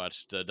that I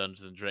watched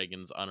Dungeons and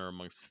Dragons: Honor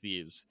Amongst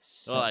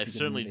Thieves. Well, I Such a good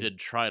certainly movie. did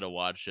try to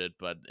watch it,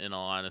 but in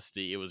all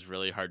honesty, it was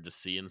really hard to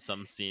see in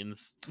some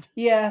scenes.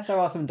 Yeah, there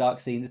are some dark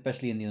scenes,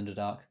 especially in the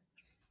Underdark.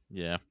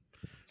 Yeah,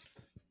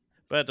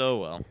 but oh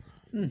well.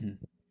 Hmm.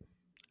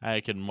 I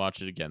can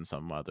watch it again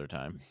some other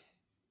time.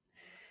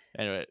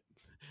 Anyway,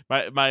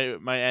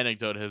 my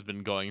anecdote has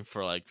been going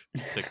for like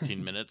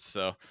 16 minutes,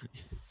 so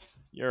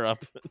you're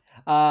up.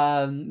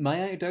 My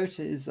anecdote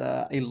is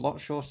a lot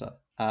shorter.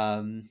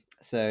 And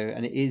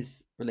it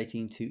is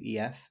relating to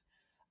EF.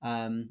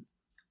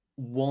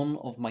 One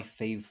of my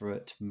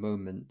favorite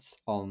moments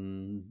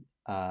on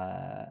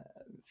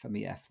from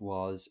EF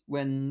was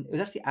when it was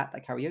actually at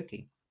that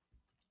karaoke.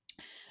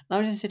 I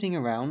was just sitting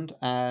around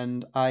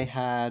and I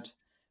had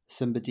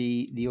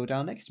somebody kneel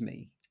down next to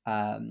me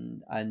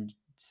and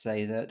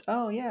say that,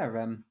 oh, yeah,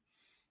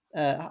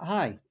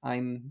 hi,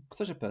 I'm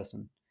such a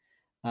person.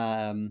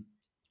 Um,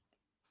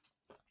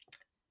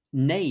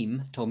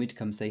 Name told me to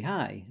come say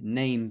hi.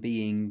 Name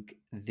being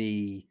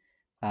the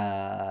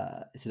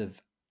sort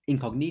of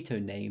incognito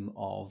name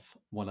of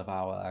one of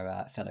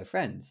our fellow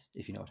friends,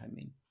 if you know what I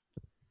mean.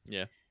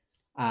 Yeah.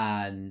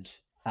 And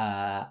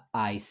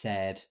I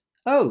said,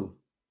 oh,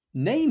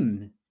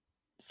 Name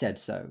said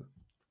so.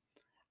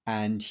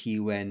 And he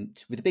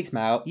went with a big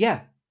smile,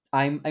 yeah,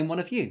 I'm one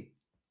of you.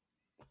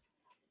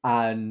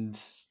 And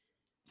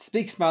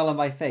big smile on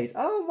my face.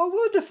 Oh, well,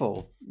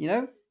 wonderful.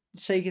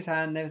 Shake his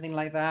hand and everything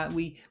like that.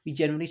 We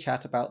generally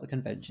chat about the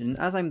convention.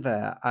 As I'm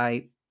there,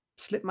 I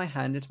slip my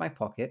hand into my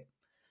pocket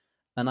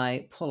and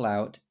I pull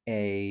out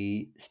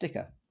a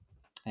sticker,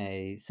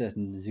 a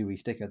certain Zooey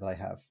sticker that I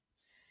have.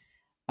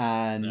 All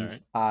And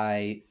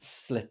right.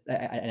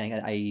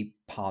 I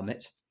palm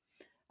it.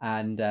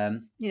 And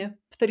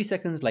 30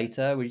 seconds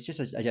later, with just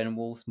a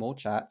general small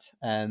chat,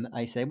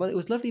 I say, "Well, it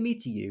was lovely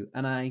meeting you."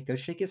 And I go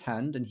shake his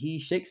hand, and he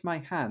shakes my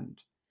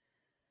hand.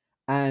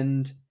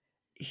 And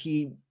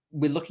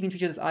we're looking into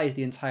each other's eyes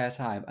the entire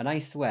time. And I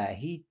swear,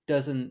 he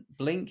doesn't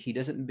blink. He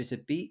doesn't miss a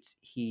beat.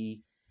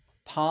 He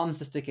palms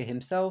the sticker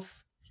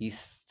himself. He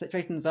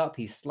straightens up.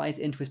 He slides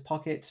it into his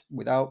pocket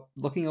without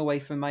looking away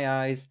from my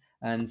eyes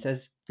and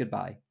says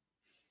goodbye.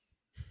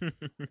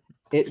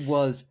 It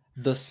was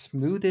the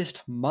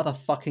smoothest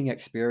motherfucking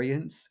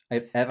experience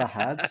I've ever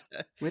had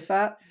with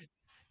that.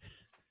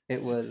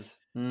 It was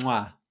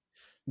mwah,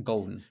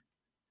 golden.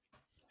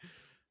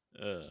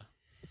 uh,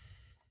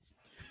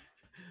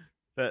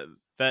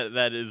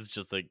 that is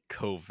just like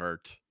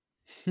covert,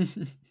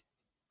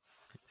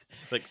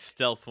 like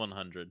stealth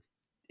 100.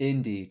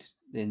 Indeed,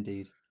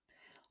 indeed.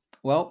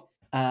 Well,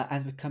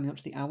 as we're coming up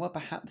to the hour,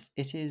 perhaps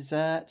it is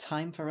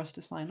time for us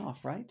to sign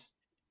off, right?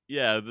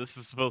 Yeah, this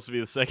is supposed to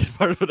be the second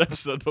part of an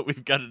episode, but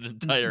we've got an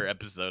entire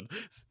episode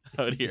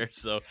out here,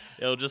 so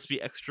it'll just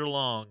be extra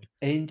long.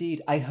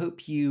 Indeed. I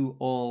hope you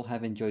all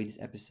have enjoyed this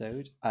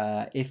episode.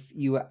 If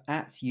you were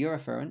at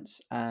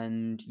Eurofurence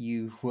and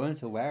you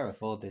weren't aware of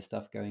all this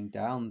stuff going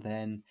down,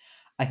 then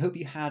I hope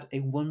you had a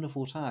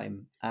wonderful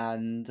time.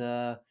 And,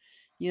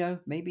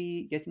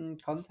 maybe get in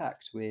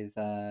contact with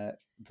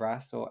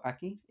Brass or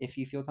Aki if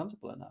you feel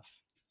comfortable enough.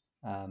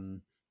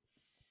 Um,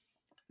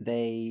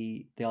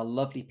 they are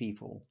lovely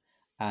people,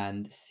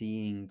 and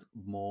seeing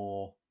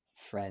more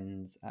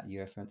friends at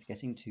Eurofurence,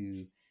 getting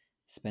to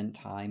spend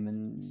time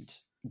and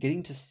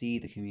getting to see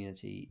the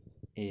community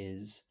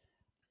is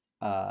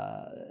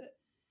uh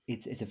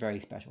it's a very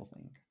special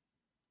thing.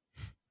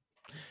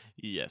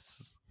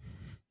 Yes.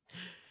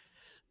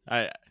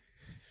 I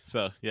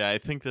I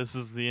think this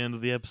is the end of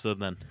the episode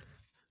then.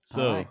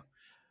 All right.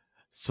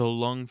 So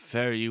long,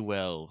 fare you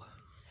well.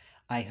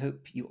 I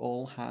hope you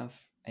all have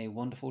a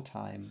wonderful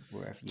time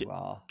wherever you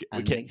are,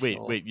 and Okay, make wait,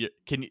 sure. wait.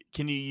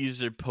 Can you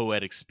use your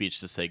poetic speech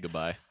to say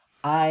goodbye?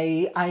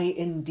 I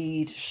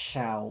indeed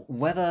shall.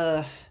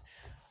 Whether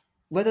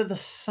whether the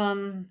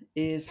sun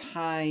is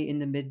high in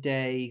the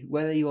midday,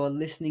 whether you are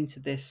listening to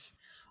this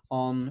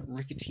on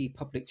rickety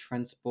public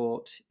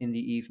transport in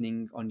the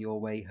evening on your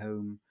way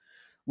home,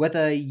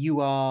 whether you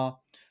are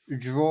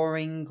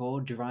drawing or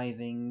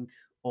driving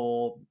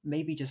or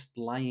maybe just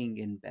lying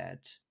in bed,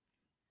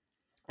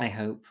 I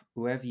hope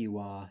wherever you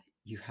are,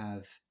 you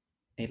have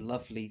a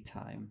lovely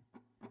time,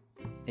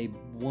 a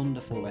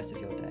wonderful rest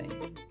of your day,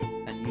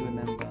 and you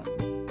remember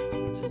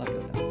to love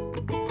yourself.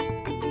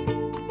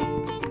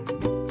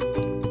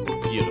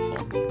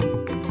 Beautiful.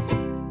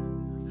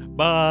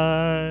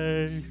 Bye.